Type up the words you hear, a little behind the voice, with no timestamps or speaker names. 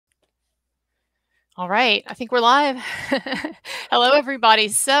All right, I think we're live. Hello, everybody.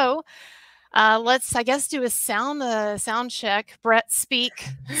 So let's, I guess, do a sound check. Brett, speak.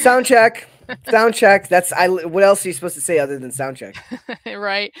 Sound check. Sound check. What else are you supposed to say other than sound check?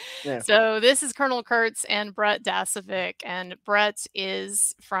 Right. Yeah. So this is Colonel Kurtz and Brett Dasovic, and Brett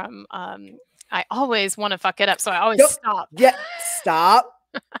is from. I always want to fuck it up, so I always stop. Yeah, stop.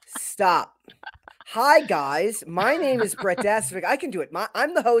 Stop. Hi, guys. My name is Brett Dasovic. I can do it.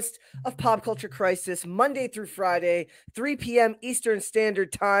 I'm the host of Pop Culture Crisis, Monday through Friday, 3 p.m. Eastern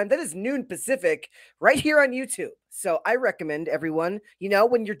Standard Time. That is noon Pacific, right here on YouTube. So I recommend everyone,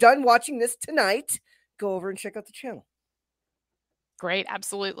 when you're done watching this tonight, go over and check out the channel. Great.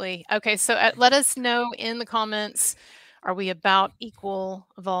 Absolutely. Okay. So let us know in the comments, are we about equal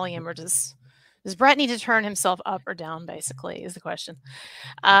volume, or does Brett need to turn himself up or down, basically, is the question.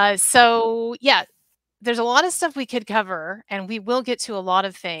 So yeah, there's a lot of stuff we could cover, and we will get to a lot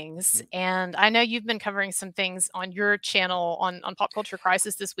of things. And I know you've been covering some things on your channel on Pop Culture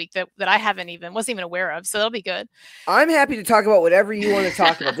Crisis this week that I wasn't even aware of. So that'll be good. I'm happy to talk about whatever you want to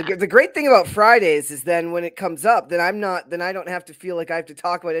talk about. The great thing about Fridays is then when it comes up, then I don't have to feel like I have to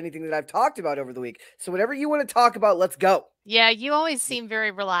talk about anything that I've talked about over the week. So whatever you want to talk about, let's go. Yeah, you always seem very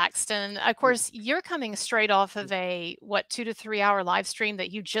relaxed. And of course, you're coming straight off of a 2 to 3 hour live stream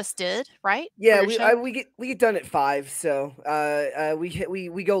that you just did, right? Yeah, we get done at 5, so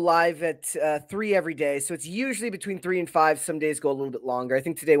we go live at 3 every day. So it's usually between 3 and 5. Some days go a little bit longer. I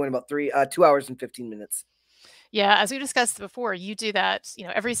think today went about 2 hours and 15 minutes. Yeah, as we discussed before, you do that,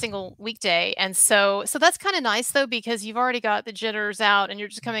 every single weekday. And so that's kind of nice, though, because you've already got the jitters out and you're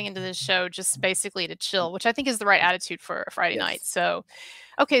just coming into this show just basically to chill, which I think is the right attitude for a Friday night. So,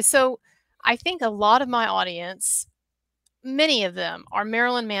 okay, so I think a lot of my audience, many of them, are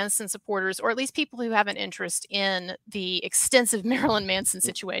Marilyn Manson supporters, or at least people who have an interest in the extensive Marilyn Manson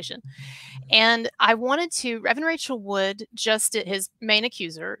situation. And I wanted to, Evan Rachel Wood just did, his main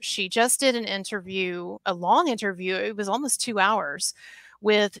accuser, she just did an interview, a long interview, it was almost 2 hours,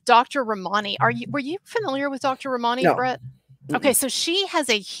 with Dr. Ramani. Were you familiar with Dr. Ramani, No. Brett? Okay, so she has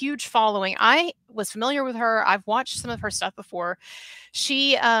a huge following. I was familiar with her. I've watched some of her stuff before.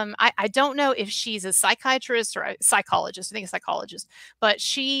 She, I don't know if she's a psychiatrist or a psychologist. I think a psychologist, but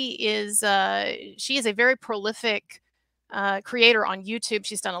she is a very prolific creator on YouTube.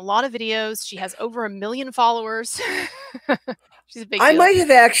 She's done a lot of videos. She has over 1 million followers. She's a big deal. I might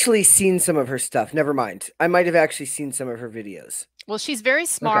have actually seen some of her stuff. Never mind. I might have actually seen some of her videos. Well, she's very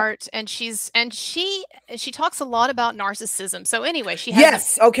smart, and she talks a lot about narcissism. So anyway, she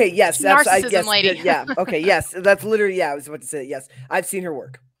has narcissism lady. Yeah. Okay. Yes. That's literally, I was about to say, yes, I've seen her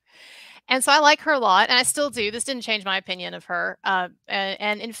work. And so I like her a lot, and I still do. This didn't change my opinion of her.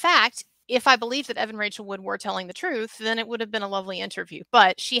 And in fact, if I believed that Evan Rachel Wood were telling the truth, then it would have been a lovely interview.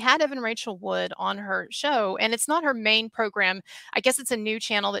 But she had Evan Rachel Wood on her show, and it's not her main program. I guess it's a new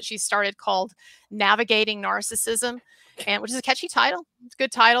channel that she started called Navigating Narcissism, and which is a catchy title. It's a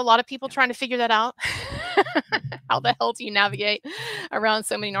good title. A lot of people trying to figure that out. How the hell do you navigate around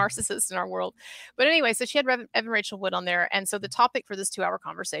so many narcissists in our world? But anyway, so she had Evan Rachel Wood on there. And so the topic for this 2-hour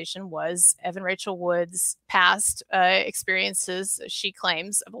conversation was Evan Rachel Wood's past experiences, she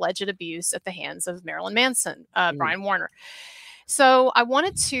claims, of alleged abuse at the hands of Marilyn Manson, Brian Warner. So I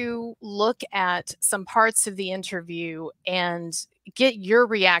wanted to look at some parts of the interview and get your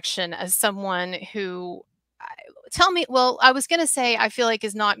reaction as someone who, tell me, well, I was going to say, I feel like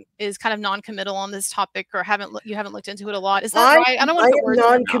is kind of non-committal on this topic, or you haven't looked into it a lot. Is that right? I don't want to put words in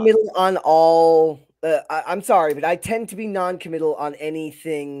your mouth. Non-committal on all. I'm sorry, but I tend to be non-committal on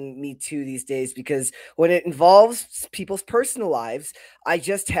anything Me Too these days, because when it involves people's personal lives, I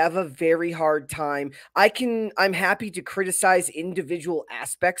just have a very hard time. I'm happy to criticize individual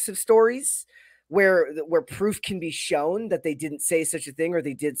aspects of stories where proof can be shown that they didn't say such a thing, or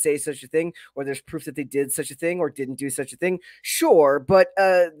they did say such a thing, or there's proof that they did such a thing or didn't do such a thing. Sure, but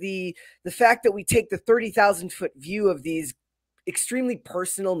the fact that we take the 30,000-foot view of these extremely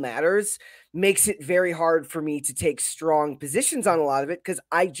personal matters makes it very hard for me to take strong positions on a lot of it, because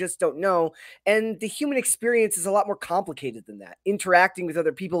I just don't know. And the human experience is a lot more complicated than that. Interacting with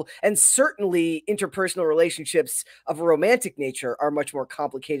other people, and certainly interpersonal relationships of a romantic nature, are much more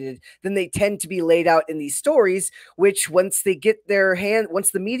complicated than they tend to be laid out in these stories, which once the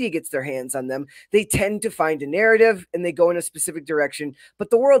media gets their hands on them, they tend to find a narrative and they go in a specific direction.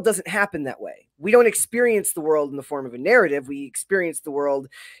 But the world doesn't happen that way. we don't experience the world in the form of a narrative. We experience the world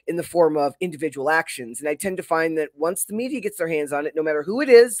in the form of individual actions. And I tend to find that once the media gets their hands on it, no matter who it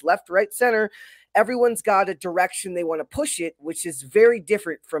is, left, right, center, everyone's got a direction they want to push it, which is very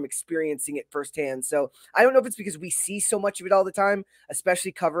different from experiencing it firsthand. So I don't know if it's because we see so much of it all the time,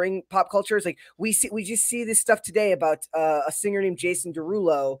 especially covering pop culture. It's like we just see this stuff today about a singer named Jason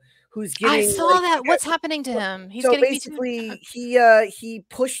Derulo, who's getting. I saw that. What's happening to him? He's so getting basically he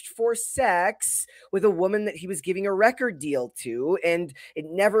pushed for sex with a woman that he was giving a record deal to, and it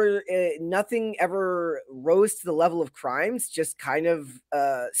never nothing ever rose to the level of crimes. Just kind of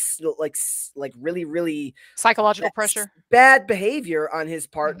like really psychological pressure, bad behavior on his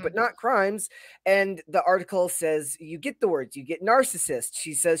part, but not crimes. And the article says, you get the words, you get narcissist.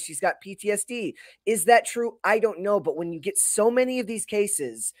 She says she's got PTSD. Is that true? I don't know. But when you get so many of these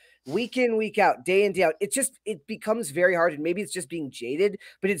cases, week in, week out, day in, day out, it becomes very hard. And maybe it's just being jaded,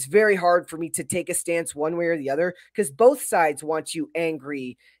 but it's very hard for me to take a stance one way or the other, because both sides want you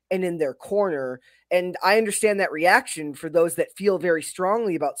angry and in their corner. And I understand that reaction for those that feel very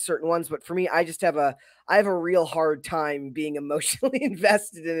strongly about certain ones. But for me, I have a real hard time being emotionally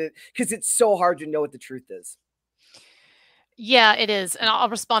invested in it, because it's so hard to know what the truth is. Yeah, it is. And I'll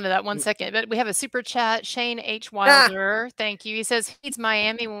respond to that one second. But we have a super chat. Shane H. Wilder. Thank you. He says he's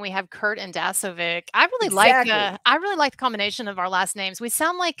Miami when we have Kurt and Dasovic. I really like the combination of our last names. We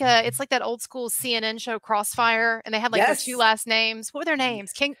sound like it's like that old school CNN show Crossfire, and they had like their two last names. What were their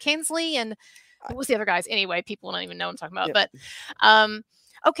names? Kinsley and what was the other guys? Anyway, people don't even know what I'm talking about. But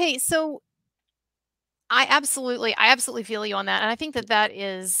okay, so I absolutely feel you on that. And I think that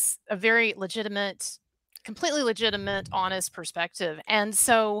is a very legitimate, completely legitimate, honest perspective. And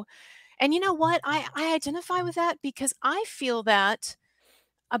so, and you know what? I identify with that, because I feel that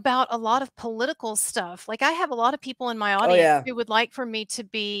about a lot of political stuff. Like, I have a lot of people in my audience who would like for me to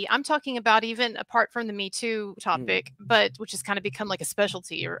be, I'm talking about even apart from the Me Too topic, but which has kind of become like a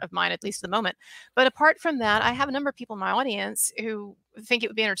specialty of mine, at least at the moment. But apart from that, I have a number of people in my audience who think it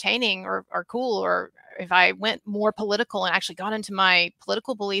would be entertaining or cool, or if I went more political and actually got into my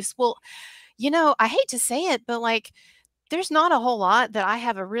political beliefs. Well, you know, I hate to say it, but like, there's not a whole lot that I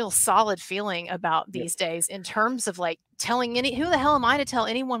have a real solid feeling about these days in terms of like telling who the hell am I to tell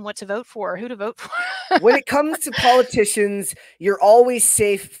anyone what to vote for or who to vote for? When it comes to politicians, you're always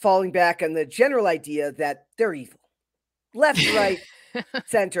safe falling back on the general idea that they're evil. Left, right,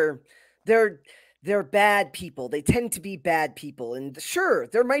 center. They're bad people. They tend to be bad people. And sure,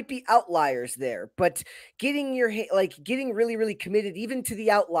 there might be outliers there, but getting really, really committed even to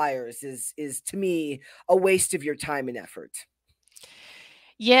the outliers is to me a waste of your time and effort.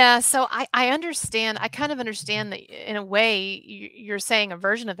 Yeah, so I understand. I kind of understand that in a way you're saying a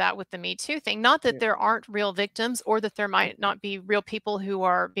version of that with the Me Too thing. Not that there aren't real victims, or that there might not be real people who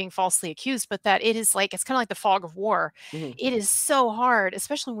are being falsely accused, but that it is like, it's kind of like the fog of war. It is so hard,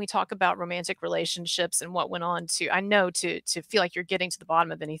 especially when we talk about romantic relationships and what went on to feel like you're getting to the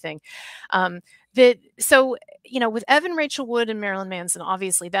bottom of anything. So, you know, with Evan Rachel Wood and Marilyn Manson,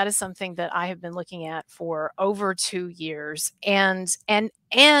 obviously that is something that I have been looking at for over 2 years. And,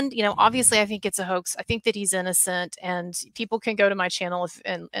 you know, obviously I think it's a hoax. I think that he's innocent, and people can go to my channel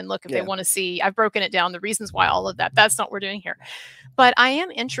and look if they want to see. I've broken it down, the reasons why all of that. That's not what we're doing here. But I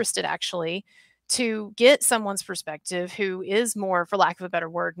am interested actually to get someone's perspective who is more, for lack of a better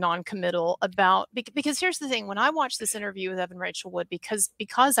word, non-committal about, because here's the thing, when I watch this interview with Evan Rachel Wood, because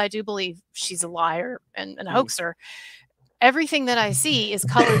I do believe she's a liar and a hoaxer, everything that I see is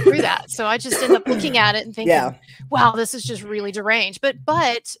colored through that. So I just end up looking at it and thinking, wow, this is just really deranged. But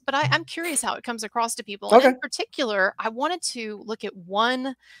I'm curious how it comes across to people. And in particular, I wanted to look at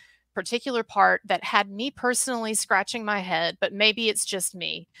one particular part that had me personally scratching my head, but maybe it's just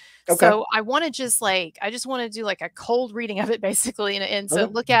me. So I want to I just want to do like a cold reading of it, basically. And so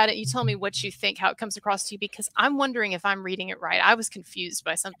look at it. You tell me what you think, how it comes across to you, because I'm wondering if I'm reading it right. I was confused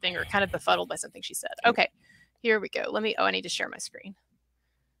by something, or kind of befuddled by something she said. Okay, here we go. I need to share my screen.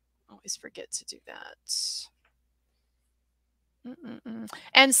 Always forget to do that.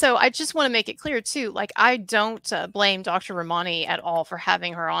 And so I just want to make it clear too, like, I don't blame Dr. Romani at all for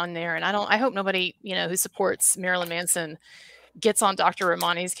having her on there. And I hope nobody, you know, who supports Marilyn Manson gets on Dr.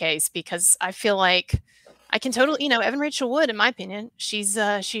 Romani's case, because I feel like I can totally, you know, Evan Rachel Wood, in my opinion, she's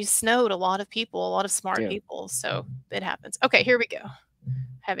snowed a lot of people, a lot of smart people. So it happens. Okay, here we go.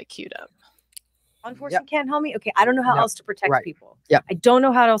 Have it queued up. Unfortunately, can't help me. Okay, I don't know how else to protect people. Yeah, I don't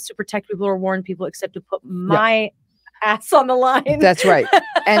know how else to protect people or warn people except to put my ass on the line. That's right.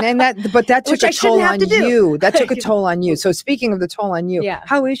 But that took a toll on you. That took a toll on you. So speaking of the toll on you,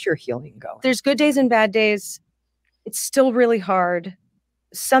 how is your healing going? There's good days and bad days. It's still really hard.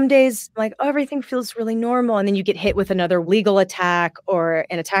 some days like, oh, everything feels really normal, and then you get hit with another legal attack or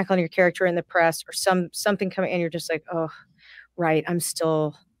an attack on your character in the press or something coming, and you're just like, oh, right, I'm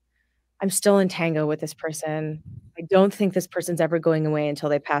still in tango with this person. I don't think this person's ever going away until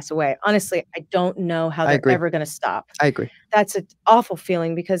they pass away. Honestly, I don't know how they're ever going to stop. I agree. That's an awful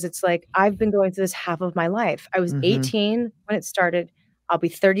feeling because it's like I've been going through this half of my life. I was 18 when it started. I'll be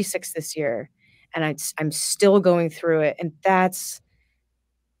 36 this year, and I'm still going through it, and it's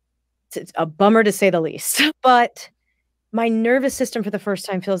a bummer to say the least. But my nervous system for the first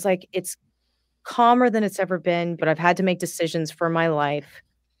time feels like it's calmer than it's ever been, but I've had to make decisions for my life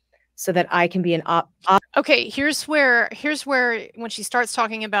so that I can be an Okay, here's where when she starts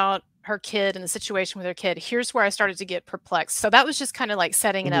talking about her kid and the situation with her kid, here's where I started to get perplexed. So that was just kind of like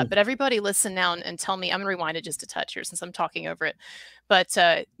setting it up. But everybody listen now and tell me. I'm going to rewind it just a touch here since I'm talking over it. But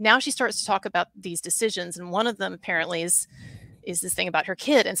now she starts to talk about these decisions, and one of them apparently is this thing about her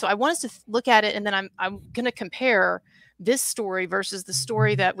kid. And so I want us to look at it, and then I'm going to compare this story versus the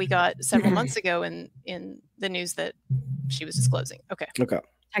story that we got several months ago in the news that she was disclosing. Okay.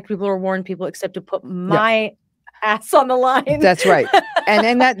 Protect people or warn people except to put my ass on the line. That's right.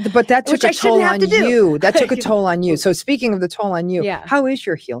 And that took a toll on you. That took a toll on you. So speaking of the toll on you, how is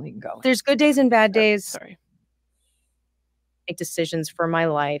your healing going? There's good days and bad days. Sorry. Make decisions for my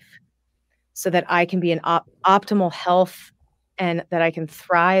life so that I can be in optimal health and that I can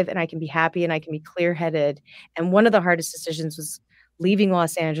thrive and I can be happy and I can be clear-headed. And one of the hardest decisions was leaving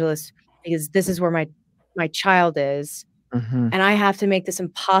Los Angeles because this is where my child is. And I have to make this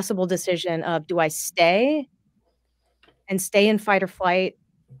impossible decision of, do I stay in fight or flight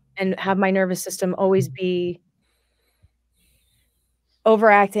and have my nervous system always be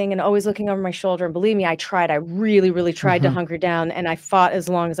overacting and always looking over my shoulder? And believe me, I really, really tried to hunker down, and I fought as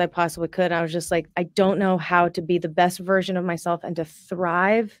long as I possibly could. I was just like, I don't know how to be the best version of myself and to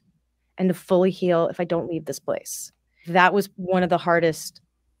thrive and to fully heal if I don't leave this place. That was one of the hardest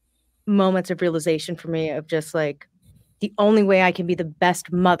moments of realization for me, of just like, the only way I can be the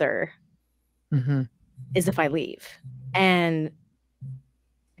best mother is if I leave. And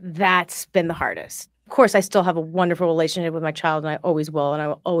that's been the hardest. Of course, I still have a wonderful relationship with my child, and I always will, and I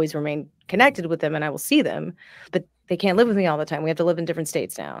will always remain connected with them, and I will see them. But they can't live with me all the time. We have to live in different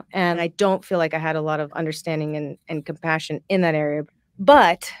states now. And I don't feel like I had a lot of understanding and compassion in that area.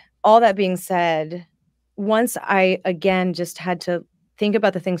 But all that being said, once I, again, just had to think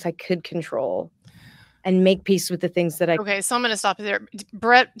about the things I could control and make peace with the things that Okay, so I'm going to stop there.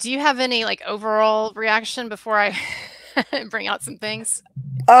 Brett, do you have any like overall reaction before I bring out some things?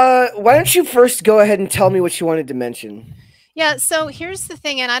 Why don't you first go ahead and tell me what you wanted to mention? Yeah, so here's the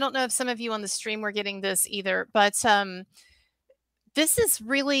thing, and I don't know if some of you on the stream were getting this either, but this is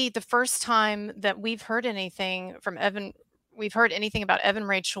really the first time that we've heard anything from Evan. We've heard anything about Evan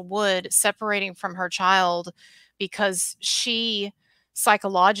Rachel Wood separating from her child because she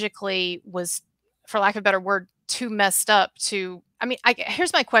psychologically was, for lack of a better word, too messed up to, I mean,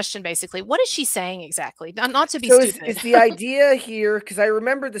 here's my question basically. What is she saying exactly? Not to be stupid. Is the idea here, because I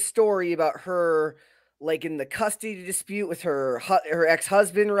remember the story about her, like in the custody dispute with her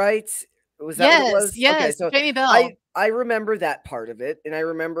ex-husband, right? Was that what it was? Yes, okay, so Jamie Bell. I remember that part of it, and I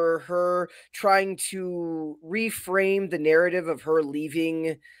remember her trying to reframe the narrative of her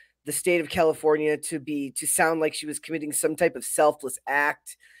leaving the state of California to sound like she was committing some type of selfless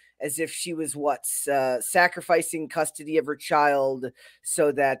act, as if she was sacrificing custody of her child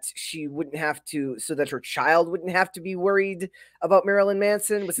so that her child wouldn't have to be worried about Marilyn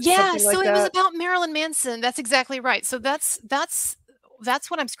Manson. Was it something like that? It was about Marilyn Manson. That's exactly right. So that's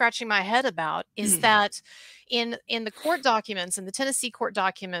what I'm scratching my head about, is that in the court documents, in the Tennessee court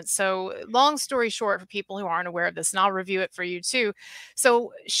documents. So long story short, for people who aren't aware of this, and I'll review it for you too.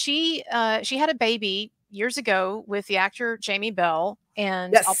 So she had a baby years ago with the actor Jamie Bell,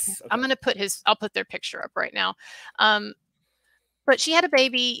 and I'm going to I'll put their picture up right now. But she had a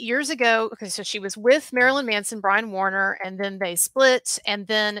baby years ago. Okay, so she was with Marilyn Manson, Brian Warner, and then they split. And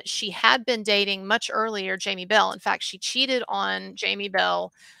then she had been dating much earlier Jamie Bell. In fact, she cheated on Jamie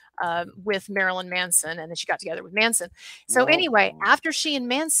Bell with Marilyn Manson, and then she got together with Manson. So anyway, after she and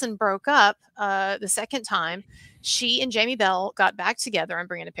Manson broke up the second time, she and Jamie Bell got back together. I'm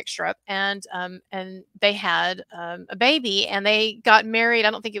bringing a picture up, and they had a baby, and they got married. I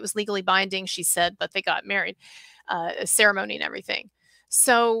don't think it was legally binding, she said, but they got married, a ceremony and everything.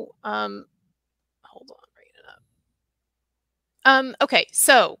 So hold on, bringing it up. Okay,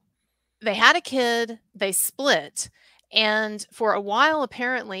 so they had a kid, they split, And for a while,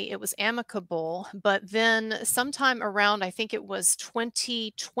 apparently, it was amicable. But then sometime around, I think it was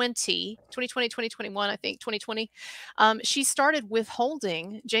 2021, I think 2020, she started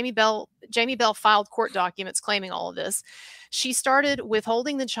withholding. Jamie Bell filed court documents claiming all of this. She started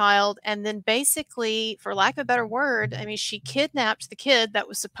withholding the child, and then basically, for lack of a better word, I mean, she kidnapped the kid that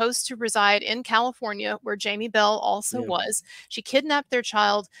was supposed to reside in California, where Jamie Bell also was. She kidnapped their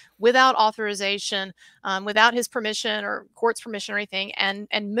child without authorization, without his permission or court's permission or anything, and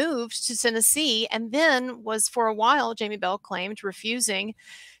moved to Tennessee, and then was, for a while, Jamie Bell claimed, refusing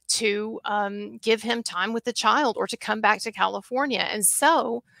to give him time with the child or to come back to California. And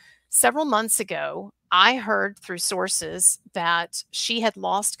so several months ago, I heard through sources that she had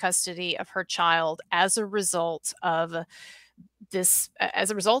lost custody of her child as a result of this,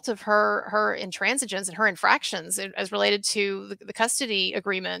 as a result of her intransigence and her infractions as related to the custody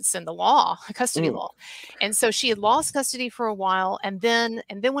agreements and the law, custody law. And so she had lost custody for a while. And then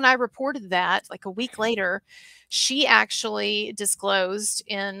when I reported that, like a week later, she actually disclosed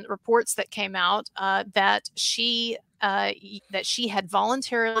in reports that came out that she had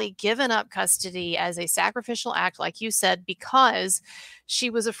voluntarily given up custody as a sacrificial act, like you said, because she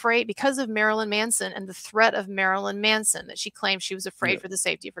was afraid, because of Marilyn Manson and the threat of Marilyn Manson, that she claimed she was afraid for the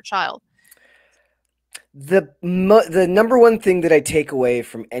safety of her child. The number one thing that I take away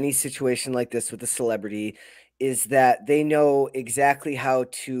from any situation like this with a celebrity is that they know exactly how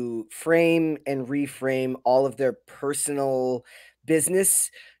to frame and reframe all of their personal business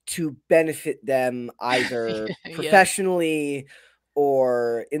to benefit them, either professionally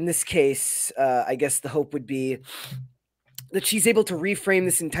or, in this case, I guess the hope would be that she's able to reframe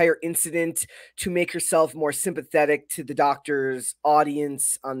this entire incident to make herself more sympathetic to the doctor's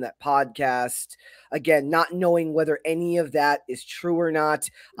audience on that podcast. Again, not knowing whether any of that is true or not.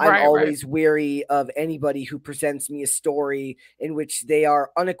 I'm always wary of anybody who presents me a story in which they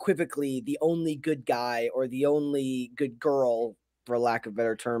are unequivocally the only good guy or the only good girl, for lack of a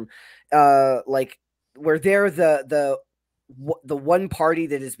better term, like where they're the one party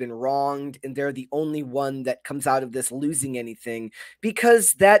that has been wronged and they're the only one that comes out of this losing anything,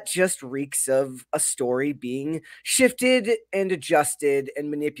 because that just reeks of a story being shifted and adjusted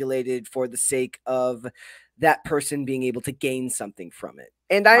and manipulated for the sake of that person being able to gain something from it.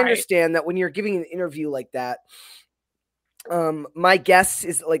 And I understand that when you're giving an interview like that, my guess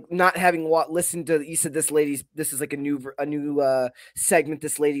is, like, not having listened to, you said this is like a new segment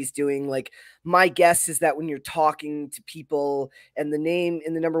this lady's doing. Like, my guess is that when you're talking to people and the name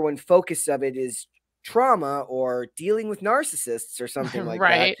and the number one focus of it is trauma or dealing with narcissists or something like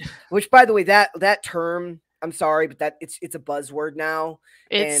that, which, by the way, that term, I'm sorry, but that it's a buzzword now.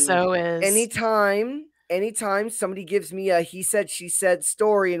 It so is. Anytime somebody gives me a he said, she said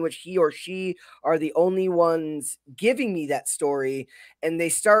story in which he or she are the only ones giving me that story, and they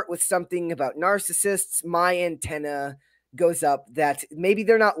start with something about narcissists, my antenna goes up that maybe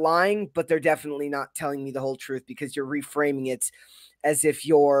they're not lying, but they're definitely not telling me the whole truth, because you're reframing it as if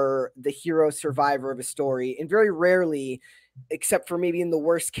you're the hero survivor of a story. And very rarely, except for maybe in the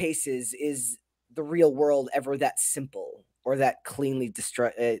worst cases, is the real world ever that simple or that cleanly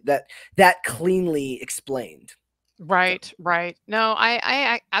that cleanly explained. Right. No,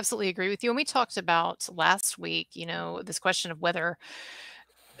 I absolutely agree with you. And we talked about last week, this question of whether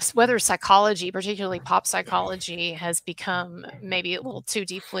psychology, particularly pop psychology, has become maybe a little too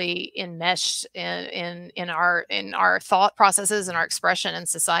deeply enmeshed in our thought processes and our expression in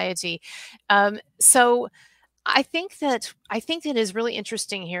society. So I think that is really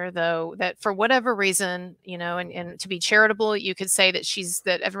interesting here, though, that for whatever reason, and to be charitable, you could say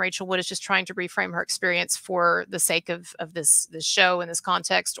that Evan Rachel Wood is just trying to reframe her experience for the sake of this show and this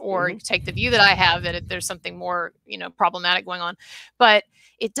context, or you take the view that I have that there's something more, problematic going on. But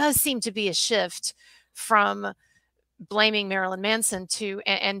it does seem to be a shift from blaming Marilyn Manson to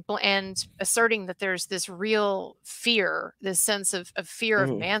and asserting that there's this real fear, this sense of fear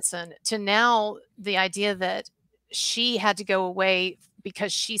of Manson, to now the idea that she had to go away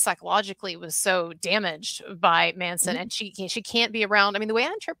because she psychologically was so damaged by Manson, and she can't be around. I mean, the way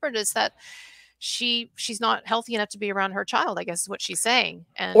I interpret it is that she's not healthy enough to be around her child, I guess is what she's saying.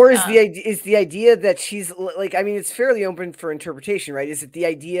 And, or is the idea that she's like, I mean, it's fairly open for interpretation, right? Is it the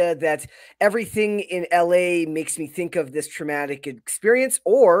idea that everything in LA makes me think of this traumatic experience?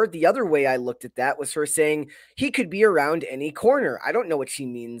 Or the other way I looked at that was her saying he could be around any corner. I don't know what she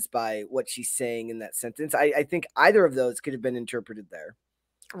means by what she's saying in that sentence. I think either of those could have been interpreted there.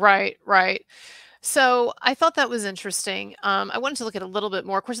 Right. So I thought that was interesting. I wanted to look at a little bit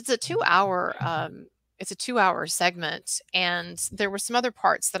more. Of course, it's a 2-hour segment, and there were some other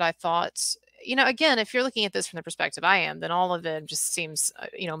parts that I thought you know, again, if you're looking at this from the perspective I am, then all of it just seems,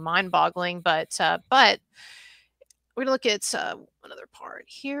 you know, mind-boggling. But we're gonna look at another part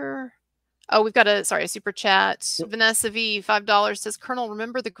here. Oh, we've got a super chat. Vanessa V, $5 says, Colonel,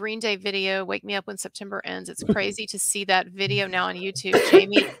 remember the Green Day video, Wake Me Up When September Ends? It's crazy to see that video now on YouTube.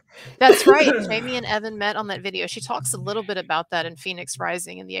 Jamie, that's right. Jamie and Evan met on that video. She talks a little bit about that in Phoenix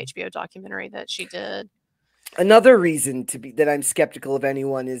Rising in the HBO documentary that she did. Another reason that I'm skeptical of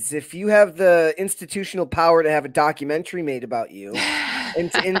anyone is if you have the institutional power to have a documentary made about you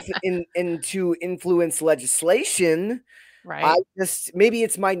and to influence legislation, right? Maybe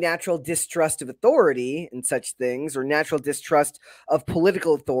it's my natural distrust of authority and such things, or natural distrust of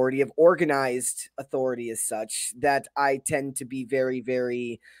political authority, of organized authority as such, that I tend to be very,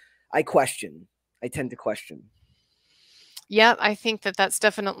 very, I tend to question. Yeah, I think that's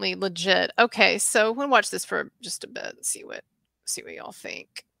definitely legit. Okay, so we'll watch this for just a bit and see what y'all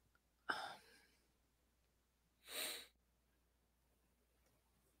think.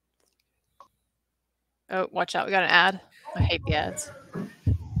 Oh, watch out. We got an ad. I hate the ads. Oh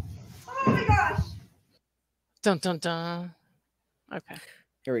my gosh. Dun, dun, dun. Okay.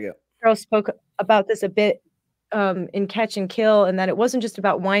 Here we go. Girl spoke about this a bit in Catch and Kill, and that it wasn't just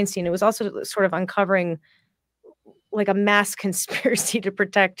about Weinstein. It was also sort of uncovering like a mass conspiracy to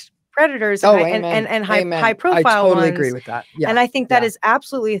protect predators and high profile I totally ones. agree with that. Yeah. And I think that is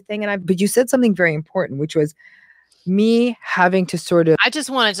absolutely a thing. But you said something very important, which was me having to sort of. I just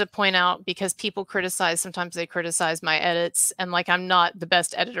wanted to point out, because people sometimes they criticize my edits, and like I'm not the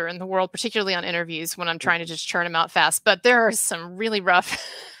best editor in the world, particularly on interviews when I'm trying to just churn them out fast. But there are some really rough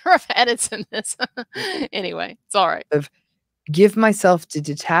edits in this. Anyway, it's all right. Give myself to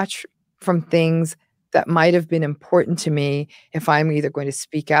detach from things that might have been important to me if I'm either going to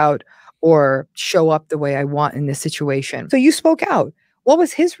speak out or show up the way I want in this situation. So you spoke out. What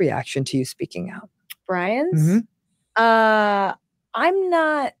was his reaction to you speaking out? Brian's? Mm-hmm. I'm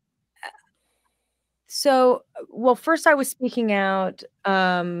not. So, well, first I was speaking out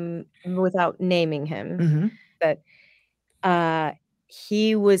without naming him. Mm-hmm. That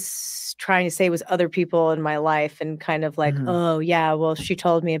he was trying to say it was other people in my life, and kind of like, oh yeah, well, she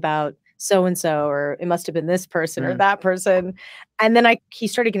told me about so-and-so, or it must have been this person or that person. And then he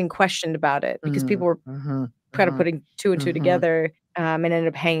started getting questioned about it, because people were kind of putting two and two together, and ended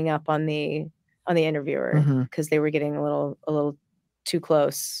up hanging up on the interviewer, because they were getting a little too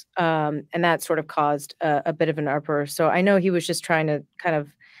close. And that sort of caused a bit of an uproar. So I know he was just trying to kind of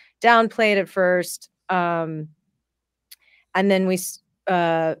downplay it at first. And then we,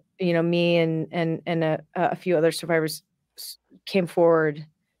 you know, me and a few other survivors came forward.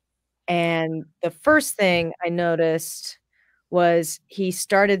 And the first thing I noticed was he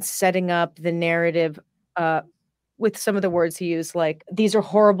started setting up the narrative with some of the words he used, like, these are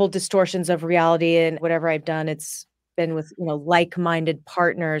horrible distortions of reality, and whatever I've done, it's been with, you know, like-minded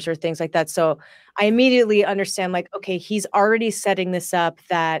partners or things like that. So I immediately understand, like, okay, he's already setting this up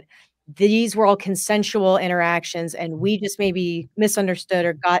that these were all consensual interactions, and we just maybe misunderstood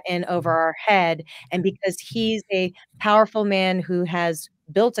or got in over our head. And because he's a powerful man who has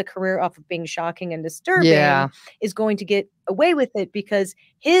built a career off of being shocking and disturbing, is going to get away with it, because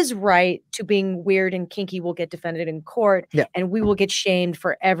his right to being weird and kinky will get defended in court, and we will get shamed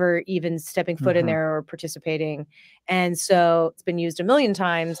for ever even stepping foot in there or participating. And so it's been used a million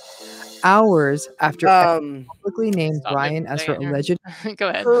times. Hours after publicly named Brian as her alleged. Go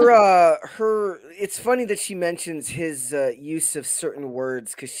ahead. It's funny that she mentions his use of certain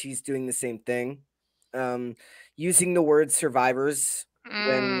words, because she's doing the same thing. Using the word survivors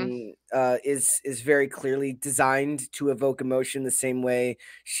when is very clearly designed to evoke emotion, the same way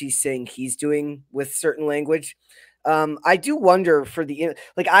she's saying he's doing with certain language. I do wonder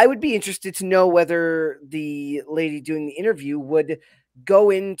I would be interested to know whether the lady doing the interview would go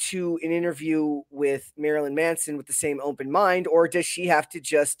into an interview with Marilyn Manson with the same open mind, or does she have to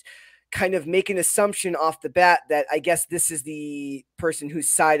just kind of make an assumption off the bat that I guess this is the person whose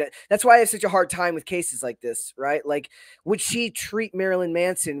side. That's why I have such a hard time with cases like this, right? Like, would she treat Marilyn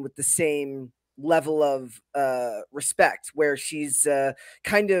Manson with the same level of respect, where she's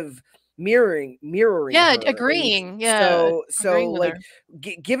kind of mirroring her, agreeing. So like,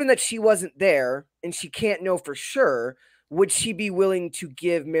 given that she wasn't there and she can't know for sure, would she be willing to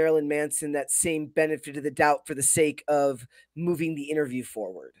give Marilyn Manson that same benefit of the doubt for the sake of moving the interview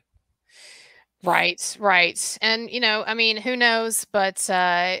forward? Right. And, you know, I mean, who knows, but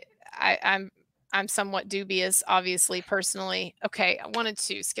I'm somewhat dubious, obviously, personally. Okay, I wanted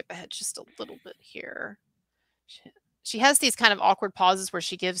to skip ahead just a little bit here. she has these kind of awkward pauses where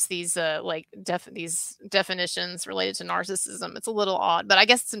she gives these like these definitions related to narcissism. It's a little odd, but I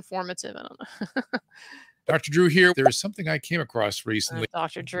guess it's informative. I don't know. Dr. Drew here. There's something I came across recently.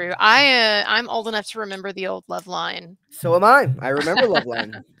 Dr. Drew, I'm old enough to remember the old Love Line. So am I. I remember Love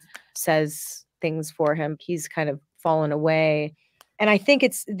Line. Says things for him. He's kind of fallen away, and I think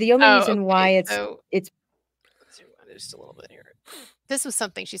it's the only reason why it's just a little bit here. This was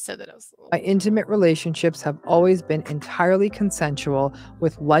something she said that I was. My intimate relationships have always been entirely consensual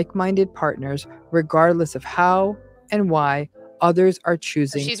with like-minded partners, regardless of how and why others are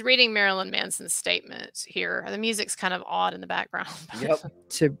choosing. She's reading Marilyn Manson's statement here. The music's kind of odd in the background. Yep.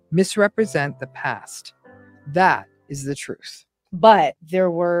 To misrepresent the past. That is the truth. But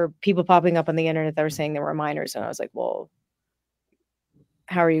there were people popping up on the internet that were saying they were minors, and I was like, well,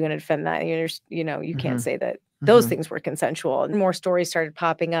 how are you going to defend that? You can't say that those things were consensual. And more stories started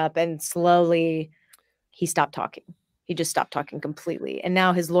popping up, and slowly he stopped talking. He just stopped talking completely. And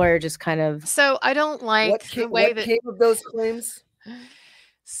now his lawyer just kind of. So I don't like the way what came of those claims?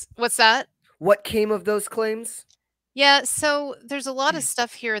 What's that? What came of those claims? Yeah, so there's a lot of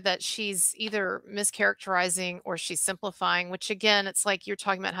stuff here that she's either mischaracterizing or she's simplifying, which again, it's like you're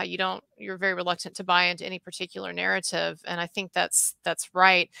talking about how you're very reluctant to buy into any particular narrative. And I think that's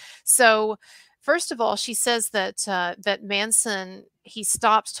right. So first of all, she says that that Manson, he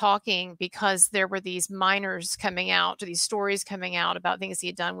stopped talking because there were these minors coming out, or these stories coming out about things he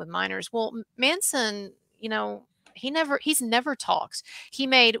had done with minors. Well, Manson, he's never talked. He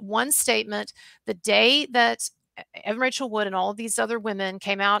made one statement the day that Evan Rachel Wood and all of these other women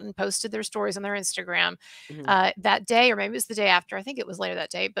came out and posted their stories on their Instagram that day, or maybe it was the day after. I think it was later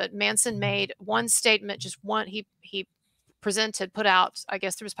that day. But Manson made one statement, just one. He put out, I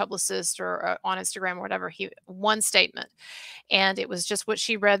guess through his publicist or on Instagram or whatever, one statement. And it was just what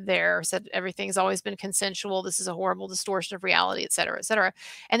she read there, said everything's always been consensual. This is a horrible distortion of reality, et cetera, et cetera.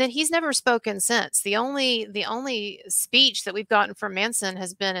 And then he's never spoken since. The only speech that we've gotten from Manson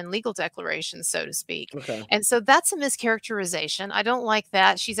has been in legal declarations, so to speak. Okay. And so that's a mischaracterization. I don't like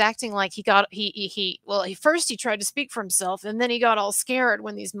that. She's acting like he first he tried to speak for himself, and then he got all scared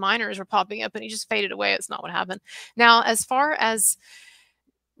when these minors were popping up and he just faded away. It's not what happened. Now, as far as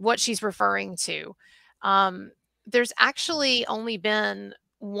what she's referring to, there's actually only been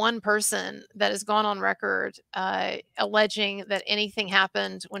one person that has gone on record alleging that anything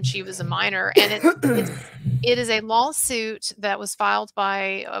happened when she was a minor. And it is a lawsuit that was filed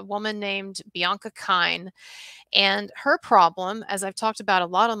by a woman named Bianca Kine. And her problem, as I've talked about a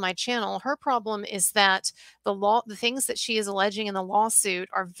lot on my channel, her problem is that the things that she is alleging in the lawsuit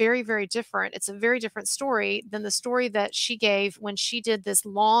are very, very different. It's a very different story than the story that she gave when she did this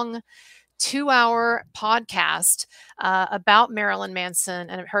long 2-hour podcast about Marilyn Manson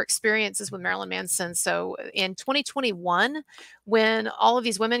and her experiences with Marilyn Manson. So in 2021, when all of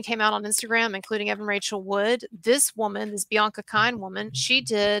these women came out on Instagram, including Evan Rachel Wood, this woman, this Bianca Kine woman, she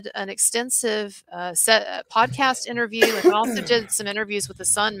did an extensive podcast interview and also did some interviews with The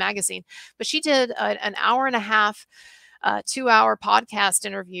Sun magazine. But she did an hour and a half 2-hour podcast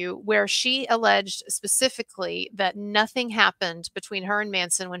interview where she alleged specifically that nothing happened between her and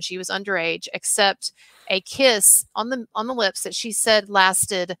Manson when she was underage, except a kiss on the lips that she said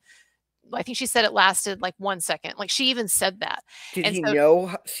lasted. I think she said it lasted like 1 second. Like she even said that. Did he know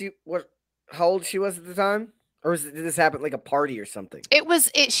how old she was at the time? Or did this happen like a party or something?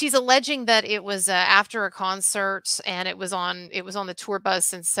 She's alleging that it was after a concert and it was on the tour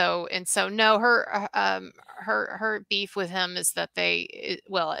bus. And so no, her beef with him is that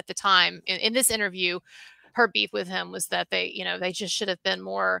at the time in this interview, her beef with him was that they just should have been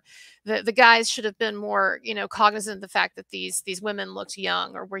more, the guys should have been more, cognizant of the fact that these women looked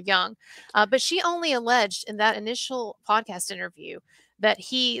young or were young. But she only alleged in that initial podcast interview that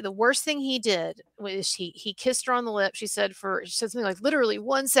the worst thing he did was he kissed her on the lips. She said something like literally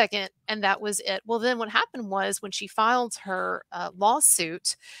 1 second, and that was it. Well, then what happened was when she filed her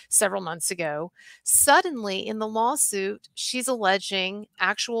lawsuit several months ago, suddenly in the lawsuit, she's alleging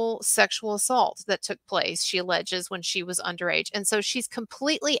actual sexual assault that took place, she alleges, when she was underage. And so she's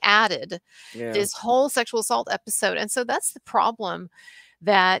completely added this whole sexual assault episode. And so that's the problem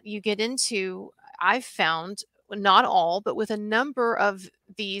that you get into, I've found, not all, but with a number of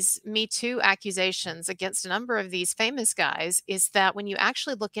these Me Too accusations against a number of these famous guys, is that when you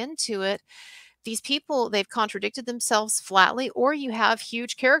actually look into it, these people, they've contradicted themselves flatly, or you have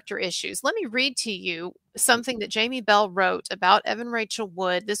huge character issues. Let me read to you something that Jamie Bell wrote about Evan Rachel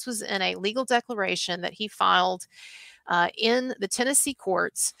Wood. This was in a legal declaration that he filed in the Tennessee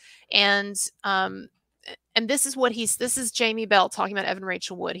courts. And and this is Jamie Bell talking about Evan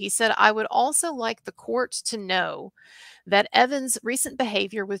Rachel Wood. He said, I would also like the court to know that Evan's recent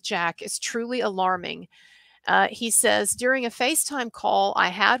behavior with Jack is truly alarming. He says, during a FaceTime call I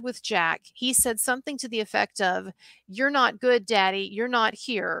had with Jack, he said something to the effect of, "You're not good, Daddy. You're not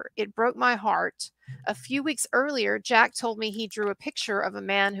here." It broke my heart. A few weeks earlier, Jack told me he drew a picture of a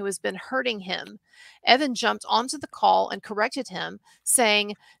man who has been hurting him. Evan jumped onto the call and corrected him,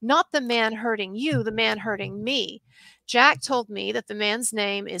 saying, "Not the man hurting you, the man hurting me." Jack told me that the man's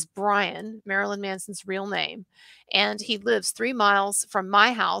name is Brian, Marilyn Manson's real name, and he lives 3 miles from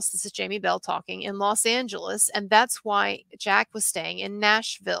my house. This is Jamie Bell talking, in Los Angeles, and that's why Jack was staying in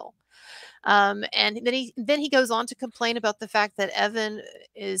Nashville. And then he goes on to complain about the fact that Evan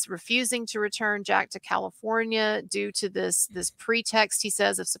is refusing to return Jack to California due to this pretext, he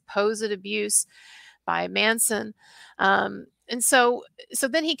says, of supposed abuse by Manson. And so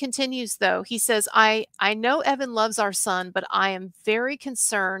then he continues, though. He says, I know Evan loves our son, but I am very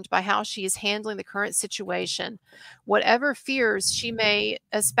concerned by how she is handling the current situation. Whatever fears she may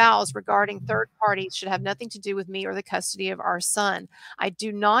espouse regarding third parties should have nothing to do with me or the custody of our son. I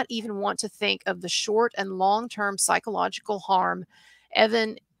do not even want to think of the short and long-term psychological harm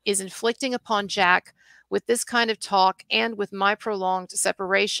Evan is inflicting upon Jack with this kind of talk and with my prolonged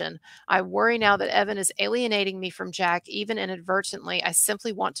separation. I worry now that Evan is alienating me from Jack, even inadvertently. I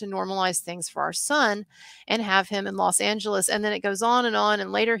simply want to normalize things for our son and have him in Los Angeles. And then it goes on.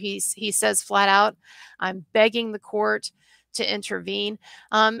 And later he says flat out, I'm begging the court to intervene.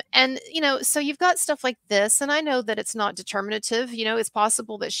 And, so you've got stuff like this, and I know that it's not determinative. It's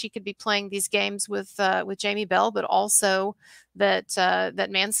possible that she could be playing these games with Jamie Bell, but also that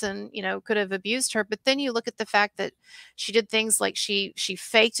Manson, could have abused her. But then you look at the fact that she did things like she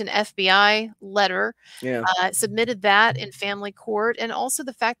faked an FBI letter, submitted that in family court, and also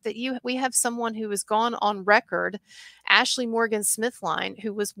the fact that we have someone who has gone on record, Ashley Morgan Smithline,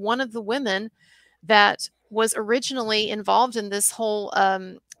 who was one of the women that was originally involved in this whole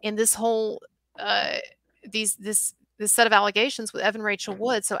this set of allegations with Evan Rachel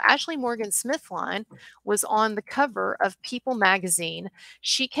Wood. So Ashley Morgan Smithline was on the cover of People magazine.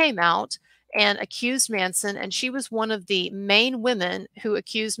 She came out and accused Manson, and she was one of the main women who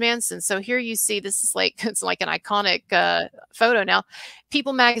accused Manson. So here you see, this is it's like an iconic photo now.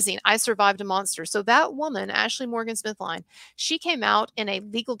 People magazine, I survived a monster. So that woman, Ashley Morgan Smithline, she came out in a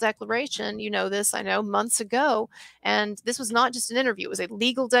legal declaration, this, I know, months ago, and this was not just an interview, it was a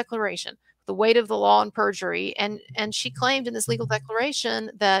legal declaration, the weight of the law and perjury. And she claimed in this legal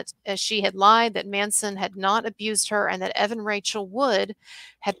declaration that she had lied, that Manson had not abused her, and that Evan Rachel Wood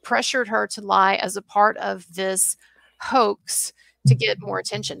had pressured her to lie as a part of this hoax to get more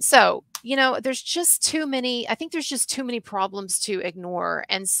attention. So, there's just too many, I think there's just too many problems to ignore.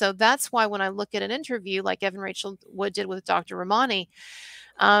 And so that's why when I look at an interview like Evan Rachel Wood did with Dr. Ramani,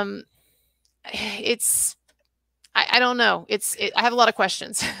 I don't know. I have a lot of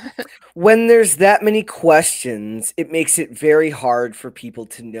questions. When there's that many questions, it makes it very hard for people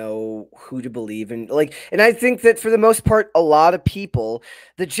to know who to believe. And I think that for the most part, a lot of people,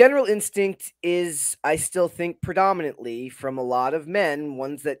 the general instinct is, I still think predominantly from a lot of men,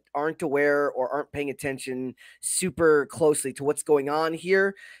 ones that aren't aware or aren't paying attention super closely to what's going on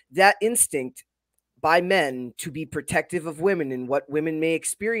here, that instinct by men to be protective of women and what women may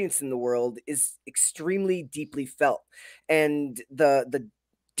experience in the world is extremely deeply felt. And the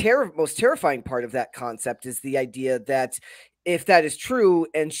most terrifying part of that concept is the idea that if that is true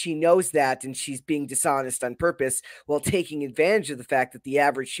and she knows that and she's being dishonest on purpose while taking advantage of the fact that the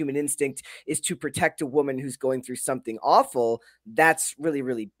average human instinct is to protect a woman who's going through something awful, that's really,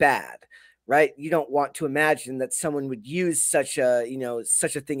 really bad. Right? You don't want to imagine that someone would use such a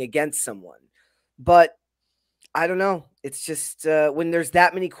thing against someone. But I don't know. It's just when there's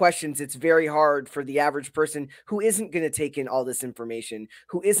that many questions, it's very hard for the average person who isn't going to take in all this information,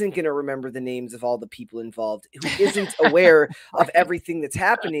 who isn't going to remember the names of all the people involved, who isn't aware of everything that's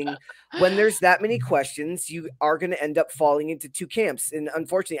happening. When there's that many questions, you are going to end up falling into two camps. And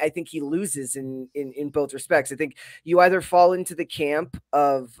unfortunately, I think he loses in both respects. I think you either fall into the camp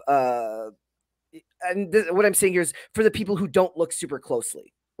of, what I'm saying here is for the people who don't look super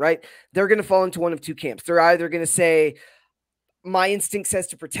closely. Right? They're going to fall into one of two camps. They're either going to say, my instinct says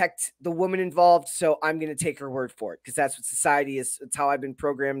to protect the woman involved, so I'm going to take her word for it because that's what society is. It's how I've been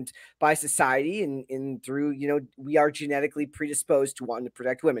programmed by society and through, we are genetically predisposed to wanting to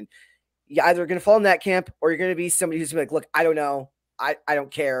protect women. You're either going to fall in that camp or you're going to be somebody who's like, look, I don't know. I don't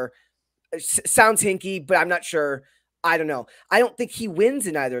care. Sounds hinky, but I'm not sure. I don't know. I don't think he wins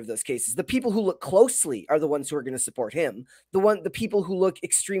in either of those cases. The people who look closely are the ones who are going to support him. The people who look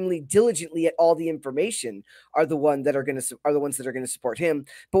extremely diligently at all the information are the ones that are going to support him.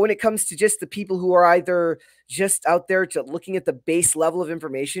 But when it comes to just the people who are either just out there to looking at the base level of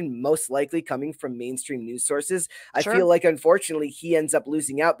information, most likely coming from mainstream news sources, I feel like unfortunately he ends up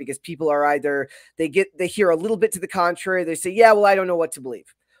losing out because people are either they hear a little bit to the contrary, they say, yeah, well, I don't know what to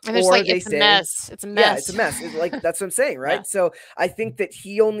believe. And it's like, it's a mess. It's a mess. Yeah, it's a mess. It's like, that's what I'm saying, right? Yeah. So I think that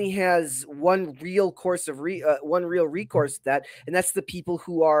he only has one real recourse to that, and that's the people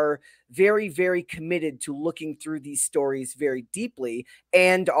who are very, very committed to looking through these stories very deeply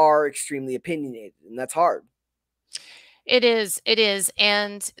and are extremely opinionated, and that's hard. It is.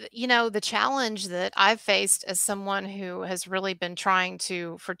 And, you know, the challenge that I've faced as someone who has really been trying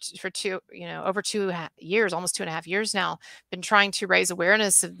to, for over 2.5 years, almost 2.5 years now, been trying to raise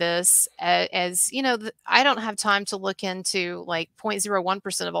awareness of this as, you know, I don't have time to look into like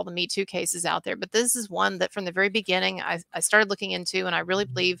 0.01% of all the Me Too cases out there. But this is one that from the very beginning, I started looking into, and I really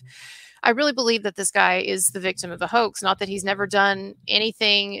believe that this guy is the victim of a hoax. Not that he's never done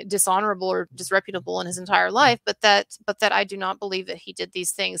anything dishonorable or disreputable in his entire life, but that I do not believe that he did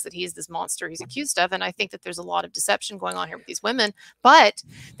these things, that he is this monster he's accused of. And I think that there's a lot of deception going on here with these women. But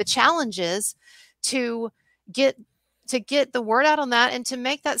the challenge is to get the word out on that and to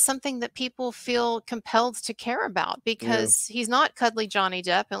make that something that people feel compelled to care about, because he's not cuddly Johnny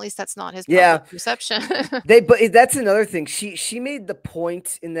Depp. At least that's not his public perception. But that's another thing. She made the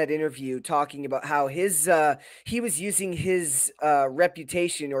point in that interview talking about how his he was using his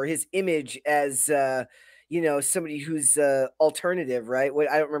reputation or his image as you know, somebody who's alternative, right?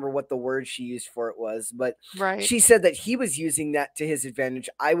 I don't remember what the word she used for it was, but she said that he was using that to his advantage.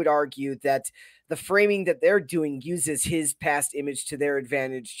 I would argue that the framing that they're doing uses his past image to their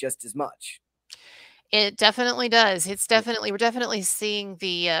advantage just as much. It definitely does. We're definitely seeing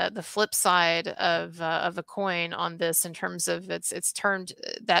the flip side of the coin on this, in terms of it's turned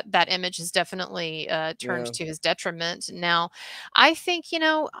that image is definitely turned to his detriment. Now, I think, you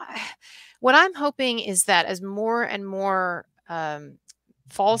know, what I'm hoping is that as more and more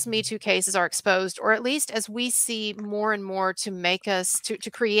false Me Too cases are exposed, or at least as we see more and more to make us to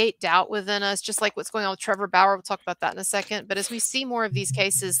create doubt within us, just like what's going on with Trevor Bauer. We'll talk about that in a second. But as we see more of these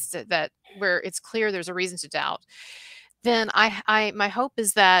cases that where it's clear there's a reason to doubt, then my hope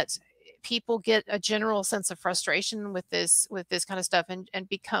is that people get a general sense of frustration with this kind of stuff, and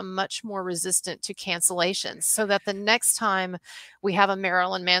become much more resistant to cancellations, so that the next time we have a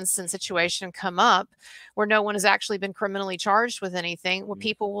Marilyn Manson situation come up where no one has actually been criminally charged with anything, where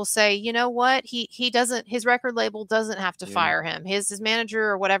people will say, you know what, his record label doesn't have to fire him, his manager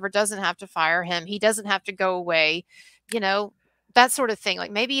or whatever doesn't have to fire him, he doesn't have to go away, you know, that sort of thing.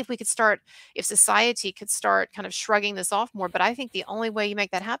 Like, maybe if society could start kind of shrugging this off more. But I think the only way you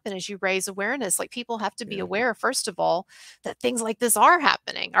make that happen is you raise awareness. Like, people have to be aware, first of all, that things like this are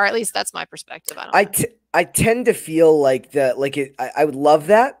happening, or at least that's my perspective. I tend to feel like I would love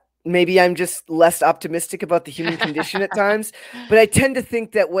that. Maybe I'm just less optimistic about the human condition at times, but I tend to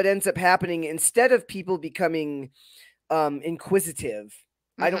think that what ends up happening, instead of people becoming inquisitive,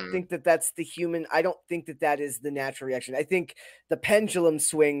 I don't think that that's the human. I don't think that that is the natural reaction. I think the pendulum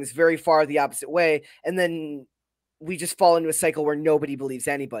swings very far the opposite way, and then we just fall into a cycle where nobody believes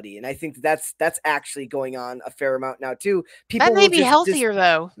anybody. And I think that's actually going on a fair amount now too. People that may be healthier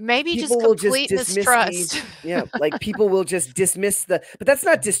though. Maybe just complete mistrust. Like people will just dismiss but that's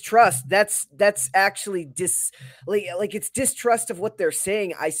not distrust. That's actually it's distrust of what they're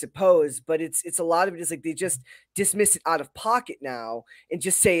saying, I suppose. But it's a lot of it is like they just dismiss it out of pocket now and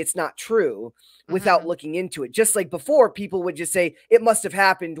just say it's not true without looking into it. Just like before, people would just say it must have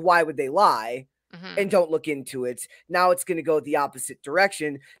happened. Why would they lie? And don't look into it. Now it's going to go the opposite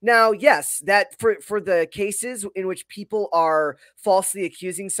direction. Now, yes, that for the cases in which people are falsely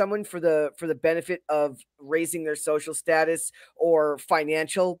accusing someone for the benefit of raising their social status or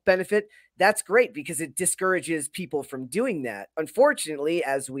financial benefit, that's great because it discourages people from doing that. Unfortunately,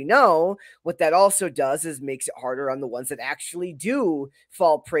 as we know, what that also does is makes it harder on the ones that actually do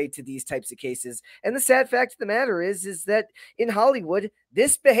fall prey to these types of cases. And the sad fact of the matter is that in Hollywood,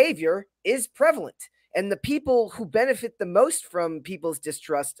 this behavior is prevalent. And the people who benefit the most from people's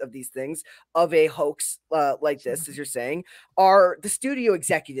distrust of these things, of a hoax like this, as you're saying, are the studio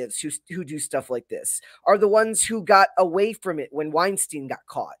executives who do stuff like this, are the ones who got away from it when Weinstein got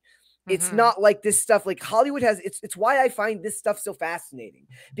caught. It's not like this stuff, like Hollywood has, it's why I find this stuff so fascinating,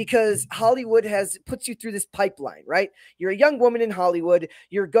 because Hollywood puts you through this pipeline, right? You're a young woman in Hollywood.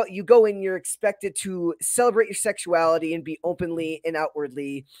 You go in, you're expected to celebrate your sexuality and be openly and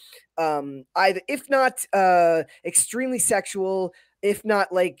outwardly, either, if not extremely sexual, if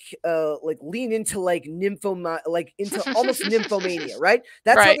not like lean into like into almost nymphomania, right?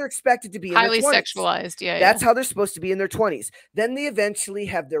 That's how they're expected to be in highly their 20s. sexualized. Yeah, that's how they're supposed to be in their 20s. Then they eventually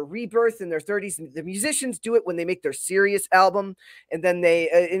have their rebirth in their 30s. The musicians do it when they make their serious album, and then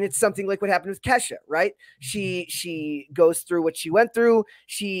and it's something like what happened with Kesha, right? She goes through what she went through.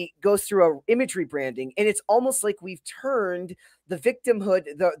 She goes through a imagery branding, and it's almost like we've turned the victimhood,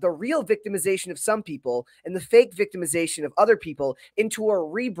 the real victimization of some people and the fake victimization of other people into a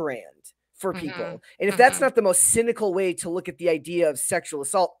rebrand for people. And if that's not the most cynical way to look at the idea of sexual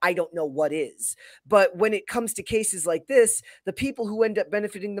assault, I don't know what is. But when it comes to cases like this, the people who end up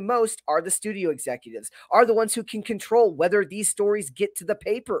benefiting the most are the studio executives, are the ones who can control whether these stories get to the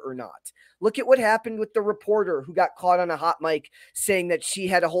paper or not. Look at what happened with the reporter who got caught on a hot mic saying that she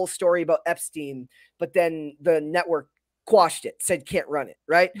had a whole story about Epstein, but then the network quashed it, said can't run it,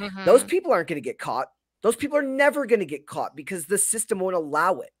 right? Those people aren't going to get caught. Those people are never going to get caught because the system won't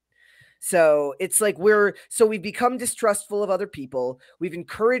allow it. So it's like we've become distrustful of other people. We've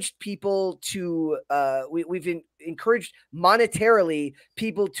encouraged people to we've encouraged monetarily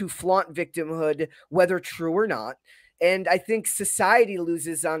people to flaunt victimhood, whether true or not. And I think society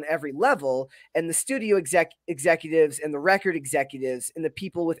loses on every level, and the studio executives and the record executives and the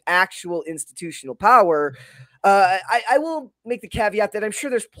people with actual institutional power. I will make the caveat that I'm sure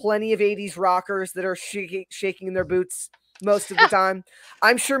there's plenty of 80s rockers that are shaking in their boots most of the time.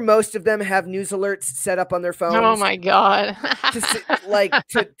 I'm sure most of them have news alerts set up on their phones. Oh my God.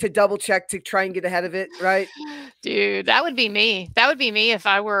 to double check, to try and get ahead of it, right? Dude, that would be me. That would be me if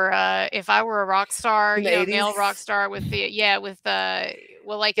I were a rock star, male rock star with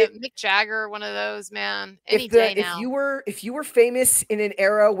like a Mick Jagger, one of those, man. Any day now. If you were famous in an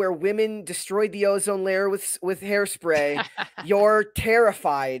era where women destroyed the ozone layer with hairspray, you're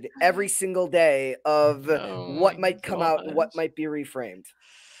terrified every single day of what might come out and what might be reframed.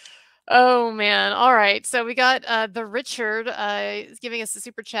 Oh man. All right. So we got the Richard is giving us a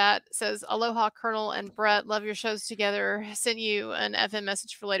super chat. Says, aloha Colonel and Brett, love your shows together. Sent you an FM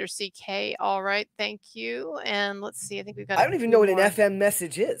message for later, CK. All right, thank you. And let's see, I think we've got I don't even know what an FM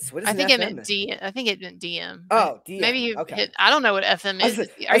message is. What is I think an it FM meant message? DM. I think it meant DM. Oh, DM. Maybe you okay. hit, I don't know what FM is.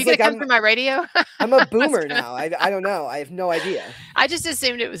 Are you like, gonna come through my radio? I'm a boomer now. I don't know. I have no idea. I just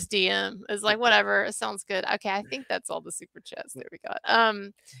assumed it was DM. It's like whatever. It sounds good. Okay, I think that's all the super chats that we got.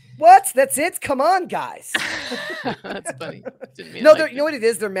 What? That's it? Come on, guys. That's funny. Didn't mean no, like you know what it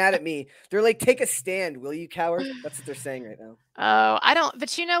is? They're mad at me. They're like, take a stand, will you, coward? That's what they're saying right now. Oh, I don't.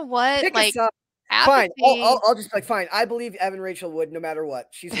 But you know what? Pick like, us up. Fine. I'll just be like, fine. I believe Evan Rachel Wood no matter what.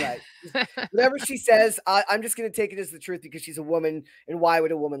 She's right. Whatever she says, I'm just going to take it as the truth because she's a woman. And why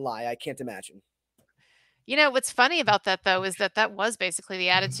would a woman lie? I can't imagine. You know, what's funny about that, though, is that was basically the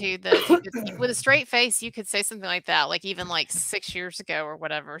attitude that you could, with a straight face, you could say something like that, like even like 6 years ago or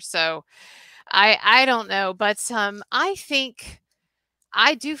whatever. So I don't know. But I think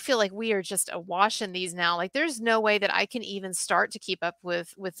I do feel like we are just awash in these now. Like there's no way that I can even start to keep up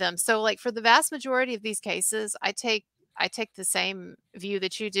with them. So like for the vast majority of these cases, I take the same view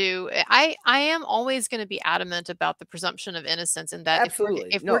that you do. I am always going to be adamant about the presumption of innocence, and that absolutely.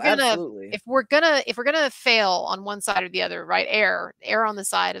 if we're gonna fail on one side or the other, right? Err on the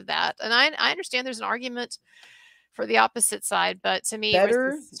side of that. And I understand there's an argument for the opposite side, but to me,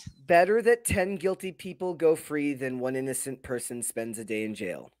 better that 10 guilty people go free than one innocent person spends a day in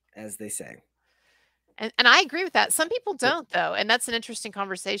jail, as they say. And I agree with that. Some people don't, though, and that's an interesting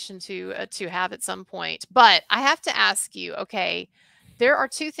conversation to have at some point. But I have to ask you, okay, there are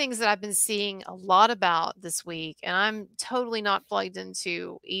two things that I've been seeing a lot about this week, and I'm totally not plugged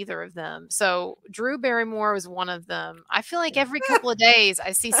into either of them. So Drew Barrymore was one of them. I feel like every couple of days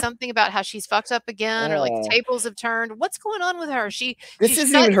I see something about how she's fucked up again, or like the tables have turned. What's going on with her? This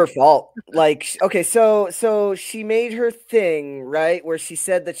isn't even her fault. Like, okay, so she made her thing, right, where she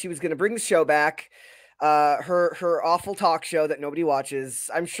said that she was going to bring the show back. Her awful talk show that nobody watches.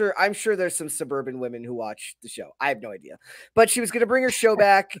 I'm sure there's some suburban women who watch the show. I have no idea, but she was going to bring her show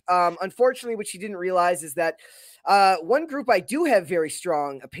back. Unfortunately, what she didn't realize is that one group I do have very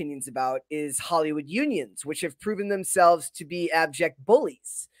strong opinions about is Hollywood unions, which have proven themselves to be abject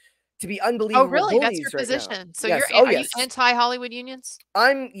bullies to be Oh, unbelievable really? That's your bullies right now. position. So Yes. are you Yes. anti-Hollywood unions?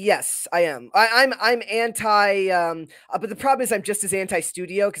 Yes, I am. I'm anti, but the problem is I'm just as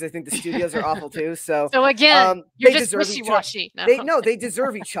anti-studio because I think the studios are awful too. So, So again, you're they just deserve each other. wishy-washy. No. They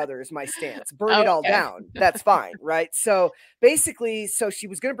deserve each other is my stance. Burn Oh, it all okay. down. That's fine, right? So basically, she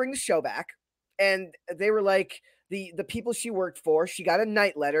was going to bring the show back, and they were like, the people she worked for, she got a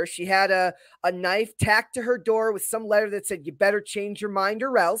night letter. She had a knife tacked to her door with some letter that said, "You better change your mind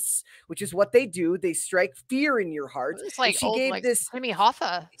or else," which is what they do. They strike fear in your heart. It's like she old, gave like this Jimmy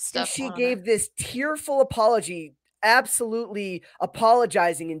Hoffa and stuff. she going on there. gave this tearful apology, absolutely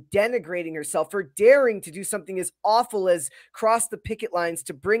apologizing and denigrating herself for daring to do something as awful as cross the picket lines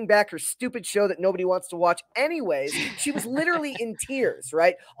to bring back her stupid show that nobody wants to watch anyways. She was literally in tears,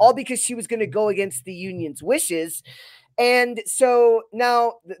 right? All because she was going to go against the union's wishes. And so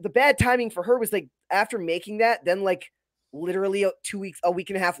now the bad timing for her was like after making that, then like literally a week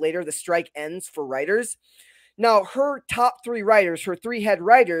and a half later, the strike ends for writers. Now, her top 3 writers, her 3 head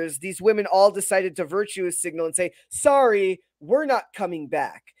writers, these women all decided to virtue signal and say, "Sorry, we're not coming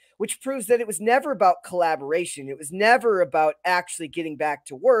back," which proves that it was never about collaboration. It was never about actually getting back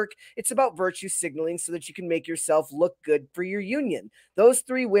to work. It's about virtue signaling so that you can make yourself look good for your union. Those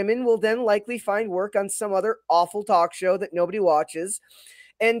 3 women will then likely find work on some other awful talk show that nobody watches.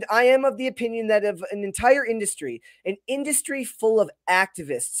 And I am of the opinion that of an entire industry, an industry full of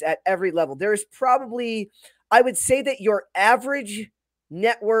activists at every level, there is probably, I would say that your average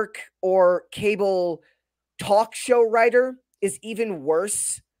network or cable talk show writer is even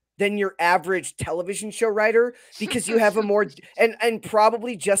worse than your average television show writer because you have a more and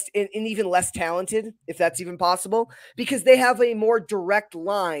probably just and even less talented, if that's even possible, because they have a more direct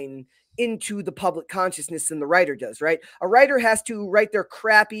line into the public consciousness than the writer does, right? A writer has to write their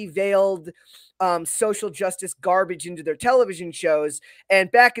crappy, veiled social justice garbage into their television shows.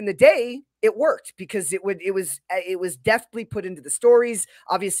 And back in the day, it worked because it was deftly put into the stories.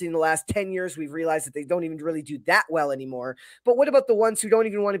 Obviously, in the last 10 years, we've realized that they don't even really do that well anymore. But what about the ones who don't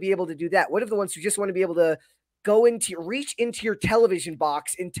even want to be able to do that? What if the ones who just want to be able to reach into your television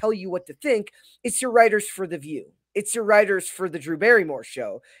box and tell you what to think? It's your writers for The View. It's your writers for the Drew Barrymore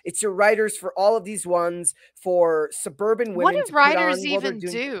show. It's your writers for all of these ones for suburban women. What do writers even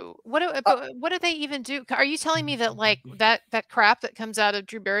do? What do they even do? Are you telling me that like that crap that comes out of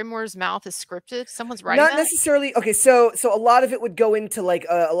Drew Barrymore's mouth is scripted? Someone's writing Not that? necessarily. Okay, so a lot of it would go into like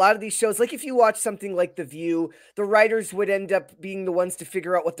a lot of these shows. Like if you watch something like The View, the writers would end up being the ones to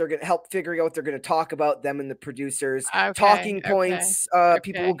figure out what they're going to help figuring out what they're going to talk about, them and the producers. Talking points.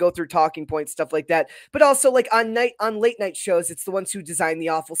 People will go through talking points, stuff like that. But also like on late night shows, it's the ones who design the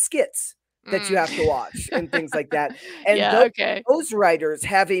awful skits that you have to watch and things like that. And those writers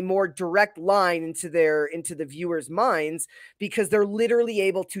have a more direct line into the viewers' minds because they're literally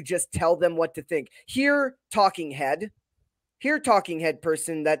able to just tell them what to think. Here, talking head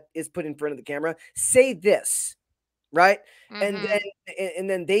person that is put in front of the camera, say this, right? And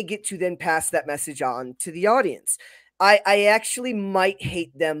then they get to then pass that message on to the audience. I actually might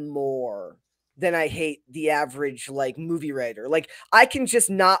hate them more than I hate the average like movie writer. Like I can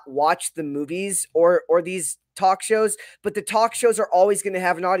just not watch the movies or these talk shows, but the talk shows are always going to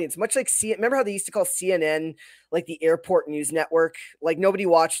have an audience. Much like remember how they used to call CNN like the airport news network? Like nobody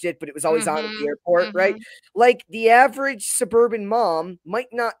watched it, but it was always on at the airport, right? Like the average suburban mom might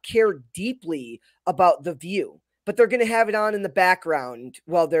not care deeply about The View, but they're going to have it on in the background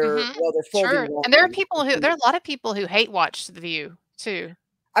while they're folding. Sure. And there are a lot of people who hate watch The View too.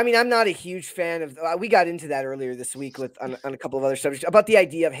 I mean, I'm not a huge fan of. We got into that earlier this week on a couple of other subjects about the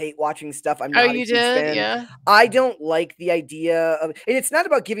idea of hate watching stuff. I'm not a huge fan. Yeah. I don't like the idea of, and it's not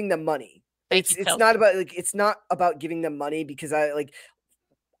about giving them money. It's not about giving them money because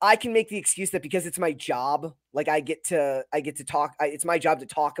I can make the excuse that because it's my job, like I get to talk. It's my job to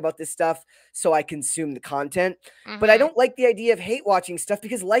talk about this stuff, so I consume the content. But I don't like the idea of hate watching stuff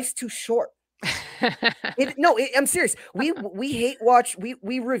because life's too short. I'm serious. We hate watch.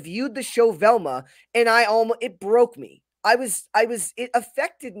 We reviewed the show Velma, and it broke me. It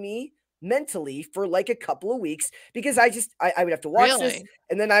affected me mentally for like a couple of weeks because I would have to watch this,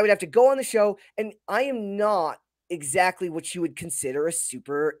 and then I would have to go on the show, and I am not exactly what you would consider a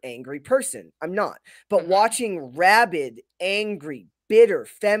super angry person. I'm not. But watching rabid, angry, bitter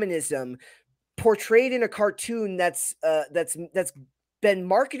feminism portrayed in a cartoon that's been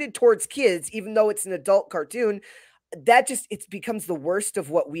marketed towards kids, even though it's an adult cartoon, it becomes the worst of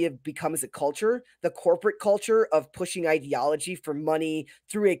what we have become as a culture, the corporate culture of pushing ideology for money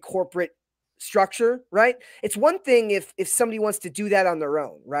through a corporate structure, right? It's one thing if somebody wants to do that on their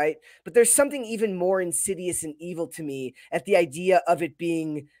own, right? But there's something even more insidious and evil to me at the idea of it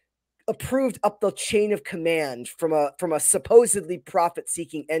being approved up the chain of command from a supposedly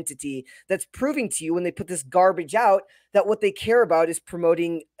profit-seeking entity that's proving to you when they put this garbage out that what they care about is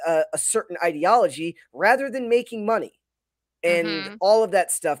promoting a certain ideology rather than making money. And all of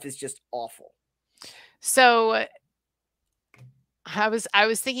that stuff is just awful. So I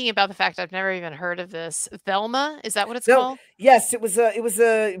was thinking about the fact I've never even heard of this. Velma, is that what it's called? Yes, it was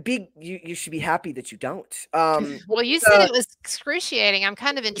a big. You should be happy that you don't. Well, you said it was excruciating. I'm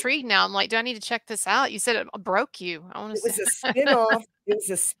kind of intrigued now. I'm like, do I need to check this out? You said it broke you. I want to. It was a spin-off. It was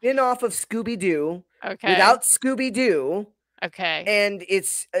a spin-off of Scooby-Doo. Okay. Without Scooby-Doo. Okay. And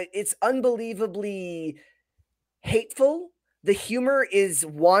it's unbelievably hateful. The humor is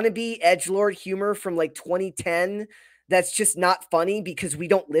wannabe edgelord humor from like 2010. That's just not funny because we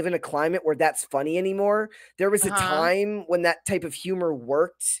don't live in a climate where that's funny anymore. There was a time when that type of humor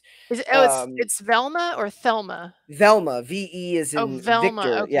worked. It's Velma or Thelma? Velma. V-E is in Velma.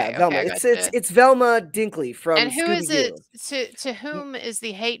 Victor. Okay, yeah, Velma. Okay, it's Velma Dinkley from And who is it? Scooby-Doo. To whom is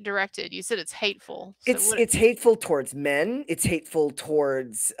the hate directed? You said it's hateful. So it's hateful towards men. It's hateful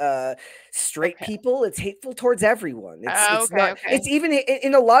towards straight people. It's hateful towards everyone. It's even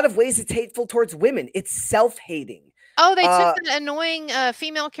in a lot of ways it's hateful towards women. It's self-hating. Oh, they took the annoying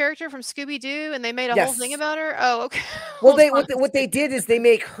female character from Scooby-Doo and they made a whole thing about her. Oh, okay. Well, what they did is they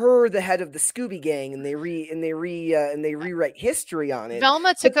make her the head of the Scooby Gang, and they rewrite history on it.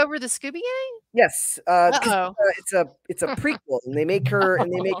 Velma took over the Scooby Gang. Yes, it's a prequel, and they make her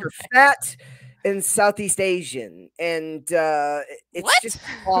fat and Southeast Asian, and it's just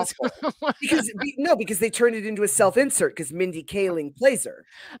awful because they turned it into a self-insert because Mindy Kaling plays her.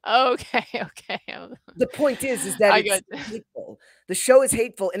 Okay. The point is that it's hateful. The show is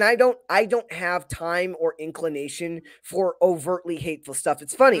hateful, and I don't have time or inclination for overtly hateful stuff.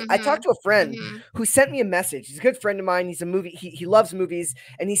 It's funny. I talked to a friend who sent me a message. He's a good friend of mine. He's a movie. He loves movies,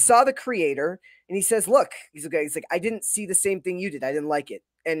 and he saw the creator, and he says, "Look," he's like, "I didn't see the same thing you did. I didn't like it."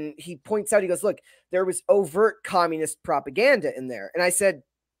 And he points out, he goes, "Look, there was overt communist propaganda in there." And I said,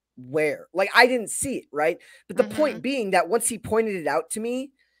 "Where?" Like, I didn't see it, right? But the point being that once he pointed it out to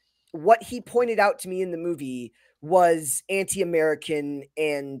me, what he pointed out to me in the movie was anti-American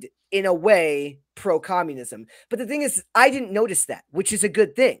and, in a way, pro-communism. But the thing is, I didn't notice that, which is a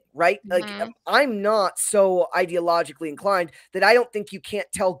good thing, right? Like, I'm not so ideologically inclined that I don't think you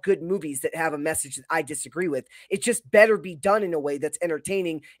can't tell good movies that have a message that I disagree with. It just better be done in a way that's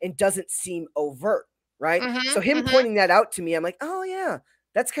entertaining and doesn't seem overt, right? So him pointing that out to me, I'm like, oh yeah,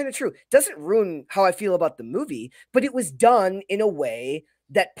 that's kind of true. Doesn't ruin how I feel about the movie, but it was done in a way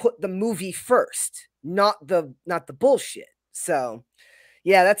that put the movie first, not the bullshit. So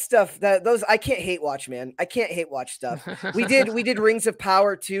yeah, that stuff, those I can't hate watch, man. I can't hate watch stuff. We did Rings of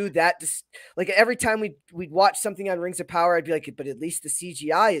Power too. That just, like, every time we'd watch something on Rings of Power, I'd be like, but at least the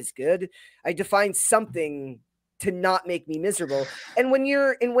CGI is good. I define something to not make me miserable. And when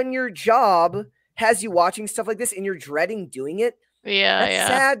your job has you watching stuff like this and you're dreading doing it, that's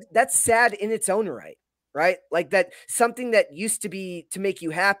sad. That's sad in its own right. Right? Like, that something that used to be to make you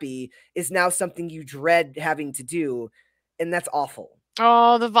happy is now something you dread having to do. And that's awful.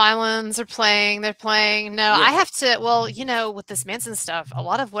 Oh, the violins are playing. They're playing. No, I have to. Well, with this Manson stuff, a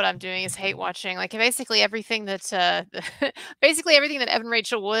lot of what I'm doing is hate watching. Like, basically everything that Evan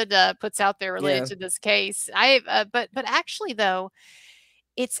Rachel Wood puts out there related to this case. But actually though,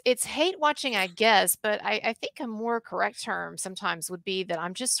 it's hate watching, I guess. But I think a more correct term sometimes would be that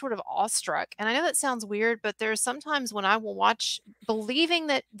I'm just sort of awestruck. And I know that sounds weird, but there's sometimes when I will watch believing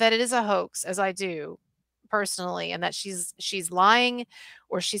that it is a hoax, as I do personally, and that she's lying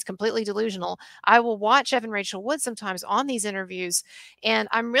or she's completely delusional. I will watch Evan Rachel Wood sometimes on these interviews, and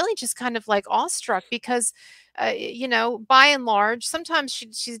I'm really just kind of like awestruck because by and large, sometimes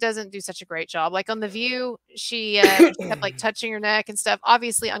she doesn't do such a great job. Like on The View, she kept like touching her neck and stuff,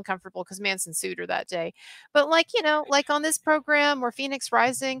 obviously uncomfortable because Manson sued her that day. But like on this program or Phoenix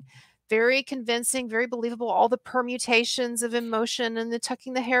Rising, very convincing, very believable, all the permutations of emotion and the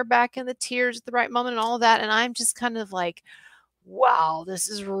tucking the hair back and the tears at the right moment and all of that. And I'm just kind of like, wow, this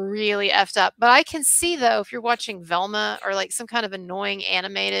is really effed up. But I can see, though, if you're watching Velma or like some kind of annoying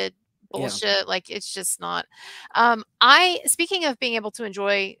animated bullshit, like, it's just not. Speaking of being able to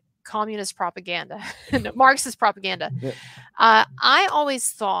enjoy communist propaganda, Marxist propaganda, I always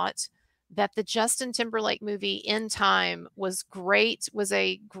thought that the Justin Timberlake movie In Time was great, was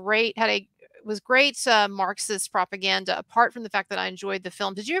great Marxist propaganda, apart from the fact that I enjoyed the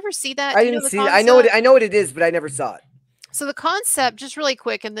film. Did you ever see that? I didn't see it. I know what it is, but I never saw it. So the concept, just really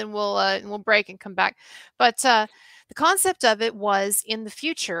quick, and then we'll break and come back. But the concept of it was in the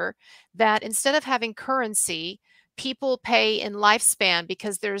future that instead of having currency, people pay in lifespan,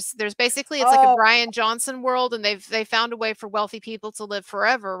 because there's basically, it's like a Brian Johnson world, and they found a way for wealthy people to live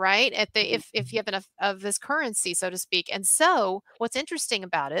forever, right? If you have enough of this currency, so to speak. And so what's interesting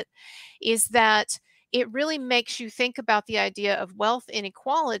about it is that it really makes you think about the idea of wealth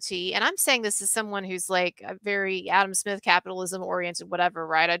inequality. And I'm saying this as someone who's like a very Adam Smith capitalism oriented, whatever,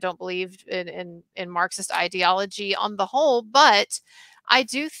 right? I don't believe in Marxist ideology on the whole, but I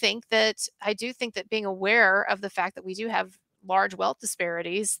do think that being aware of the fact that we do have large wealth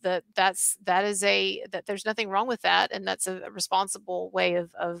disparities, that there's nothing wrong with that, and that's a responsible way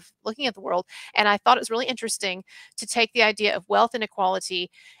of looking at the world. And I thought it was really interesting to take the idea of wealth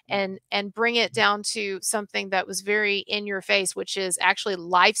inequality and bring it down to something that was very in your face, which is actually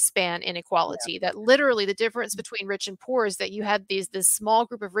lifespan inequality. That literally the difference between rich and poor is that you had this small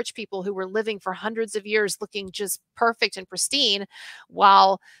group of rich people who were living for hundreds of years looking just perfect and pristine,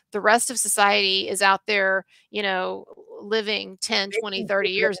 while the rest of society is out there, living 10, 20, 30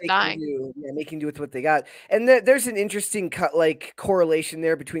 years and dying. Making do with what they got. And there's an interesting correlation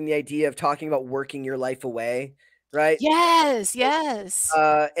there between the idea of talking about working your life away, right? Yes.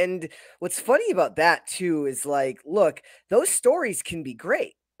 And what's funny about that too is look, those stories can be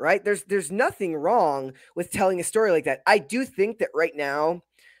great, right? There's nothing wrong with telling a story like that. I do think that right now,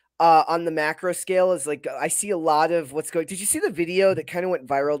 on the macro scale, is I see a lot of what's going. Did you see the video that kind of went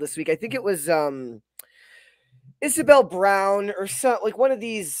viral this week? I think it was Isabel Brown or one of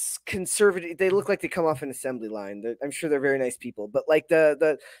these conservative. They look like they come off an assembly line. I'm sure they're very nice people, but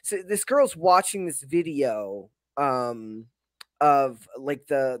so this girl's watching this video of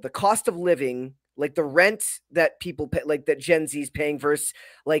the cost of living, the rent that people pay, that Gen Z's paying versus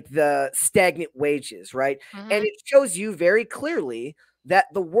the stagnant wages, right? Mm-hmm. And it shows you very clearly that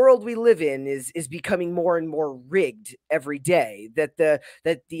the world we live in is becoming more and more rigged every day. That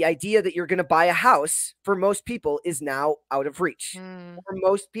the idea that you're going to buy a house for most people is now out of reach. For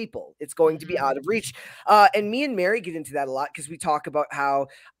most people, it's going to be out of reach. And me and Mary get into that a lot because we talk about how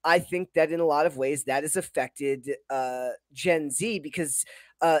I think that in a lot of ways that has affected Gen Z, because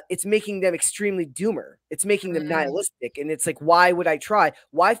it's making them extremely doomer. It's making them nihilistic. And it's why would I try?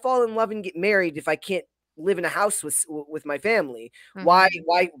 Why fall in love and get married if I can't live in a house with my family? Why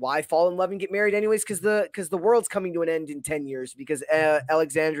fall in love and get married anyways? Because the world's coming to an end in 10 years because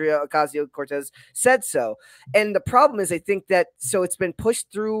Alexandria Ocasio-Cortez said so. And the problem is, I think that so it's been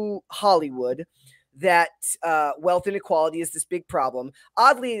pushed through Hollywood that wealth inequality is this big problem.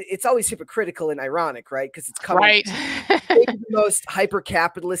 Oddly, it's always hypocritical and ironic, right? Because it's coming right. maybe the most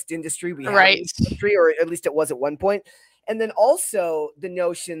hyper-capitalist industry we have in this country, or at least it was at one point. And then also the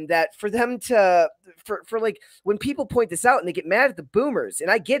notion that for them to, when people point this out and they get mad at the boomers, and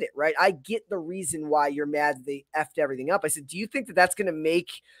I get it, right? I get the reason why you're mad they effed everything up. I said, do you think that that's going to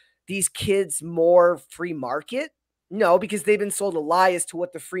make these kids more free market? No, because they've been sold a lie as to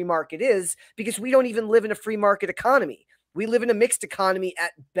what the free market is, because we don't even live in a free market economy. We live in a mixed economy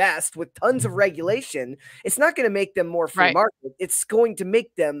at best with tons of regulation. It's not going to make them more free market. It's going to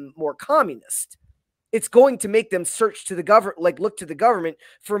make them more communist. It's going to make them search to the government, look to the government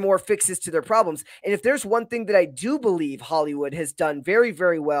for more fixes to their problems. And if there's one thing that I do believe Hollywood has done very,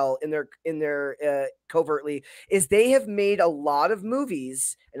 very well in their covertly, is they have made a lot of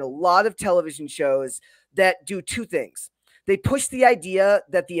movies and a lot of television shows that do two things. They push the idea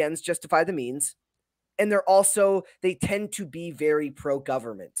that the ends justify the means, and they tend to be very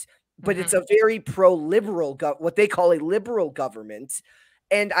pro-government, but it's a very pro-liberal, what they call a liberal government.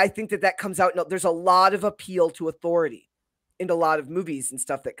 And I think that comes out. No, there's a lot of appeal to authority in a lot of movies and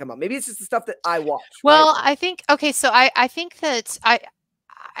stuff that come out. Maybe it's just the stuff that I watch. Well, right? I think, okay, so I think that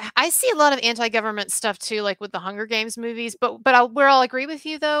I see a lot of anti-government stuff too, like with the Hunger Games movies. But where I'll agree with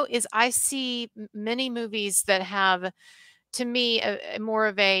you though is I see many movies that have, to me, a more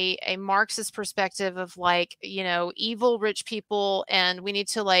of a Marxist perspective of evil rich people, and we need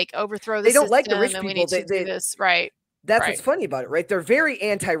to overthrow the system. They don't like the rich people. We need to do this, right? That's what's funny about it, right? They're very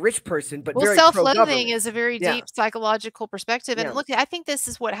anti-rich person, but very self-loathing is a very deep psychological perspective. And look, I think this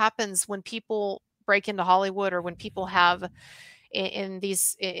is what happens when people break into Hollywood, or when people have in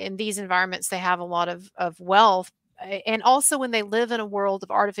these environments, they have a lot of wealth. And also when they live in a world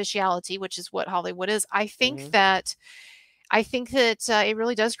of artificiality, which is what Hollywood is. I think that I think that it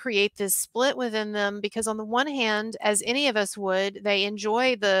really does create this split within them because on the one hand, as any of us would, they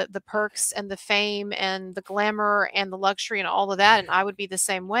enjoy the perks and the fame and the glamour and the luxury and all of that, and I would be the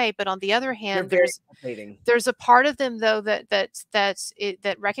same way. But on the other They're hand, very fascinating. there's a part of them though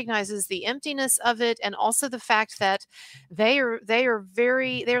that recognizes the emptiness of it, and also the fact that they're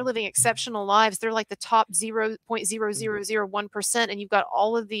living exceptional lives. They're like the top 0.0001%, and you've got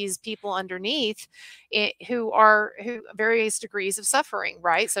all of these people underneath who various degrees of suffering,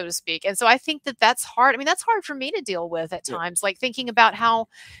 right, so to speak. And so I think that that's hard. I mean, that's hard for me to deal with at times, like thinking about how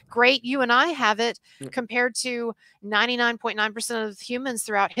great you and I have it compared to 99.9% of humans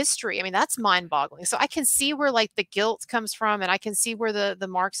throughout history. I mean, that's mind-boggling. So I can see where like the guilt comes from, and I can see where the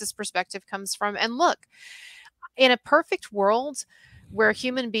Marxist perspective comes from. And look, in a perfect world where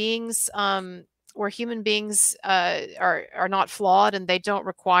human beings are not flawed and they don't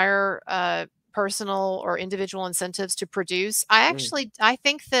require personal or individual incentives to produce, I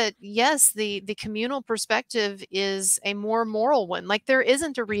think that yes, the communal perspective is a more moral one. Like there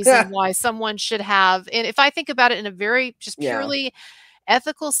isn't a reason why someone should have, and if I think about it in a very just purely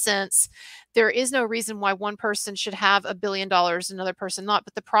ethical sense, there is no reason why one person should have $1 billion, another person not.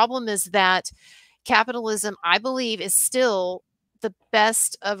 But the problem is that capitalism, I believe, is still the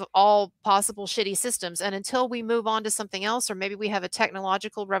best of all possible shitty systems. And until we move on to something else, or maybe we have a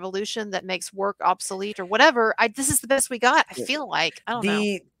technological revolution that makes work obsolete or whatever, this is the best we got. I feel like, I don't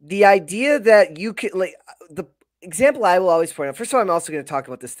know. The idea that you could, like, the example I will always point out, first of all, I'm also going to talk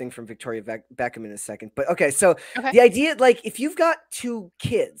about this thing from Victoria Beckham in a second. But okay, so the idea, like, if you've got 2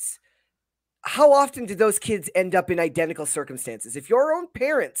 kids, how often do those kids end up in identical circumstances? If your own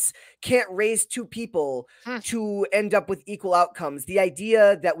parents can't raise 2 people to end up with equal outcomes, the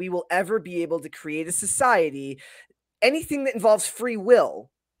idea that we will ever be able to create a society, anything that involves free will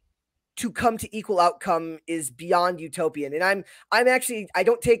to come to equal outcome is beyond utopian. And I'm actually, I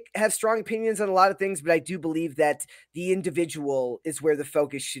don't have strong opinions on a lot of things, but I do believe that the individual is where the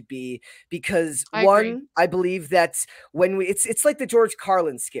focus should be, because I believe that when it's like the George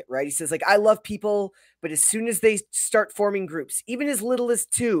Carlin skit, right? He says, like, I love people, but as soon as they start forming groups, even as little as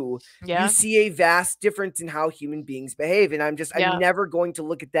 2, you see a vast difference in how human beings behave. And I'm never going to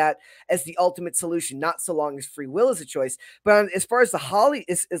look at that as the ultimate solution, not so long as free will is a choice. But as far as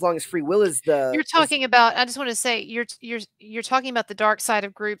as long as free will is you're talking about, I just want to say, you're talking about the dark side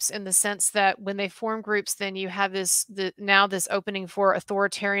of groups in the sense that when they form groups, then you have this opening for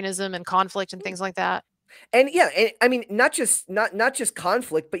authoritarianism and conflict and things like that. And I mean, not just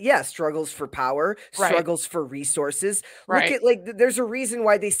conflict, but struggles for power, struggles for resources. Look at, like, there's a reason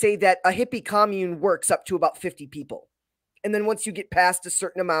why they say that a hippie commune works up to about 50 people. And then once you get past a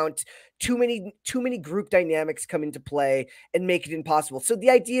certain amount, too many group dynamics come into play and make it impossible. So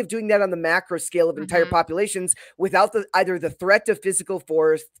the idea of doing that on the macro scale of entire populations without either the threat of physical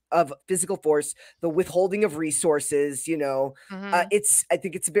force, the withholding of resources, I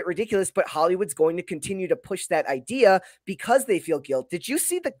think it's a bit ridiculous, but Hollywood's going to continue to push that idea because they feel guilt. Did you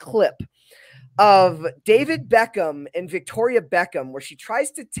see the clip of David Beckham and Victoria Beckham where she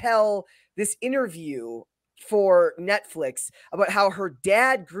tries to tell this interview for Netflix about how her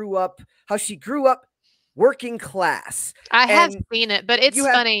dad how she grew up working class? I have seen it, but it's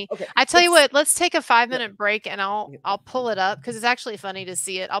funny. Okay, I tell you what, let's take a 5-minute break and I'll pull it up because it's actually funny to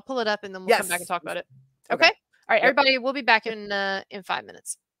see it. I'll pull it up and then we'll come back and talk about it. Okay? All right, everybody, we'll be back in 5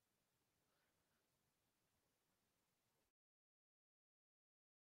 minutes.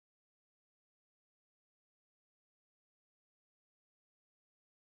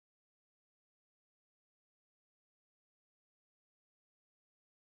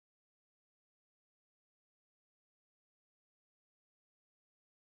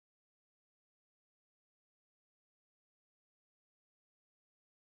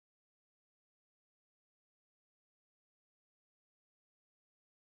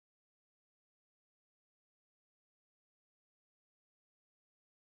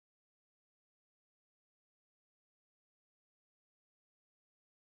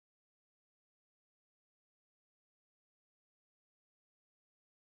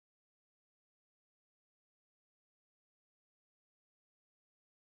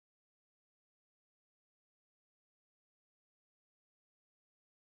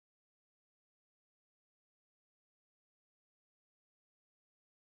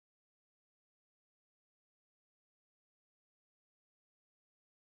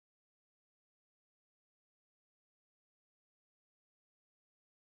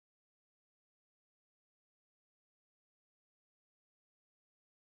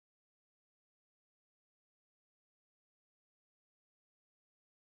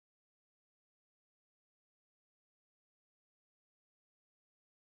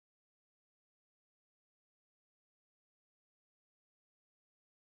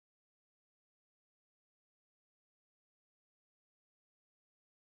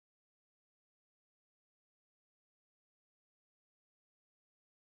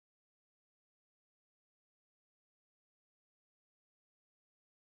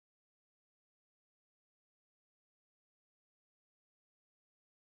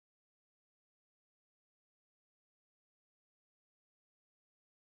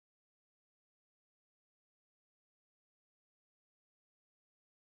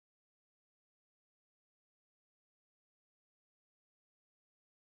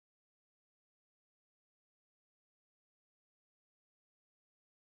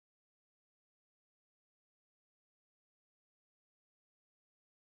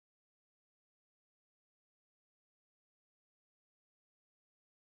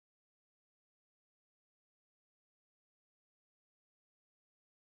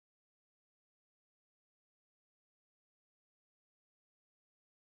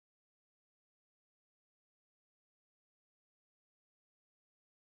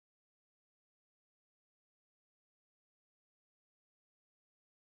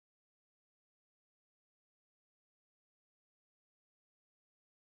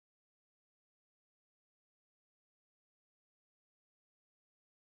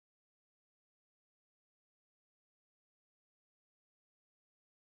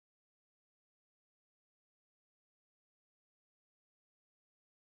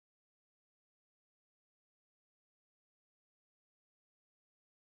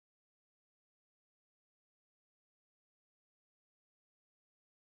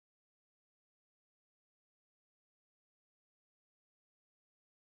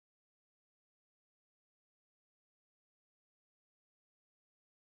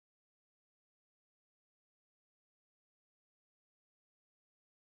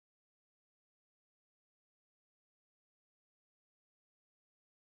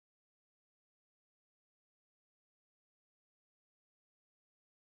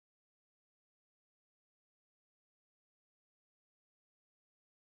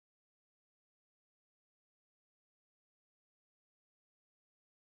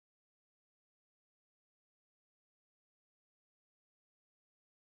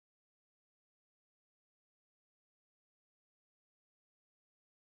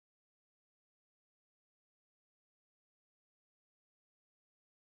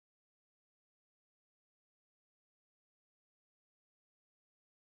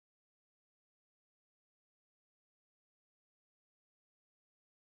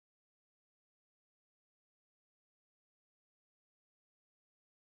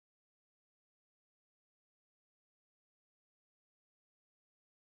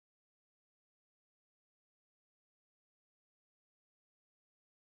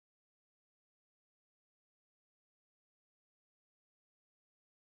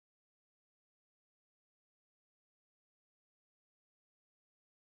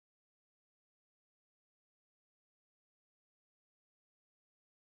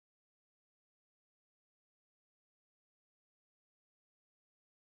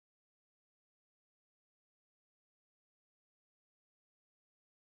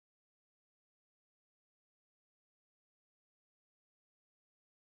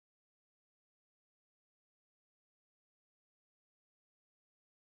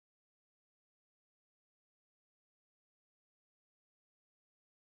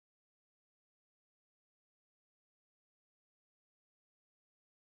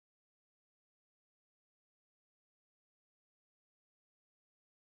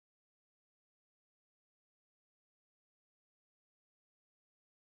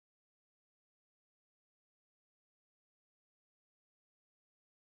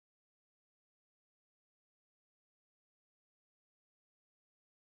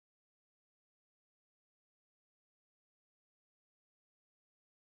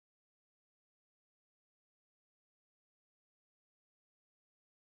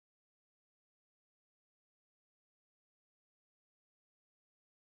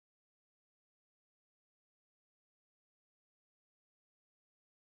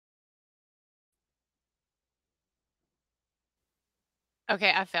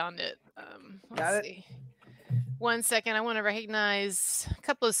 Okay, I found it. Got Let's it? see. 1 second. I want to recognize a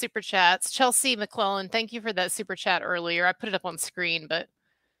couple of super chats. Chelsea McClellan, thank you for that super chat earlier. I put it up on screen, but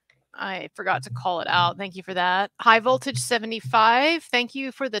I forgot to call it out. Thank you for that. High Voltage 75, thank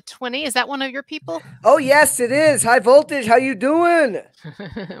you for the 20. Is that one of your people? Oh, yes, it is. High Voltage, how you doing?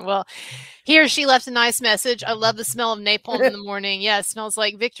 Well, here she left a nice message. I love the smell of napalm in the morning. Yeah, it smells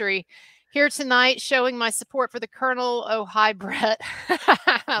like victory. Here tonight, showing my support for the Colonel. Oh, hi, Brett.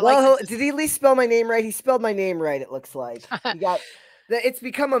 Well, did he at least spell my name right? He spelled my name right, it looks like. It's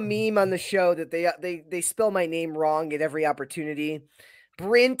become a meme on the show that they spell my name wrong at every opportunity.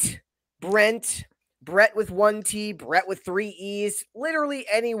 Brent, Brett with 1 T, Brett with 3 E's, literally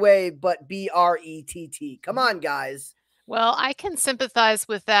any way but BRETT. Come on, guys. Well, I can sympathize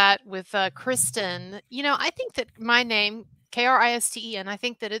with that with Kristen. You know, I think that my name, Kristen, I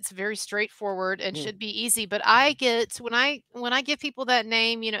think that it's very straightforward and should be easy. But I get when I give people that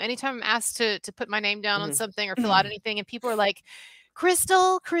name, you know, anytime I'm asked to put my name down on something or fill out anything, and people are like,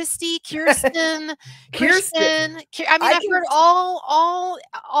 Crystal, Christy, Kirsten, Kirsten. I mean, I've heard all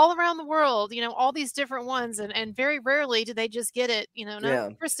around the world, you know, all these different ones, and very rarely do they just get it, you know,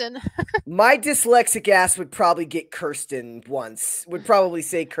 no, Kristen. My dyslexic ass would probably get Kirsten once, would probably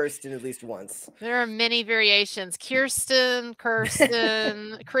say Kirsten at least once. There are many variations. Kirsten,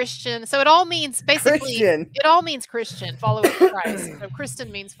 Christian. So it all means basically, it all means Christian, follower of Christ. So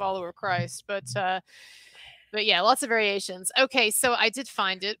Kristen means follower of Christ, but yeah, lots of variations. Okay, so I did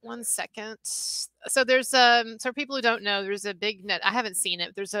find it. 1 second. So there's so for people who don't know, there's a big I haven't seen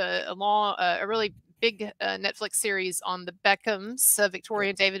it. There's a really big Netflix series on the Beckhams, Victoria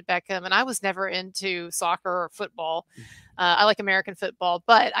and David Beckham, and I was never into soccer or football. I like American football,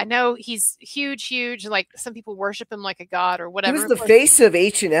 but I know he's huge. Like some people worship him like a god or whatever. He was the face of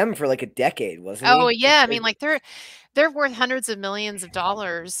H&M for like a decade, wasn't he? Oh yeah, I mean, like they're worth hundreds of millions of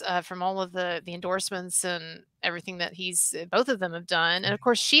dollars from all of the endorsements and everything that both of them have done. And of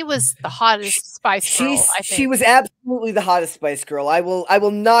course, she was the hottest Spice Girl. I think she was absolutely the hottest Spice Girl. I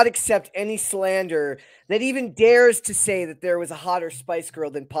will not accept any slander that even dares to say that there was a hotter Spice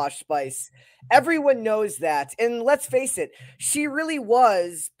Girl than Posh Spice. Everyone knows that. And let's face it, she really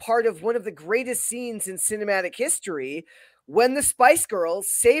was part of one of the greatest scenes in cinematic history when the Spice Girls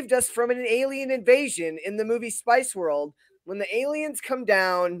saved us from an alien invasion in the movie Spice World. When the aliens come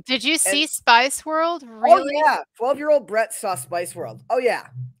down. Did you see Spice World? Really? Oh, yeah. 12-year-old Brett saw Spice World. Oh, yeah.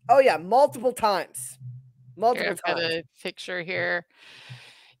 Oh, yeah. Multiple times. I've got a picture here.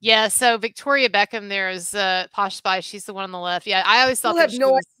 Yeah, so Victoria Beckham there is Posh Spice. She's the one on the left. Yeah, I always thought I have no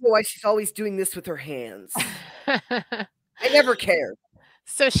idea why she's always doing this with her hands. I never cared.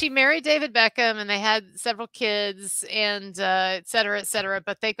 So she married David Beckham and they had several kids and et cetera,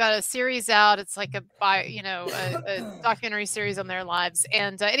 but they got a series out. It's like a documentary series on their lives.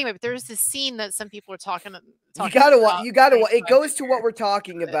 And anyway, but there's this scene that some people are talking about. You gotta watch. It goes to what we're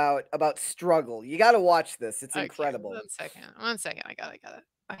talking about struggle. You gotta watch this. It's incredible. 1 second. I got it.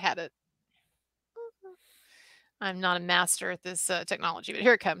 I had it. I'm not a master at this technology, but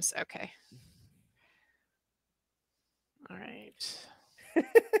here it comes. Okay. All right.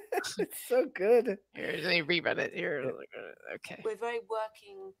 It's so good. Here, let me rerun it. Here, okay. We're very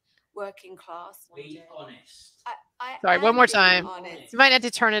working class. Be honest. Sorry, one more time. You might have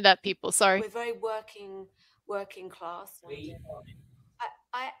to turn it up, people. Sorry. We're very working class. Be honest.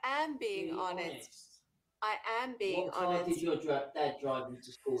 I am being honest. I am being honest. What car did your dad drive you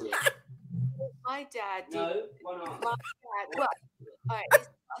to school in? My dad did. No, why not? My dad. Well, all right, it's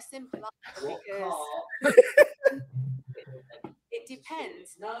not a simple answer because it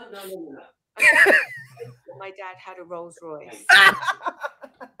depends. No. Okay. My dad had a Rolls Royce.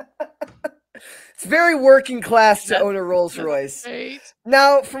 It's very working class to own a Rolls Royce. Right.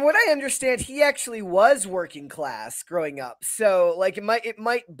 Now, from what I understand, he actually was working class growing up. So, like, it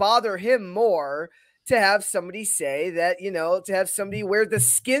might bother him more to have somebody say that, to have somebody wear the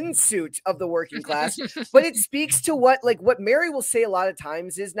skin suit of the working class. But it speaks to what Mary will say a lot of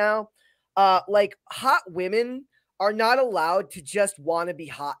times is now, like, hot women are not allowed to just want to be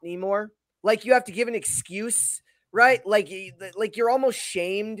hot anymore. Like, you have to give an excuse, right? Like you're almost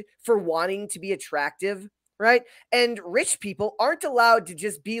shamed for wanting to be attractive, right? And rich people aren't allowed to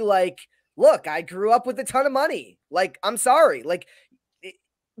just be like, look, I grew up with a ton of money. Like, I'm sorry. Like,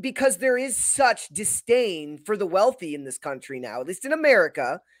 because there is such disdain for the wealthy in this country now, at least in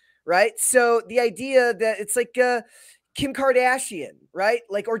America, right? So the idea that it's like Kim Kardashian, right?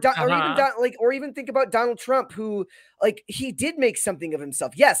 Like, or even think about Donald Trump, who, like, he did make something of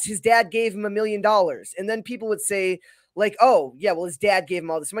himself. Yes, his dad gave him $1 million, and then people would say, like, oh yeah, well his dad gave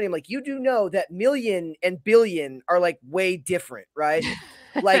him all this money. I'm like, you do know that million and billion are like way different, right?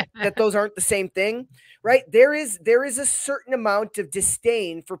 Like that those aren't the same thing, right? There is a certain amount of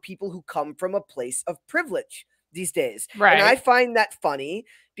disdain for people who come from a place of privilege these days. Right. And I find that funny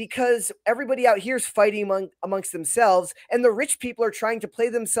because everybody out here is fighting amongst themselves, and the rich people are trying to play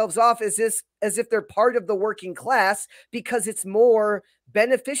themselves off as if they're part of the working class because it's more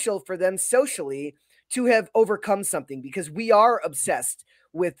beneficial for them socially to have overcome something, because we are obsessed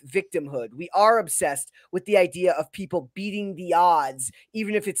with victimhood. We are obsessed with the idea of people beating the odds,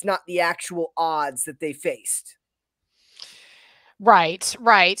 even if it's not the actual odds that they faced. Right,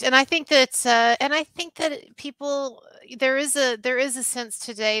 right. And I think that people, there is a sense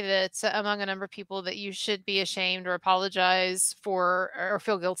today that among a number of people that you should be ashamed or apologize for or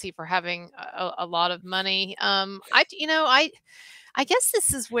feel guilty for having a lot of money. I guess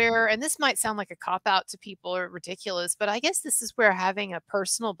this is where, and this might sound like a cop out to people or ridiculous, but I guess this is where having a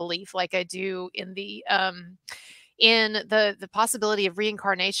personal belief like I do in the possibility of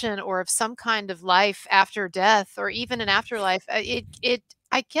reincarnation or of some kind of life after death or even an afterlife, I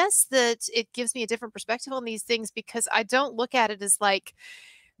guess that it gives me a different perspective on these things, because I don't look at it as like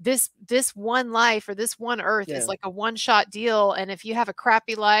this one life or this one earth is like a one-shot deal, and if you have a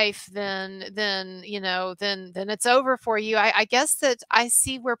crappy life, then it's over for you. I guess that I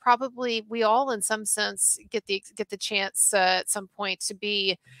see where probably we all in some sense get the chance at some point to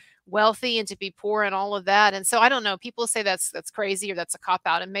be wealthy and to be poor and all of that. And so I don't know, people say that's crazy or that's a cop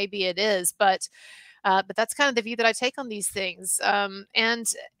out, and maybe it is, but that's kind of the view that I take on these things. So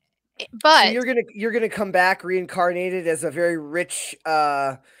you're gonna come back reincarnated as a very rich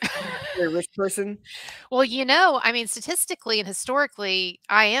person. Well, I mean, statistically and historically,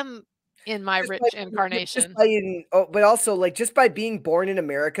 I am in my rich incarnation. But also, like, just by being born in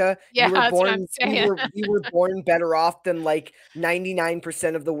America, Yeah, you were that's what born. I'm saying. You were born better off than like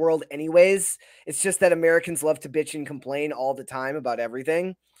 99% of the world, anyways. It's just that Americans love to bitch and complain all the time about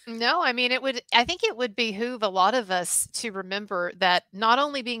everything. No, I mean, I think it would behoove a lot of us to remember that not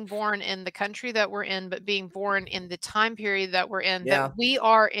only being born in the country that we're in, but being born in the time period that we're in, that we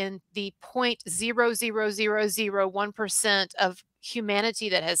are in the 0.00001% of humanity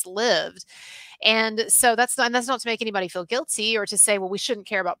that has lived. And so that's not to make anybody feel guilty or to say, well, we shouldn't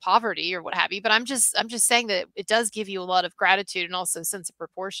care about poverty or what have you. But I'm just saying that it does give you a lot of gratitude and also a sense of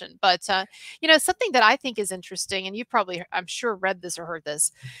proportion. But something that I think is interesting, and you've probably, I'm sure, read this or heard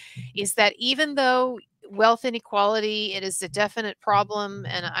this, is that even though wealth inequality, it is a definite problem,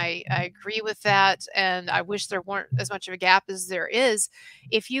 and I agree with that, and I wish there weren't as much of a gap as there is.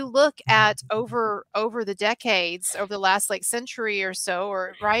 If you look at over the decades, over the last like century or so,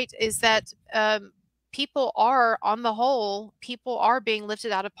 or right, is that people are, on the whole, people are being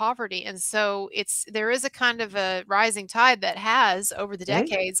lifted out of poverty. And so there is a kind of a rising tide that has over the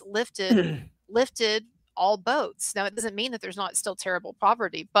decades lifted all boats. Now, it doesn't mean that there's not still terrible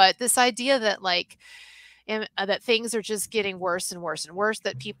poverty, but this idea that that things are just getting worse and worse and worse,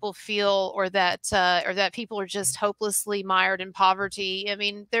 that people feel, or that people are just hopelessly mired in poverty. I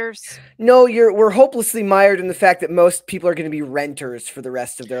mean, we're hopelessly mired in the fact that most people are going to be renters for the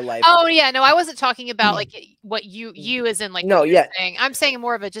rest of their life. Oh yeah, no, I wasn't talking about like what you as in like no, what you're yeah. saying. I'm saying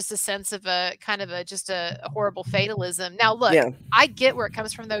more of just a sense of a kind of just a horrible fatalism. Now, look, I get where it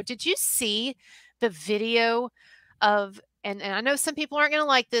comes from though. Did you see the video of, and I know some people aren't going to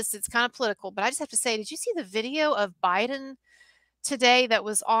like this, it's kind of political, but I just have to say, did you see the video of Biden today that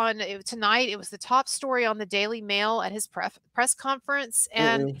was on tonight? It was the top story on the Daily Mail at his press conference,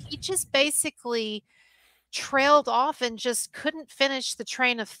 and he just basically trailed off and just couldn't finish the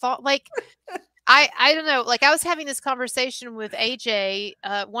train of thought. Like, I don't know, like I was having this conversation with AJ,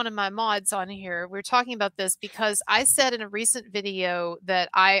 one of my mods on here. We were talking about this because I said in a recent video that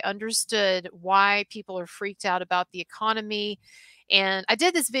I understood why people are freaked out about the economy. And I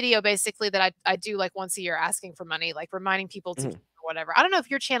did this video basically that I do like once a year, asking for money, like reminding people to or whatever. I don't know if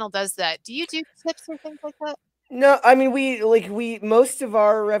your channel does that. Do you do tips or things like that? No, I mean, we most of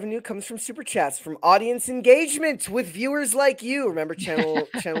our revenue comes from super chats, from audience engagement with viewers like you. Remember channel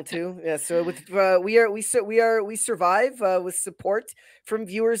 2? Yeah, so with we survive with support from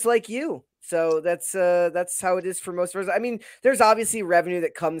viewers like you. So that's how it is for most of us. I mean, there's obviously revenue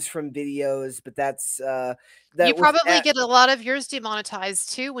that comes from videos, but that's that You was probably get a lot of yours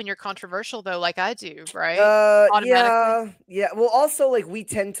demonetized too when you're controversial though, like I do, right? Automatically. Yeah. Well, also like we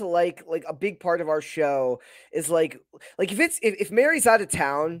tend to like a big part of our show is like if Mary's out of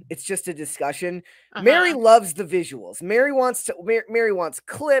town, it's just a discussion. Mary loves the visuals. Mary wants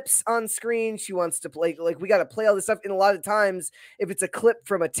clips on screen. She wants to play, like, we got to play all this stuff. And a lot of times, if it's a clip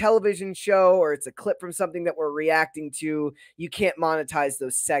from a television show or it's a clip from something that we're reacting to, you can't monetize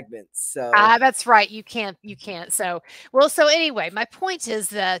those segments. So that's right. You can't. So, well, so anyway, my point is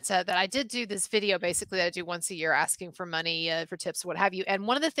that that I did do this video basically that I do once a year asking for money for tips, what have you. And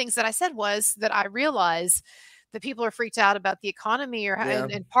one of the things that I said was that I realize that people are freaked out about the economy,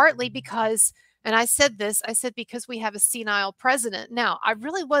 and partly because, and I said this, I said, because we have a senile president. Now, I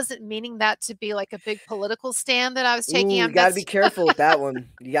really wasn't meaning that to be like a big political stand that I was taking. You got to be careful with that one.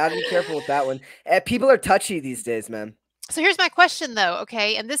 You got to be careful with that one. People are touchy these days, man. So here's my question though,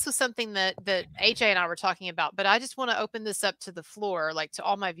 okay? And this was something that AJ and I were talking about, but I just want to open this up to the floor, like to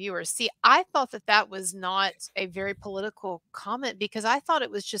all my viewers. See, I thought that that was not a very political comment because I thought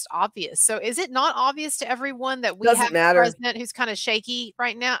it was just obvious. So is it not obvious to everyone that we have a president who's kind of shaky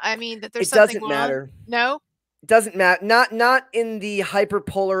right now? I mean, that there's something going on? No? It doesn't matter. Not in the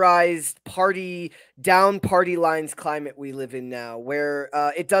hyper-polarized party lines climate we live in now, where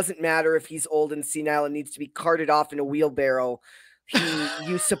it doesn't matter if he's old and senile and needs to be carted off in a wheelbarrow.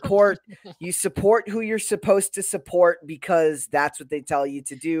 You support who you're supposed to support because that's what they tell you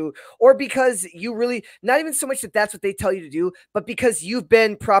to do, or because you really, not even so much that that's what they tell you to do, but because you've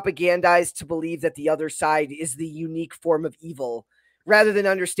been propagandized to believe that the other side is the unique form of evil, rather than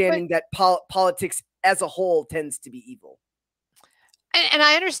understanding that politics as a whole tends to be evil. And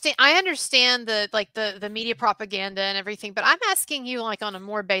I understand the media propaganda and everything, but I'm asking you, like, on a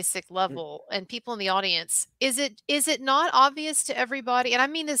more basic level, and people in the audience, is it not obvious to everybody? And I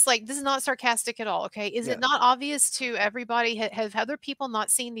mean this, like, this is not sarcastic at all, okay? Is it not obvious to everybody? Have other people not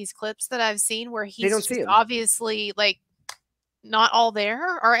seen these clips that I've seen where he's just obviously, like, not all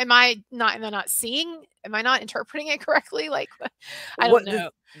there? Or am I not seeing? Am I not interpreting it correctly? Like, I don't know.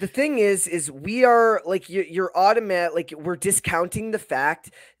 The thing is we are, like, you're automatic, like, we're discounting the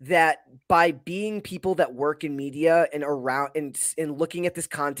fact that by being people that work in media and around and looking at this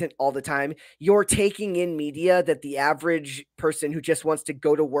content all the time, you're taking in media that the average person who just wants to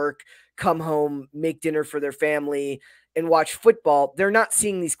go to work, come home, make dinner for their family, and watch football, they're not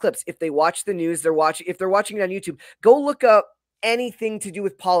seeing these clips. If they watch the news, if they're watching it on YouTube, go look up anything to do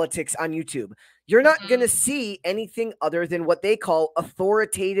with politics on YouTube. You're not going to see anything other than what they call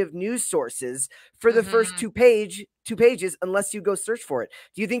authoritative news sources for the first two pages, unless you go search for it.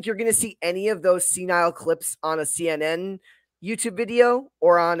 Do you think you're going to see any of those senile clips on a CNN YouTube video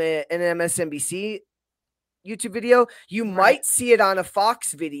or on an MSNBC YouTube video? You might see it on a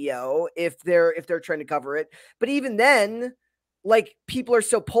Fox video if they're trying to cover it. But even then, like, people are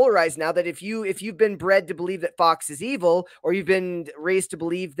so polarized now that if you've been bred to believe that Fox is evil, or you've been raised to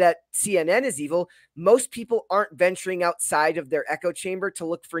believe that CNN is evil, most people aren't venturing outside of their echo chamber to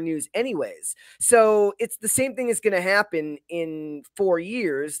look for news anyways. So it's the same thing is going to happen in 4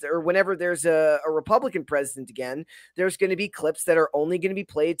 years, or whenever there's a Republican president again. There's going to be clips that are only going to be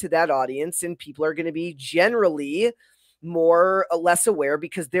played to that audience, and people are going to be generally more or less aware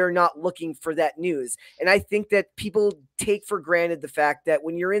because they're not looking for that news. And I think that people take for granted the fact that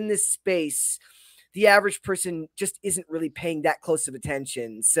when you're in this space, the average person just isn't really paying that close of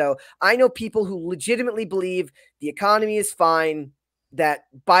attention. So I know people who legitimately believe the economy is fine, that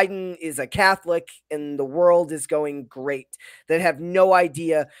Biden is a Catholic, and the world is going great, that have no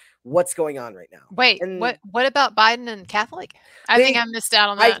idea what's going on right now. Wait, and what about Biden and Catholic? I think I missed out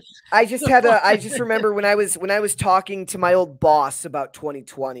on that. I just remember when I was talking to my old boss about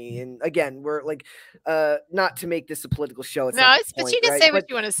 2020, and again, we're like, not to make this a political show. But you can say what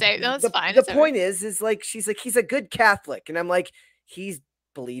you want to say. No, it's fine. The point is like, she's like, he's a good Catholic, and I'm like, he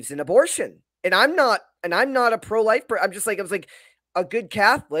believes in abortion, and I'm not a pro-life person. I was like, a good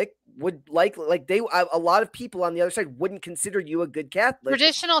Catholic would a lot of people on the other side wouldn't consider you a good Catholic.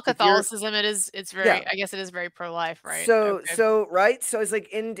 Traditional Catholicism, it's very, I guess it is very pro-life, right? So I was like,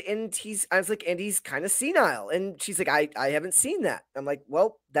 and he's kind of senile, and she's like, I haven't seen that. I'm like,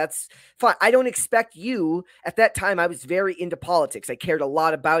 well, that's fine. I don't expect you. At that time, I was very into politics. I cared a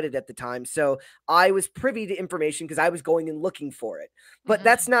lot about it at the time, so I was privy to information because I was going and looking for it. But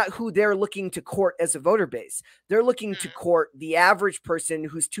that's not who they're looking to court as a voter base. They're looking to court the average person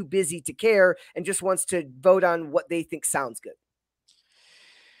who's too busy to care and just wants to vote on what they think sounds good.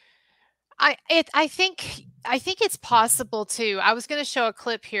 I think it's possible too. I was going to show a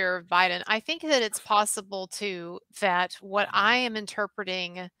clip here of Biden. I think that it's possible too that what I am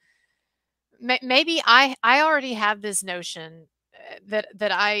interpreting maybe I already have this notion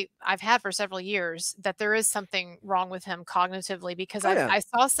that I've had for several years that there is something wrong with him cognitively, because Oh, yeah. I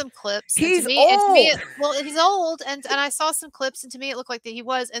saw some clips and He's to me old. well, he's old, and I saw some clips and to me it looked like that he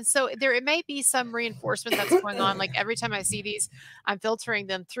was, and so there it may be some reinforcement that's going on. Like every time I see these, I'm filtering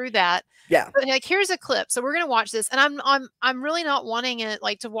them through that. Yeah. But like here's a clip, so we're gonna watch this, and I'm really not wanting it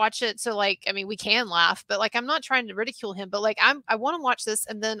like to watch it. So like I mean we can laugh, but like I'm not trying to ridicule him, but like I want to watch this,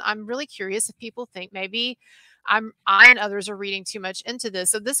 and then I'm really curious if people think maybe I and others are reading too much into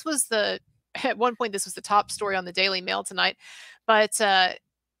this. So this was at one point this was the top story on the Daily Mail tonight, but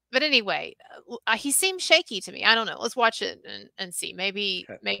anyway, he seems shaky to me. I don't know. Let's watch it and see. Maybe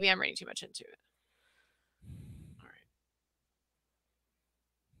I'm reading too much into it. All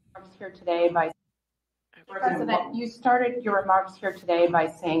right. Here today by President, you started your remarks here today by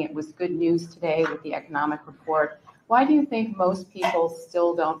saying it was good news today with the economic report. Why do you think most people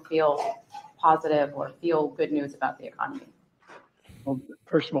still don't feel positive or feel good news about the economy? Well,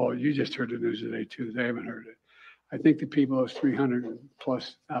 first of all, you just heard the news today too. They haven't heard it. I think the people, those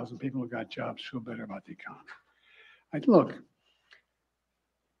 300,000+ people who got jobs, feel better about the economy. Look,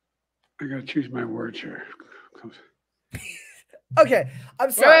 I got to choose my words here. Okay,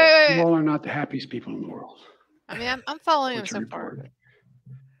 I'm sorry. You all are not the happiest people in the world. I mean, I'm following him so far.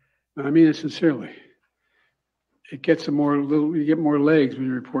 I mean it sincerely. It gets you get more legs when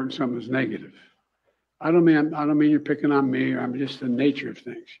you're reporting something that's negative. I don't mean you're picking on me. I'm just the nature of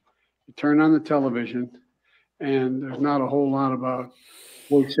things. You turn on the television, and there's not a whole lot about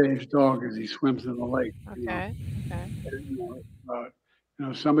boy saves dog as he swims in the lake. Okay. And,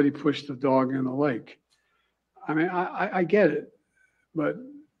 somebody pushed the dog in the lake. I mean, I get it, but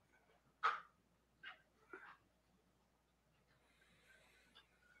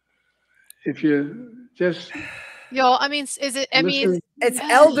if you just Yo, I mean, is it? I mean, it's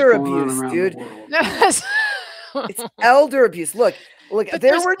elder abuse, dude. It's elder abuse. Look. But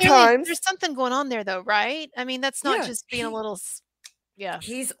there were times. There's something going on there, though, right? I mean, that's not just being a little. Yeah.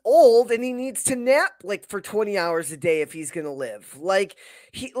 He's old and he needs to nap like for 20 hours a day if he's gonna live. Look.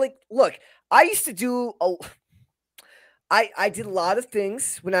 I used to do I did a lot of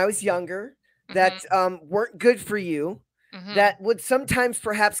things when I was younger that weren't good for you. That would sometimes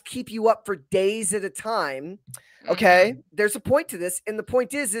perhaps keep you up for days at a time. Okay, there's a point to this, and the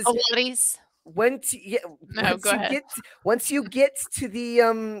point is once you get to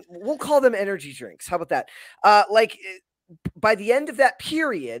the we'll call them energy drinks. How about that? By the end of that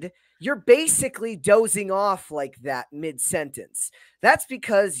period, you're basically dozing off like that mid-sentence. That's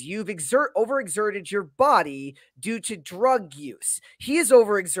because you've overexerted your body due to drug use. He has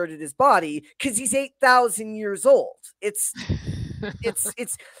overexerted his body because he's 8,000 years old. It's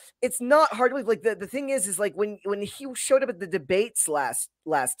not hard to believe. Like the thing is like when he showed up at the debates last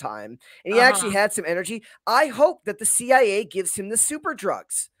time and he actually had some energy, I hope that the CIA gives him the super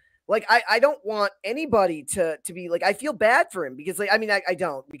drugs. Like, I don't want anybody to be like, I feel bad for him because, like, I mean, I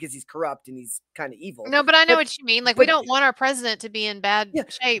don't, because he's corrupt and he's kind of evil. No, but I know what you mean. Like, we don't want our president to be in bad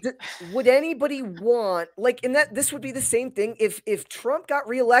shape. Would anybody want, like, and this would be the same thing if Trump got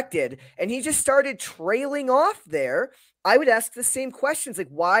reelected and he just started trailing off there. I would ask the same questions, like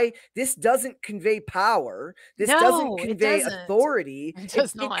why this doesn't convey power. This doesn't convey authority. It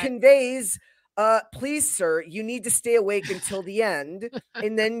conveys, please, sir, you need to stay awake until the end,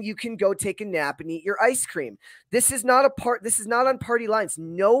 and then you can go take a nap and eat your ice cream. This is not on party lines.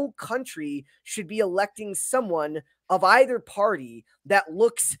 No country should be electing someone of either party that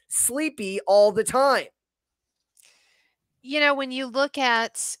looks sleepy all the time. You know, when you look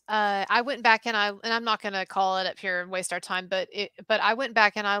at, I went back and I'm not going to call it up here and waste our time, but I went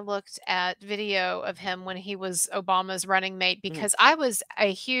back and I looked at video of him when he was Obama's running mate, because I was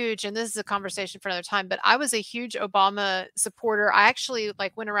a huge, and this is a conversation for another time, but I was a huge Obama supporter. I actually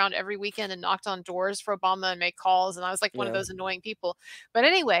like went around every weekend and knocked on doors for Obama and made calls. And I was like one of those annoying people. But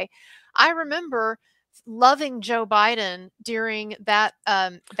anyway, I remember loving Joe Biden during that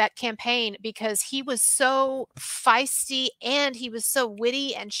campaign because he was so feisty and he was so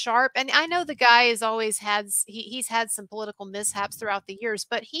witty and sharp. And I know the guy has always had he's had some political mishaps throughout the years,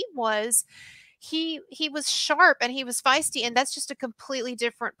 but he was sharp and he was feisty, and that's just a completely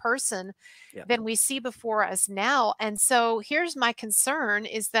different person than we see before us now. And so here's my concern,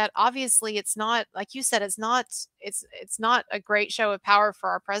 is that obviously it's not, like you said, it's not a great show of power for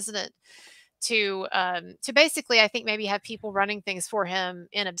our president to basically, I think, maybe have people running things for him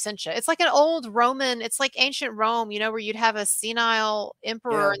in absentia. It's like an old Roman, it's like ancient Rome, you know, where you'd have a senile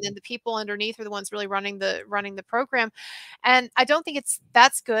emperor and then the people underneath are the ones really running the program. And I don't think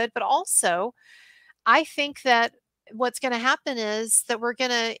that's good, but also I think that what's going to happen is that we're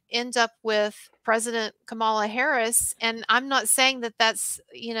going to end up with President Kamala Harris. And I'm not saying that that's,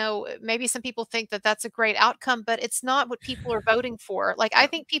 maybe some people think that that's a great outcome, but it's not what people are voting for. Like, I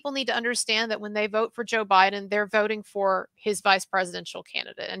think people need to understand that when they vote for Joe Biden, they're voting for his vice presidential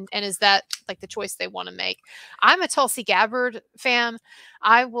candidate. And is that like the choice they want to make? I'm a Tulsi Gabbard fan.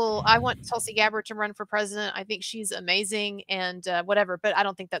 I want Tulsi Gabbard to run for president. I think she's amazing and whatever, but I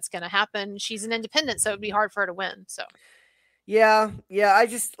don't think that's going to happen. She's an independent, so it'd be hard for her to win. So. Yeah. I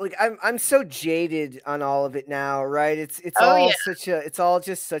just like I'm so jaded on all of it now, right? It's Oh, all yeah. it's all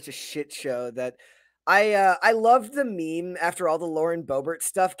just such a shit show that I loved the meme after all the Lauren Boebert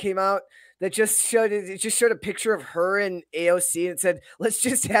stuff came out that just showed a picture of her and AOC and said, let's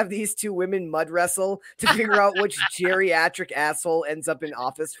just have these two women mud wrestle to figure out which geriatric asshole ends up in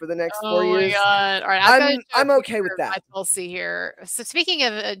office for the next 4 Oh my years. God. All right. I'm okay with that. Tulsi here. So speaking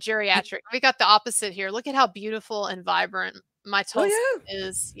of geriatric, we got the opposite here. Look at how beautiful and vibrant my Tulsi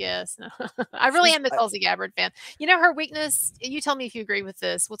is. Yes. No. I really am a Tulsi Gabbard fan. Her weakness, you tell me if you agree with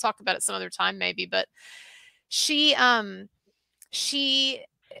this. We'll talk about it some other time maybe, but she's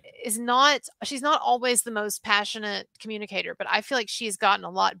not always the most passionate communicator, but I feel like she's gotten a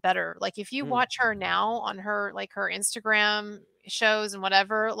lot better. Like if you watch her now on her Instagram shows and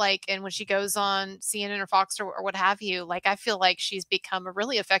whatever, and when she goes on CNN or Fox or what have you, I feel like she's become a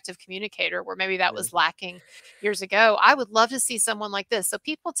really effective communicator where maybe that was lacking years ago. I would love to see someone like this. So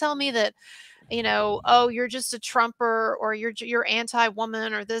people tell me that, oh, you're just a Trumper or you're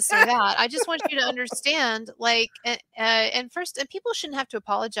anti-woman or this or that. I just want you to understand, and people shouldn't have to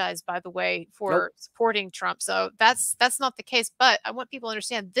apologize, by the way, for supporting Trump. So that's not the case. But I want people to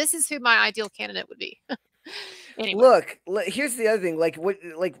understand this is who my ideal candidate would be. Anyway. Look, here's the other thing.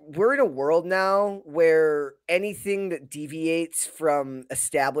 We're in a world now where anything that deviates from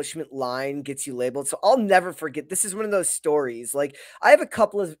establishment line gets you labeled. So I'll never forget. This is one of those stories. I have a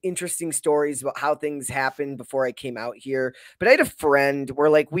couple of interesting stories about how things happened before I came out here. But I had a friend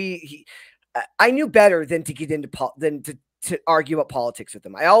where I knew better than to get into to argue about politics with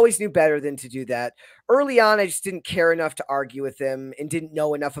him. I always knew better than to do that. Early on, I just didn't care enough to argue with him and didn't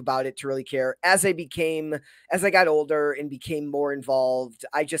know enough about it to really care. As I got older and became more involved,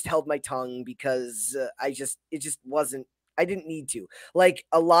 I just held my tongue because I didn't need to.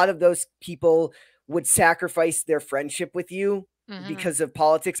 A lot of those people would sacrifice their friendship with you because of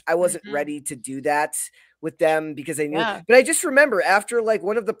politics. I wasn't ready to do that with them because I knew, but I just remember after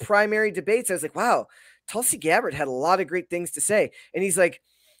one of the primary debates, I was like, wow, Tulsi Gabbard had a lot of great things to say. And he's like,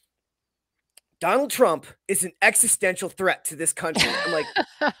 Donald Trump is an existential threat to this country. I'm like,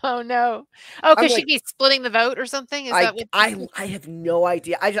 oh no. Oh, because she'd be splitting the vote or something? Is that what I have no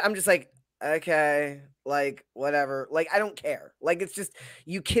idea. I'm just like, okay, whatever. I don't care. It's just,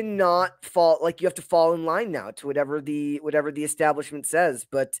 you cannot fall, you have to fall in line now to whatever the establishment says.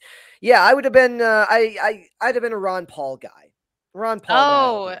 But yeah, I would have been, I'd have been a Ron Paul guy. Ron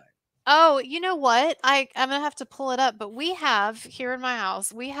Paul guy. Oh, you know what? I'm going to have to pull it up, but we have here in my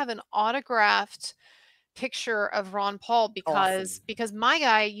house, we have an autographed picture of Ron Paul because my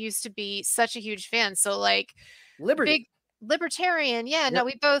guy used to be such a huge fan. So Liberty. Big libertarian. Yeah, no,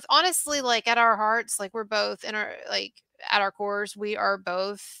 we both honestly at our hearts, we're both in our at our cores, we are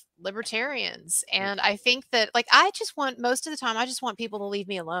both libertarians. And I think that most of the time I just want people to leave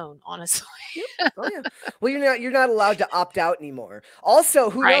me alone, honestly. Oh yeah. Well, you're not allowed to opt out anymore.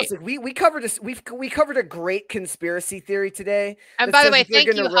 Also, who knows? We covered a great conspiracy theory today. And by the way,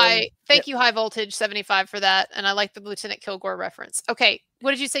 thank you, High Voltage 75 for that. And I like the Lieutenant Kilgore reference. Okay. What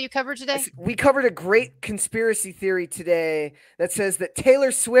did you say you covered today? We covered a great conspiracy theory today that says that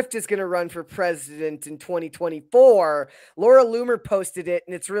Taylor Swift is going to run for president in 2024. Laura Loomer posted it,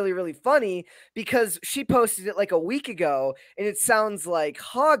 and it's really, really funny because she posted it a week ago, and it sounds like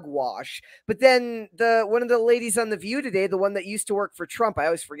hogwash. But then one of the ladies on The View today, the one that used to work for Trump, I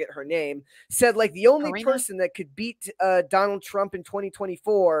always forget her name, said the only person that could beat Donald Trump in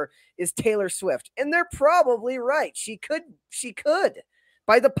 2024 is Taylor Swift. And they're probably right. She could.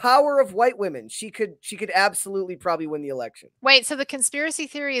 By the power of white women, she could absolutely probably win the election. Wait, so the conspiracy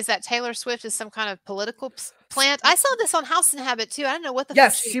theory is that Taylor Swift is some kind of political plant? I saw this on House and Habit too. I don't know what the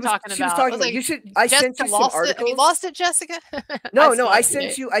fuck she was talking about. She was talking about. You should. I sent you some articles. Have you lost it, Jessica? No. I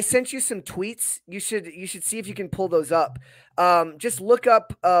sent you some tweets. You should see if you can pull those up. Just look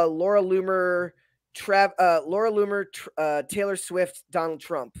up Laura Loomer. Taylor Swift, Donald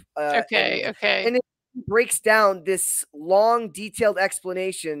Trump. Okay. And it breaks down this long, detailed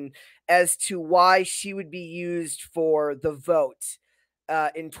explanation as to why she would be used for the vote.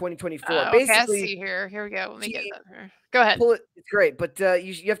 in 2024. Okay, I Basically, see here. Here we go. Let me get she- that here. Go ahead. pull it. It's great, but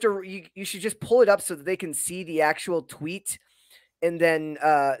you have to you should just pull it up so that they can see the actual tweet, and then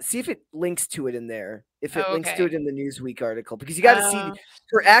see if it links to it in there. If it links to it Okay. in the Newsweek article, because you got to see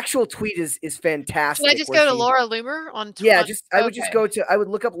her actual tweet is fantastic. Should I just where go to she- Laura Loomer on? Yeah, on- just I would just okay. go to I would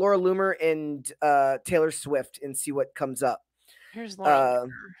look up Laura Loomer and Taylor Swift and see what comes up. Here's Laura Loomer.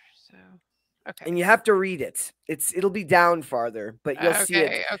 So okay. And you have to read it. It'll be down farther, but you'll see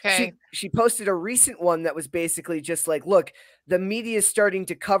it. Okay. She posted a recent one that was basically just like, look, the media is starting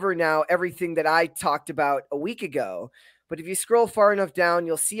to cover now everything that I talked about a week ago. But if you scroll far enough down,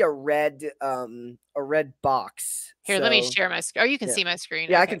 you'll see a red box. Here, let me So, share my screen. Oh, you can yeah. see my screen.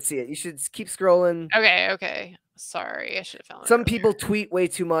 Yeah, I Okay. can see it. You should keep scrolling. Okay. Sorry, I should have found it. Some people tweet way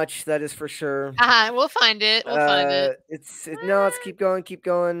too much. That is for sure. We'll find it. We'll find it. Let's keep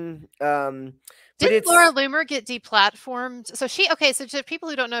going. But Didn't it's Laura Loomer get deplatformed? So so to people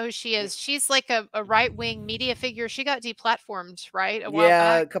who don't know who she is, she's like a right-wing media figure. She got deplatformed, right? A while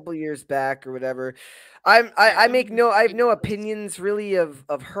back. a couple years back or whatever. I have no opinions really of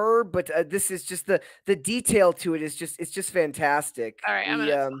her, but this is just the detail to it is just fantastic. All right, I'm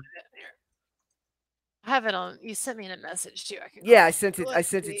gonna find it here. I have it on. You sent me in a message too. I sent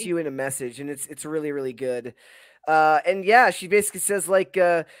it to you in a message, and it's really, really good. And yeah, she basically says like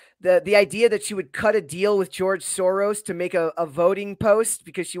the idea that she would cut a deal with George Soros to make a voting post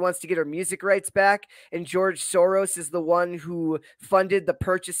because she wants to get her music rights back, and George Soros is the one who funded the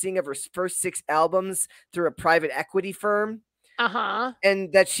purchasing of her first 6 albums through a private equity firm.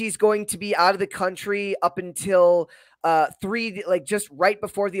 And that she's going to be out of the country up until just right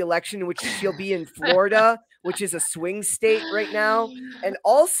before the election, in which she'll be in Florida, which is a swing state right now. And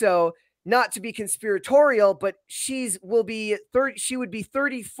also, not to be conspiratorial, but she would be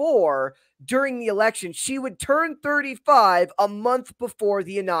 34 during the election. She would turn 35 a month before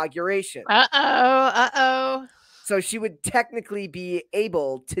the inauguration. So she would technically be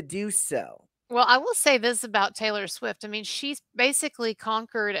able to do so. Well, I will say this about Taylor Swift. I mean, she's basically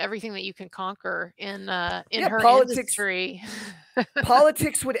conquered everything that you can conquer in her industry.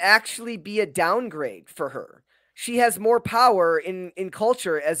 Politics would actually be a downgrade for her. She has more power in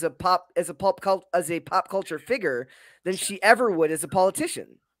culture as a pop culture figure than she ever would as a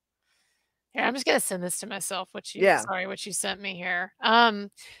politician. Here, I'm just gonna send this to myself. What you sent me here. I'm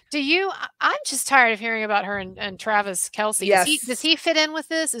just tired of hearing about her and Travis Kelce. Yes. Does he fit in with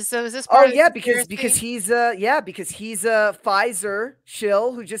this? Is this Oh part of the yeah, because conspiracy? he's a Pfizer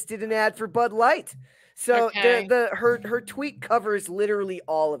shill who just did an ad for Bud Light. So her tweet covers literally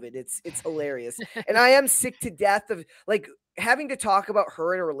all of it. It's hilarious. And I am sick to death of like having to talk about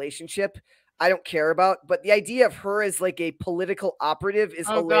her in a relationship. I don't care about, but the idea of her as like a political operative is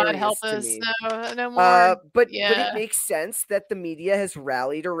hilarious God, help to us. me. No more. But it makes sense that the media has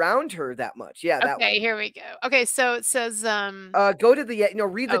rallied around her that much. Yeah. That Okay, here we go. Okay, so it says go to the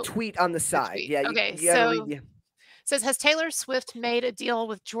read the tweet on the side. tweet. Yeah. Okay, you gotta so read says, has Taylor Swift made a deal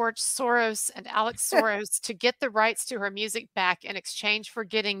with George Soros and Alex Soros to get the rights to her music back in exchange for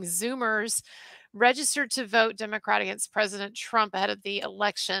getting Zoomers registered to vote Democrat against President Trump ahead of the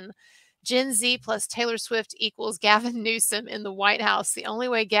election? Gen Z plus Taylor Swift equals Gavin Newsom in the White House. The only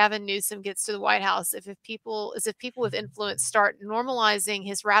way Gavin Newsom gets to the White House if people with influence start normalizing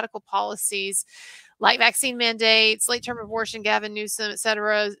his radical policies like vaccine mandates, late-term abortion, Gavin Newsom,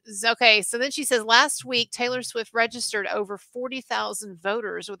 etc. Okay, so then she says, last week, Taylor Swift registered over 40,000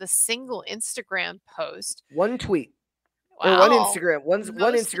 voters with a single Instagram post. One tweet. Wow. Or one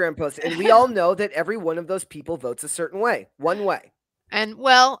Instagram post. And we all know that every one of those people votes a certain way. One way. And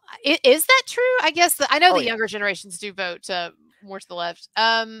well, is that true? I guess I know the younger generations do vote more to the left.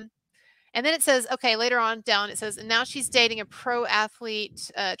 And then it says, okay, later on down, it says, and now she's dating a pro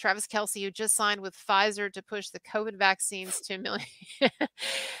athlete, Travis Kelce, who just signed with Pfizer to push the COVID vaccines to 1 million.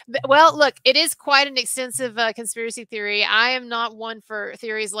 Well, look, it is quite an extensive conspiracy theory. I am not one for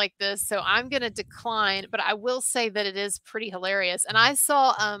theories like this, so I'm going to decline, but I will say that it is pretty hilarious. And I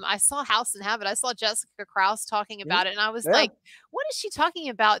saw House and Habit. I saw Jessica Krause talking about it, and I was like, what is she talking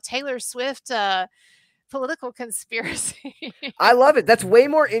about? Taylor Swift, political conspiracy. I love it. That's way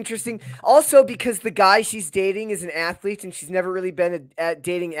more interesting. Also, because the guy she's dating is an athlete, and she's never really been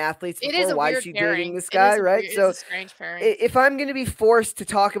dating athletes before. It is Why is she dating this guy, right? So it's a strange pairing. If I'm going to be forced to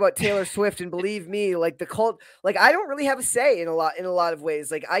talk about Taylor Swift, and believe me, like the cult, like I don't really have a say in a lot of ways.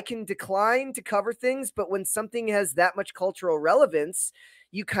 Like I can decline to cover things, but when something has that much cultural relevance,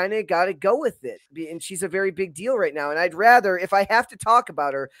 you kind of got to go with it. And she's a very big deal right now. And I'd rather, if I have to talk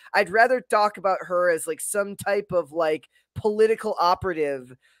about her, I'd rather talk about her as like some type of like political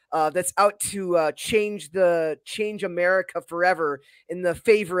operative that's out to change America forever in the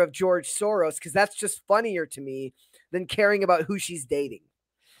favor of George Soros, because that's just funnier to me than caring about who she's dating.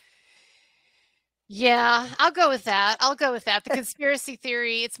 Yeah, I'll go with that. I'll go with that. The conspiracy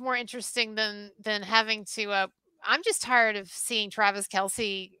theory, it's more interesting than having to I'm just tired of seeing Travis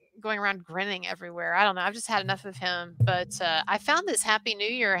Kelce going around grinning everywhere. I don't know. I've just had enough of him. But I found this Happy New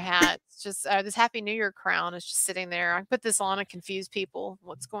Year hat. It's just this Happy New Year crown is just sitting there. I put this on and confuse people.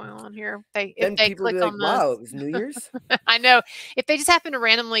 What's going on here? If Then they people will click be like, on wow, this, it was New Year's? I know. If they just happen to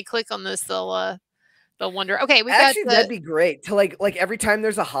randomly click on this, they'll wonder. Okay, we've Actually, got that'd be great to like every time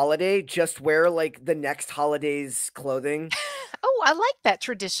there's a holiday, just wear like the next holiday's clothing. Oh, I like that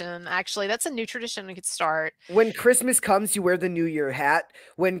tradition. Actually, that's a new tradition we could start. When Christmas comes, you wear the New Year hat.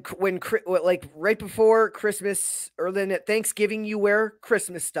 When like right before Christmas or then at Thanksgiving, you wear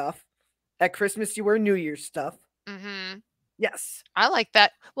Christmas stuff. At Christmas, you wear New Year's stuff. Mm-hmm. Yes. I like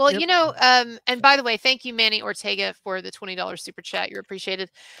that. Well, Yep. you know, and by the way, thank you, Manny Ortega, for the $20 super chat. You're appreciated.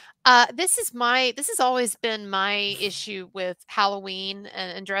 This has always been my issue with Halloween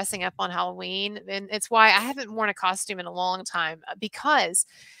and dressing up on Halloween. And it's why I haven't worn a costume in a long time, because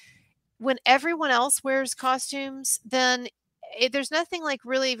when everyone else wears costumes, then there's nothing like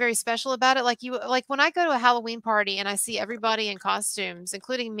really very special about it. Like when I go to a Halloween party and I see everybody in costumes,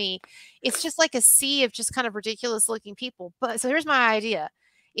 including me, it's just like a sea of just kind of ridiculous looking people. But so here's my idea,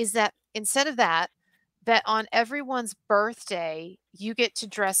 is that instead of that, that on everyone's birthday, you get to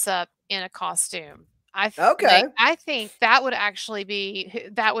dress up in a costume. Okay. I think that would actually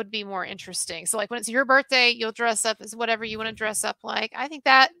be more interesting. So like when it's your birthday, you'll dress up as whatever you want to dress up like. I think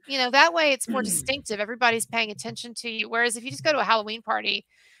that, that way it's more distinctive. Everybody's paying attention to you. Whereas if you just go to a Halloween party,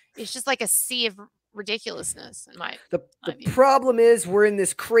 it's just like a sea of ridiculousness in my The view. problem is we're in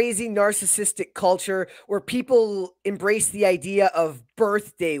this crazy narcissistic culture where people embrace the idea of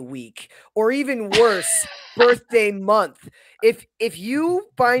birthday week, or even worse, birthday month. If you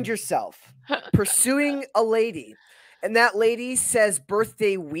find yourself pursuing a lady and that lady says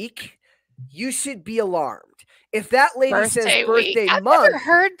birthday week, you should be alarmed. If that lady says birthday I've month, never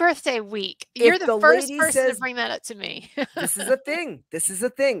heard birthday week. You're if the the first lady person to says- bring that up to me. this is a thing. This is a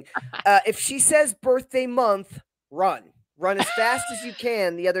thing. If she says birthday month, run as fast as you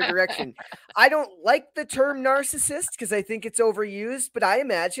can the other direction. I don't like the term narcissist because I think it's overused, but I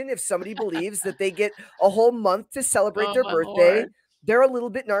imagine if somebody believes that they get a whole month to celebrate their my birthday, Lord. they're a little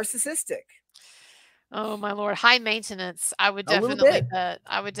bit narcissistic. Oh my Lord, high maintenance. I would A little definitely bit. bet.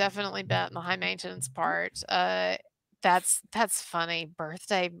 I would definitely bet on the high maintenance part. That's funny.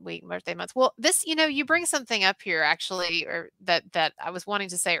 Birthday week, birthday month. Well, this, you bring something up here actually, or that I was wanting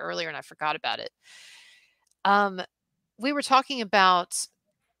to say earlier and I forgot about it. We were talking about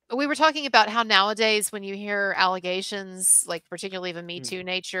how nowadays when you hear allegations, like particularly of a Me Too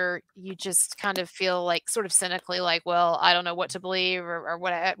nature, you just kind of feel like sort of cynically like, well, I don't know what to believe or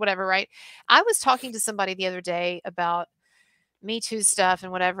whatever, right? I was talking to somebody the other day about Me Too stuff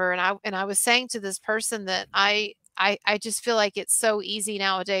and whatever, and I was saying to this person that I just feel like it's so easy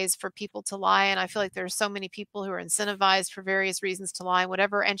nowadays for people to lie, and I feel like there's so many people who are incentivized for various reasons to lie and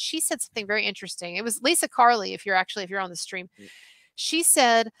whatever. And she said something very interesting. It was Lisa Carley, if you're on the stream. She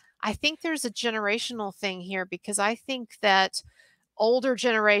said, I think there's a generational thing here, because I think that older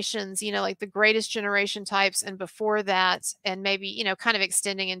generations, like the greatest generation types and before that, and maybe, kind of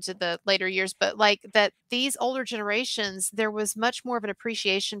extending into the later years, but like that these older generations, there was much more of an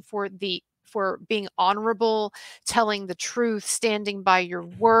appreciation for being honorable, telling the truth, standing by your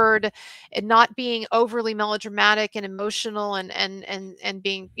word, and not being overly melodramatic and emotional, and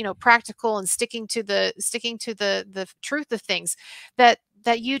being, practical and sticking to the truth of things that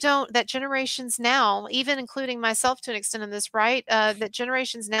generations now, even including myself to an extent in this, right? That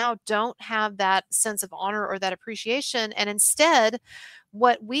generations now don't have that sense of honor or that appreciation. And instead,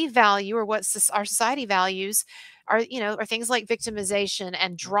 what we value, or what our society values, are things like victimization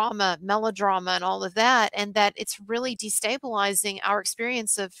and drama, melodrama, and all of that. And that it's really destabilizing our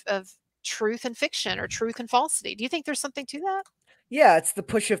experience of truth and fiction, or truth and falsity. Do you think there's something to that? Yeah, it's the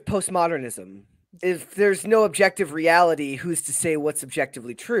push of postmodernism. If there's no objective reality, who's to say what's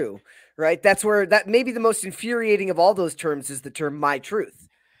objectively true, right? That's where that may be the most infuriating of all those terms is the term "my truth,"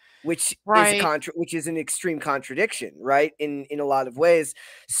 which Right. which is an extreme contradiction, right? In a lot of ways.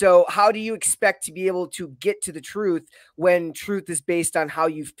 So how do you expect to be able to get to the truth when truth is based on how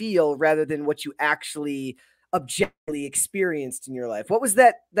you feel rather than what you actually objectively experienced in your life? What was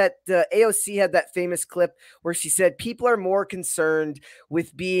that AOC had that famous clip where she said people are more concerned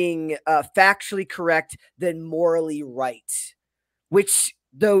with being factually correct than morally right, which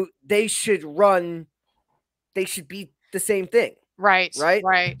though they should be the same thing. Right. Right?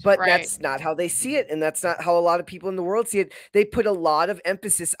 Right. But Right. that's not how they see it, and that's not how a lot of people in the world see it. They put a lot of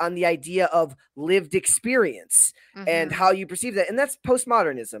emphasis on the idea of lived experience and Mhm. how you perceive that, and that's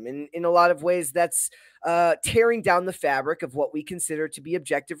postmodernism. In a lot of ways, that's tearing down the fabric of what we consider to be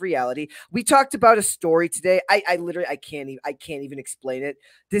objective reality. We talked about a story today. I literally I can't even explain it.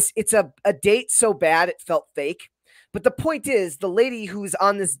 It's a date so bad it felt fake. But the point is, the lady who's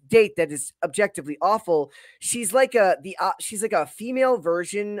on this date that is objectively awful, she's like she's like a female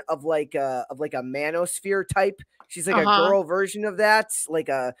version of like a manosphere type. She's like a girl version of that. Like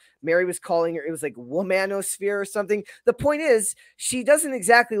Mary was calling her, it was like womanosphere or something. The point is, she doesn't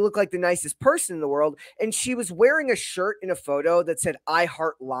exactly look like the nicest person in the world, and she was wearing a shirt in a photo that said "I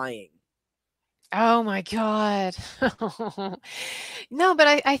heart lying." Oh my God. No,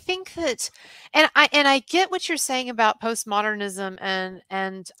 but I think that, and I get what you're saying about postmodernism,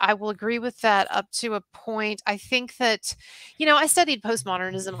 and I will agree with that up to a point. I think that, I studied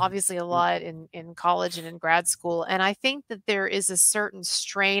postmodernism obviously a lot in college and in grad school, and I think that there is a certain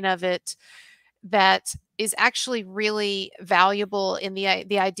strain of it that is actually really valuable in the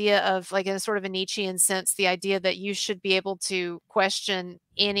idea of, like, in a sort of a Nietzschean sense, the idea that you should be able to question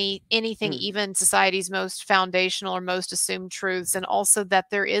anything, even society's most foundational or most assumed truths, and also that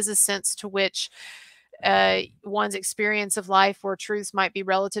there is a sense to which one's experience of life or truths might be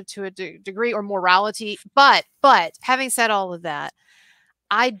relative to a degree, or morality. But having said all of that,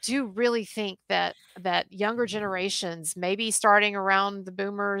 I do really think that younger generations, maybe starting around the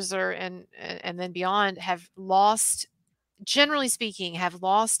boomers and then beyond, have lost, generally speaking, have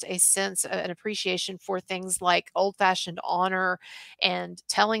lost a sense, an appreciation for things like old-fashioned honor and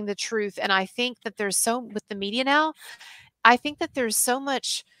telling the truth. And I think that with the media now, I think that there's so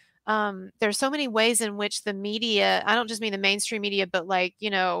many ways in which the media, I don't just mean the mainstream media, but like,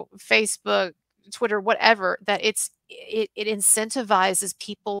 Facebook, Twitter, whatever, that it incentivizes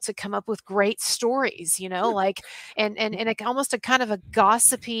people to come up with great stories, like, and almost a kind of a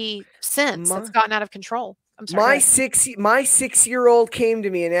gossipy sense that's gotten out of control. I'm sorry. My 6-year-old came to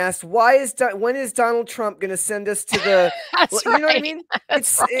me and asked, when is Donald Trump going to send us to the, That's you know what I right. mean?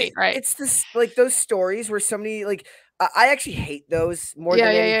 That's right. It's this, like, those stories where somebody, like, I actually hate those more Yeah,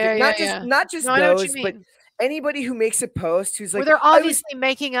 than yeah, anything. yeah, yeah, Not just No, I know what you those, but mean. anybody who makes a post who's Where like, they're obviously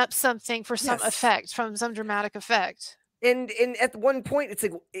making up something for some Yes. effect, from some dramatic effect. And at one point, it's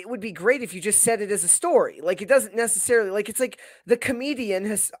like, it would be great if you just said it as a story. Like, it doesn't necessarily, like, it's like the comedian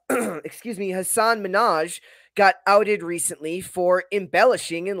Hassan Minaj got outed recently for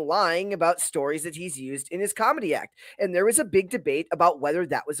embellishing and lying about stories that he's used in his comedy act. And there was a big debate about whether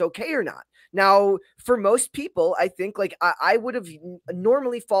that was okay or not. Now, for most people, I think, like, I would have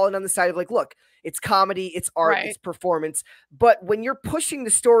normally fallen on the side of, like, look, it's comedy, it's art, Right. it's performance. But when you're pushing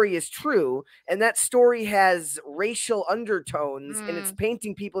the story as true, and that story has racial undertones and it's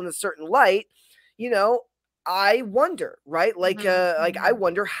painting people in a certain light, I wonder, right? Like, I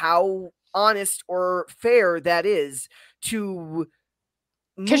wonder how honest or fair that is to,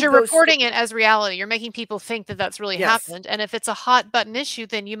 because you're reporting it as reality. You're making people think that that's really Yes. happened. And if it's a hot button issue,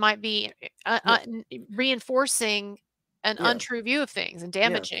 then you might be reinforcing an untrue view of things and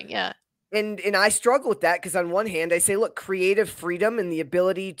damaging. Yeah. And I struggle with that, because on one hand, I say, look, creative freedom and the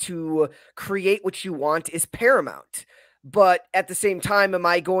ability to create what you want is paramount. But at the same time, am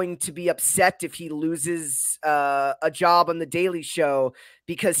I going to be upset if he loses a job on the Daily Show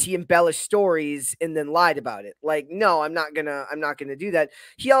because he embellished stories and then lied about it? Like, no, I'm not gonna do that.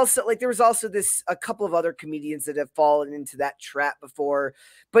 He also, like, there was also a couple of other comedians that have fallen into that trap before.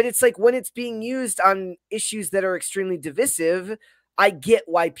 But it's like, when it's being used on issues that are extremely divisive, I get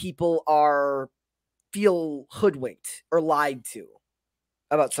why people feel hoodwinked or lied to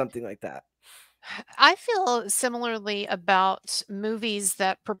about something like that. I feel similarly about movies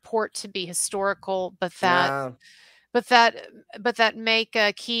that purport to be historical, but that make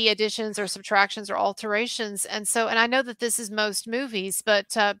key additions or subtractions or alterations. And I know that this is most movies,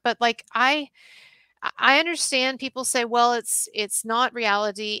 but like, I understand people say, well, it's not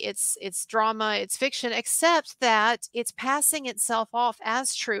reality, it's drama, it's fiction, except that it's passing itself off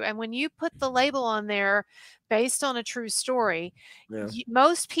as true. And when you put the label on there based on a true story,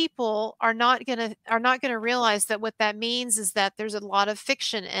 most people are not gonna realize that what that means is that there's a lot of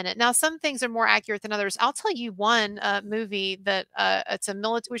fiction in it. Now, some things are more accurate than others. I'll tell you one movie that it's a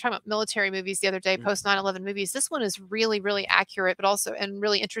military. We were talking about military movies the other day, post 9/11 movies. This one is really, really accurate, but also and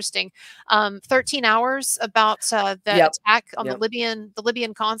really interesting. 13 Hours, about the attack on the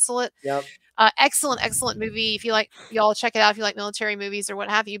Libyan consulate. Excellent movie. If you like, y'all check it out if you like military movies or what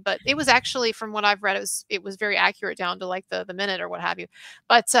have you. But it was actually, from what I've read, it was very accurate down to like the minute or what have you.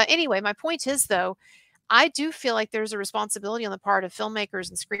 But anyway, my point is, though, I do feel like there's a responsibility on the part of filmmakers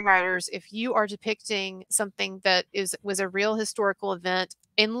and screenwriters if you are depicting something that was a real historical event,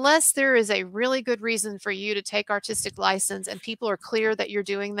 unless there is a really good reason for you to take artistic license and people are clear that you're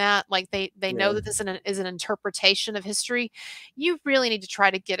doing that, like they know that this is an interpretation of history, you really need to try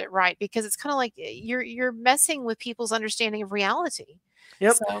to get it right, because it's kind of like you're messing with people's understanding of reality.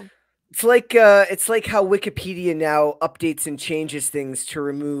 Yep. So it's like how Wikipedia now updates and changes things to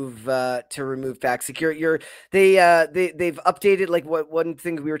remove facts. Like they've updated, like what one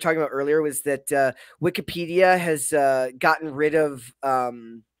thing we were talking about earlier was that Wikipedia has gotten rid of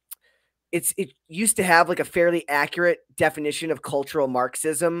it used to have like a fairly accurate definition of cultural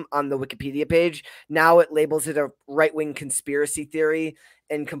Marxism on the Wikipedia page. Now it labels it a right-wing conspiracy theory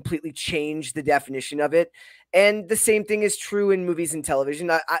and completely changed the definition of it. And the same thing is true in movies and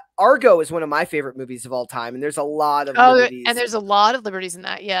television. Argo is one of my favorite movies of all time, and there's a lot of liberties. And there's a lot of liberties in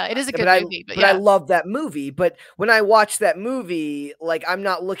that. Yeah, it is a good movie. But I love that movie. But when I watch that movie, like I'm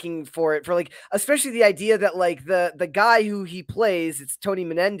not looking for it for like, especially the idea that like the guy who he plays, it's Tony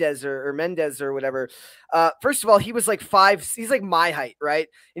Menendez or Mendez or whatever. First of all, he was like he's like my height, right?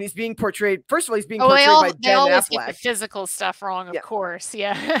 And he's being portrayed. First of all, he's being portrayed by Ben Affleck. They always get the physical stuff wrong, of course.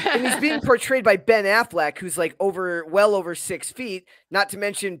 Yeah. And he's being portrayed by Ben Affleck, who's like well over 6 feet. Not to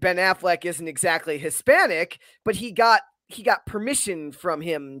mention Ben Affleck isn't exactly Hispanic, but he got permission from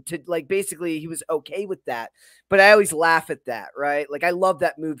him to, like, basically he was okay with that. But I always laugh at that, right? Like, I love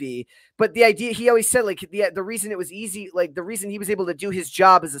that movie. But the idea, he always said, like, the reason it was easy, like the reason he was able to do his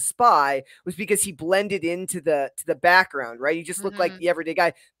job as a spy was because he blended into the background, right? He just looked like the everyday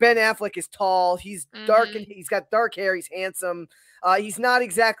guy. Ben Affleck is tall, he's dark, and he's got dark hair, he's handsome. He's not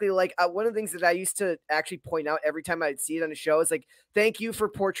exactly like one of the things that I used to actually point out every time I'd see it on a show is like, thank you for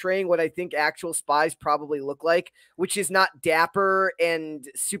portraying what I think actual spies probably look like, which is not dapper and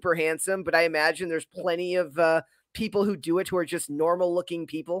super handsome, but I imagine there's plenty of people who do it who are just normal looking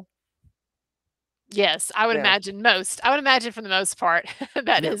people. Yes, I would imagine I would imagine for the most part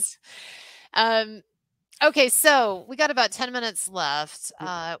that is. Okay, so we got about 10 minutes left.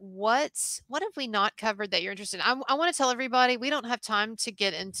 What have we not covered that you're interested in? I want to tell everybody we don't have time to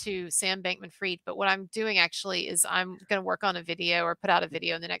get into Sam Bankman-Fried, but what I'm doing actually is I'm going to work on a video or put out a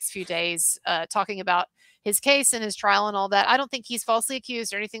video in the next few days talking about his case and his trial and all that. I don't think he's falsely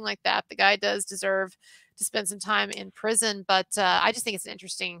accused or anything like that. The guy does deserve to spend some time in prison, but I just think it's an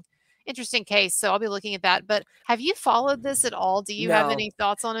interesting case, so I'll be looking at that. But have you followed this at all? Do you have any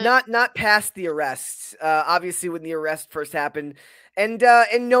thoughts on it? Not past the arrests. Obviously, when the arrest first happened, and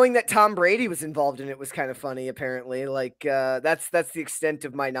knowing that Tom Brady was involved in it was kind of funny. Apparently, like that's the extent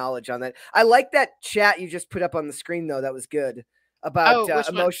of my knowledge on that. I like that chat you just put up on the screen, though. That was good about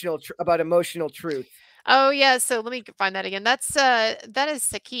emotional truth. Oh yeah, so let me find that again. That is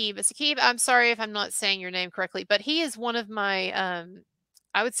Sakib. Sakib, I'm sorry if I'm not saying your name correctly, but he is one of my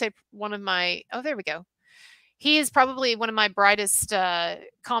I would say one of my, oh, there we go. He is probably one of my brightest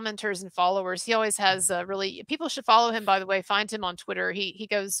commenters and followers. He always has people should follow him, by the way. Find him on Twitter. He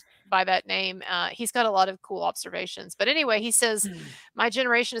goes by that name. He's got a lot of cool observations. But anyway, he says, my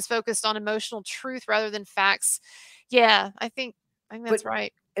generation is focused on emotional truth rather than facts. Yeah, I think that's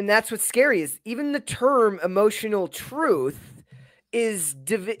right. And that's what's scary is even the term emotional truth is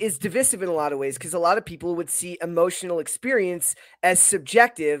divisive in a lot of ways, because a lot of people would see emotional experience as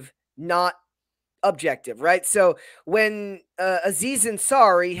subjective, not objective, right? So when Aziz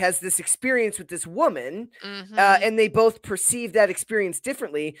Ansari has this experience with this woman, and they both perceive that experience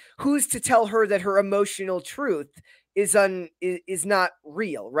differently, who's to tell her that her emotional truth is not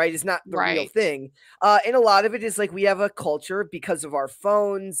real, right? Is not the real thing. And a lot of it is like we have a culture because of our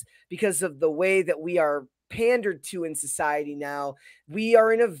phones, because of the way that we are pandered to in society now. We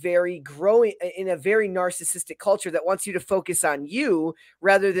are in a very narcissistic culture that wants you to focus on you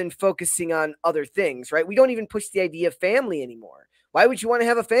rather than focusing on other things, right? We don't even push the idea of family anymore. Why would you want to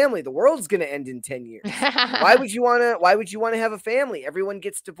have a family? The world's going to end in 10 years. Why would you want to have a family? Everyone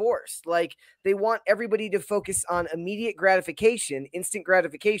gets divorced. Like, they want everybody to focus on immediate gratification, instant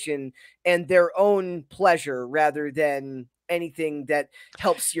gratification, and their own pleasure rather than anything that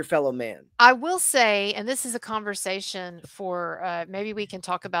helps your fellow man. I will say, and this is a conversation for maybe we can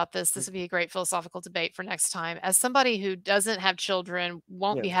talk about this. This would be a great philosophical debate for next time. As somebody who doesn't have children,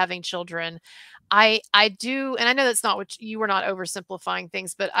 won't be having children, I do, and I know that's not what you were not oversimplifying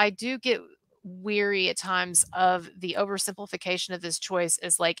things, but I do get weary at times of the oversimplification of this choice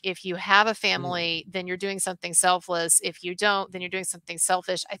is like, if you have a family, then you're doing something selfless. If you don't, then you're doing something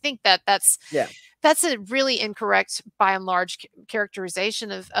selfish. I think that's a really incorrect, by and large,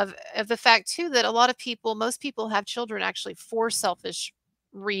 characterization of the fact too that most people have children actually for selfish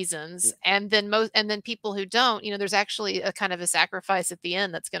reasons, and then people who don't, there's actually a kind of a sacrifice at the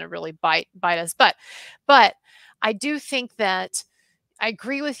end that's going to really bite us. But I do think that I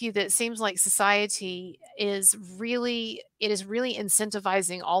agree with you that it seems like society is really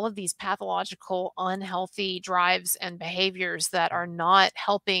incentivizing all of these pathological, unhealthy drives and behaviors that are not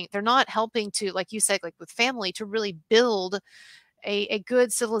helping. They're not helping to, like you said, like with family, to really build a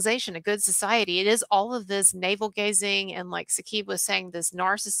good civilization, a good society. It is all of this navel gazing and, like Sakib was saying, this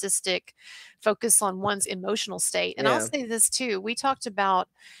narcissistic focus on one's emotional state. And I'll Yeah. say this too. We talked about,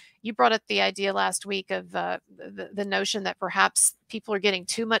 you brought up the idea last week of the notion that perhaps people are getting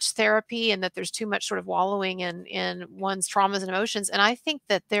too much therapy and that there's too much sort of wallowing in one's traumas and emotions. And I think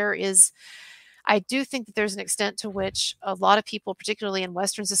that I do think that there's an extent to which a lot of people, particularly in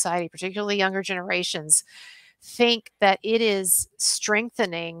Western society, particularly younger generations, think that it is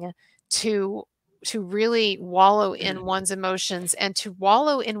strengthening to really wallow in one's emotions and to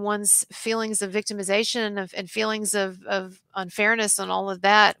wallow in one's feelings of victimization and feelings of unfairness and all of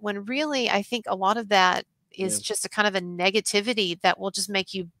that, when really I think a lot of that is just a kind of a negativity that will just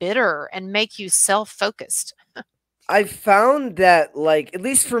make you bitter and make you self-focused. I've found that, like, at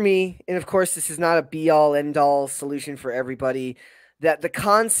least for me, and of course this is not a be-all, end-all solution for everybody, that the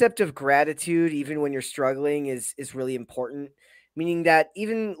concept of gratitude, even when you're struggling, is really important. Meaning that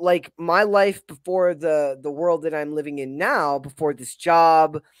even like my life before the world that I'm living in now, before this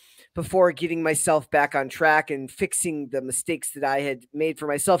job, before getting myself back on track and fixing the mistakes that I had made for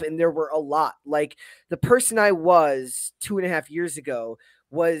myself, and there were a lot. Like, the person I was 2.5 years ago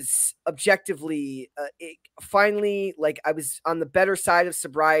was objectively finally, like, I was on the better side of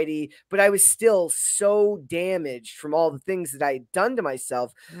sobriety, but I was still so damaged from all the things that I had done to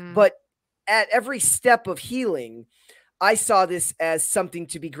myself. But at every step of healing, I saw this as something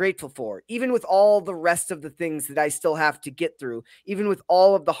to be grateful for, even with all the rest of the things that I still have to get through, even with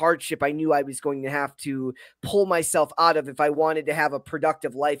all of the hardship I knew I was going to have to pull myself out of if I wanted to have a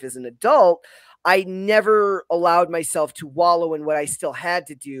productive life as an adult. I never allowed myself to wallow in what I still had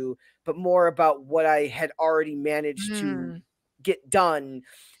to do, but more about what I had already managed to get done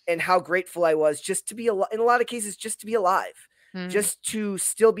and how grateful I was just to be alive. In a lot of cases, just to be alive. Just to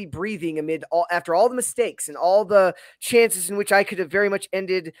still be breathing after all the mistakes and all the chances in which I could have very much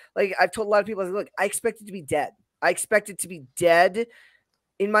ended. Like, I've told a lot of people, look, I expected to be dead. I expected to be dead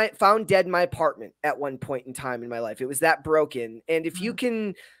found dead in my apartment at one point in time in my life. It was that broken. And if you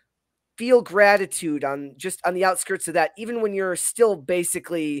can feel gratitude on the outskirts of that, even when you're still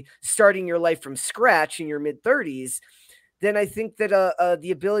basically starting your life from scratch in your mid-30s, then I think that the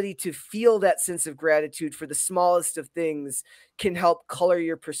ability to feel that sense of gratitude for the smallest of things can help color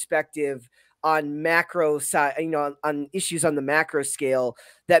your perspective on macro side, on issues on the macro scale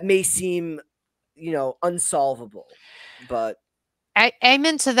that may seem, unsolvable. But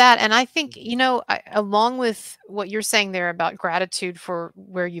amen to that. And I think, along with what you're saying there about gratitude for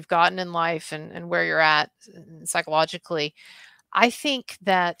where you've gotten in life and where you're at psychologically, I think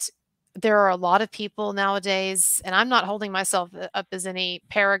that there are a lot of people nowadays, and I'm not holding myself up as any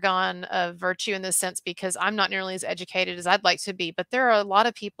paragon of virtue in this sense because I'm not nearly as educated as I'd like to be, but there are a lot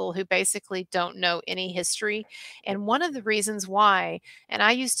of people who basically don't know any history. And one of the reasons why, and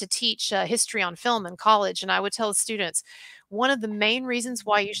I used to teach history on film in college, and I would tell students, one of the main reasons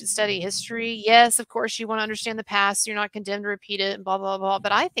why you should study history, yes, of course, you want to understand the past, you're not condemned to repeat it and blah, blah, blah.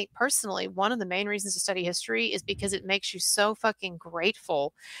 But I think personally, one of the main reasons to study history is because it makes you so fucking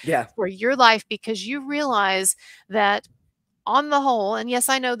grateful for your life, because you realize that on the whole, and yes,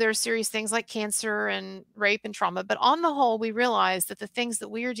 I know there are serious things like cancer and rape and trauma, but on the whole, we realize that the things that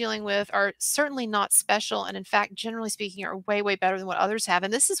we are dealing with are certainly not special. And in fact, generally speaking, are way, way better than what others have.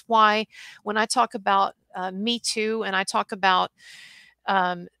 And this is why when I talk about Me Too, and I talk about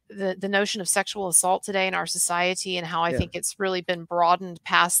the notion of sexual assault today in our society and how I think it's really been broadened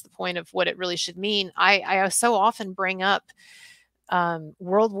past the point of what it really should mean, I so often bring up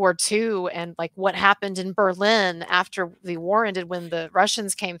World War II and like what happened in Berlin after the war ended when the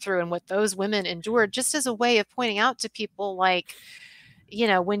Russians came through and what those women endured, just as a way of pointing out to people, like,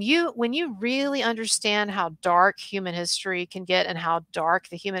 when you really understand how dark human history can get and how dark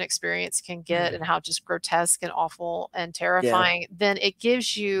the human experience can get and how just grotesque and awful and terrifying, then it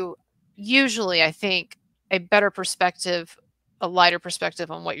gives you usually, I think, a better perspective, a lighter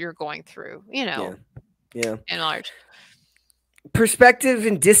perspective on what you're going through, in large. Perspective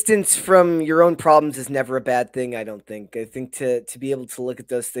and distance from your own problems is never a bad thing, I don't think. I think to be able to look at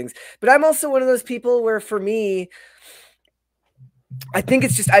those things. But I'm also one of those people where, for me, I think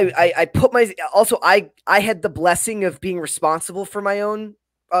it's just I had the blessing of being responsible for my own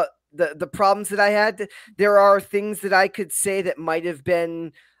the problems that I had. There are things that I could say that might have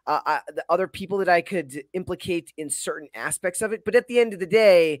been the other people that I could implicate in certain aspects of it. But at the end of the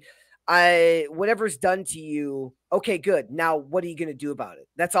day, whatever's done to you, okay, good. Now, what are you going to do about it?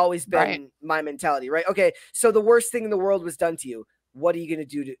 That's always been my mentality, right? Okay, so the worst thing in the world was done to you. What are you going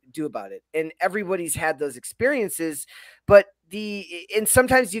to do about it? And everybody's had those experiences, but and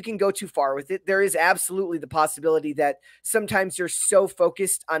sometimes you can go too far with it. There is absolutely the possibility that sometimes you're so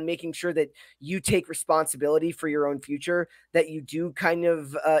focused on making sure that you take responsibility for your own future that you do kind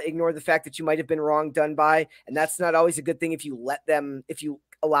of ignore the fact that you might have been wrong done by. And that's not always a good thing if you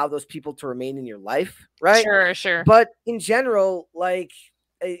allow those people to remain in your life, right? Sure. But in general, like,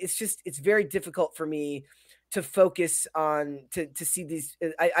 it's very difficult for me to focus on, to see these.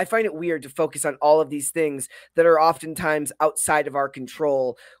 I find it weird to focus on all of these things that are oftentimes outside of our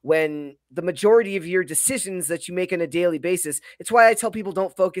control when the majority of your decisions that you make on a daily basis. It's why I tell people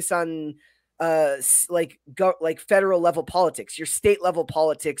don't focus on like federal level politics. Your state level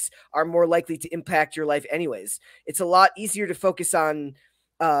politics are more likely to impact your life anyways. It's a lot easier to focus on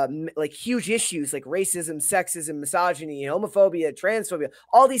like huge issues like racism, sexism, misogyny, homophobia, transphobia,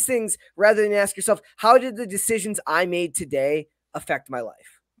 all these things, rather than ask yourself, how did the decisions I made today affect my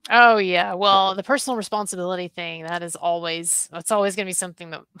life? Oh yeah. Well, the personal responsibility thing, it's always going to be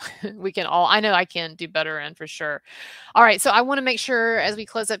something that we can all, I know I can do better in for sure. All right. So I want to make sure as we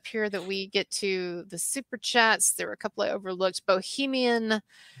close up here that we get to the super chats. There were a couple I overlooked. Bohemian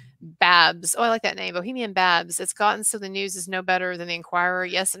Babs. Oh, I like that name. Bohemian Babs. It's gotten so the news is no better than the Inquirer.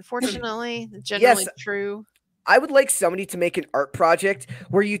 Yes, unfortunately, generally true. I would like somebody to make an art project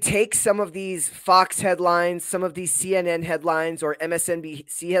where you take some of these Fox headlines, some of these CNN headlines or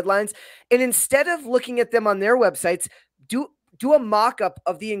MSNBC headlines, and instead of looking at them on their websites, do a mock-up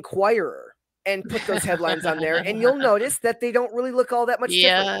of the Inquirer and put those headlines on there, and you'll notice that they don't really look all that much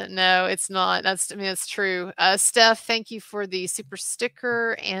different. No, it's not. That's true. Steph, thank you for the super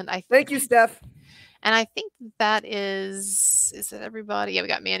sticker, and thank you, Steph. And I think that is it everybody? Yeah, we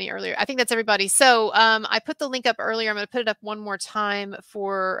got Manny earlier. I think that's everybody. So I put the link up earlier. I'm going to put it up one more time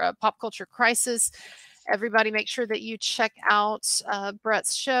for Pop Culture Crisis. Everybody make sure that you check out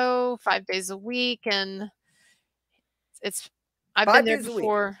Brett's show 5 days a week. And I've been there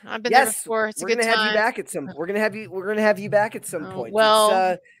before. I've been there before. It's a good time. We're gonna have you back at some point.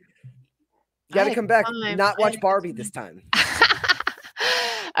 Well, you got to come back. Not watch Barbie this time.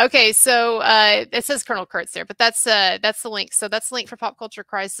 Okay, so it says Colonel Kurtz there, but that's the link. So that's the link for Pop Culture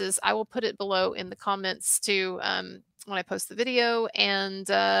Crisis. I will put it below in the comments too when I post the video. And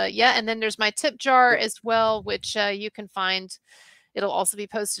and then there's my tip jar as well, which you can find. It'll also be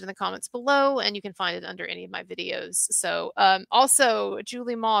posted in the comments below, and you can find it under any of my videos. So also,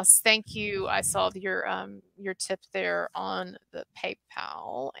 Julie Moss, thank you. I saw your tip there on the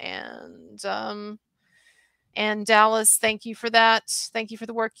PayPal, and Dallas, thank you for that. Thank you for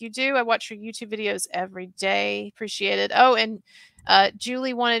the work you do. I watch your YouTube videos every day. Appreciate it. Oh, and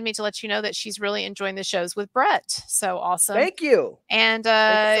Julie wanted me to let you know that she's really enjoying the shows with Brett. So awesome. Thank you. And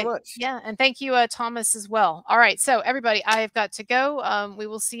thank you so much. Yeah, and thank you, Thomas, as well. All right, so everybody, I have got to go. We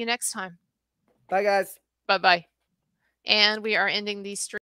will see you next time. Bye, guys. Bye-bye. And we are ending the stream.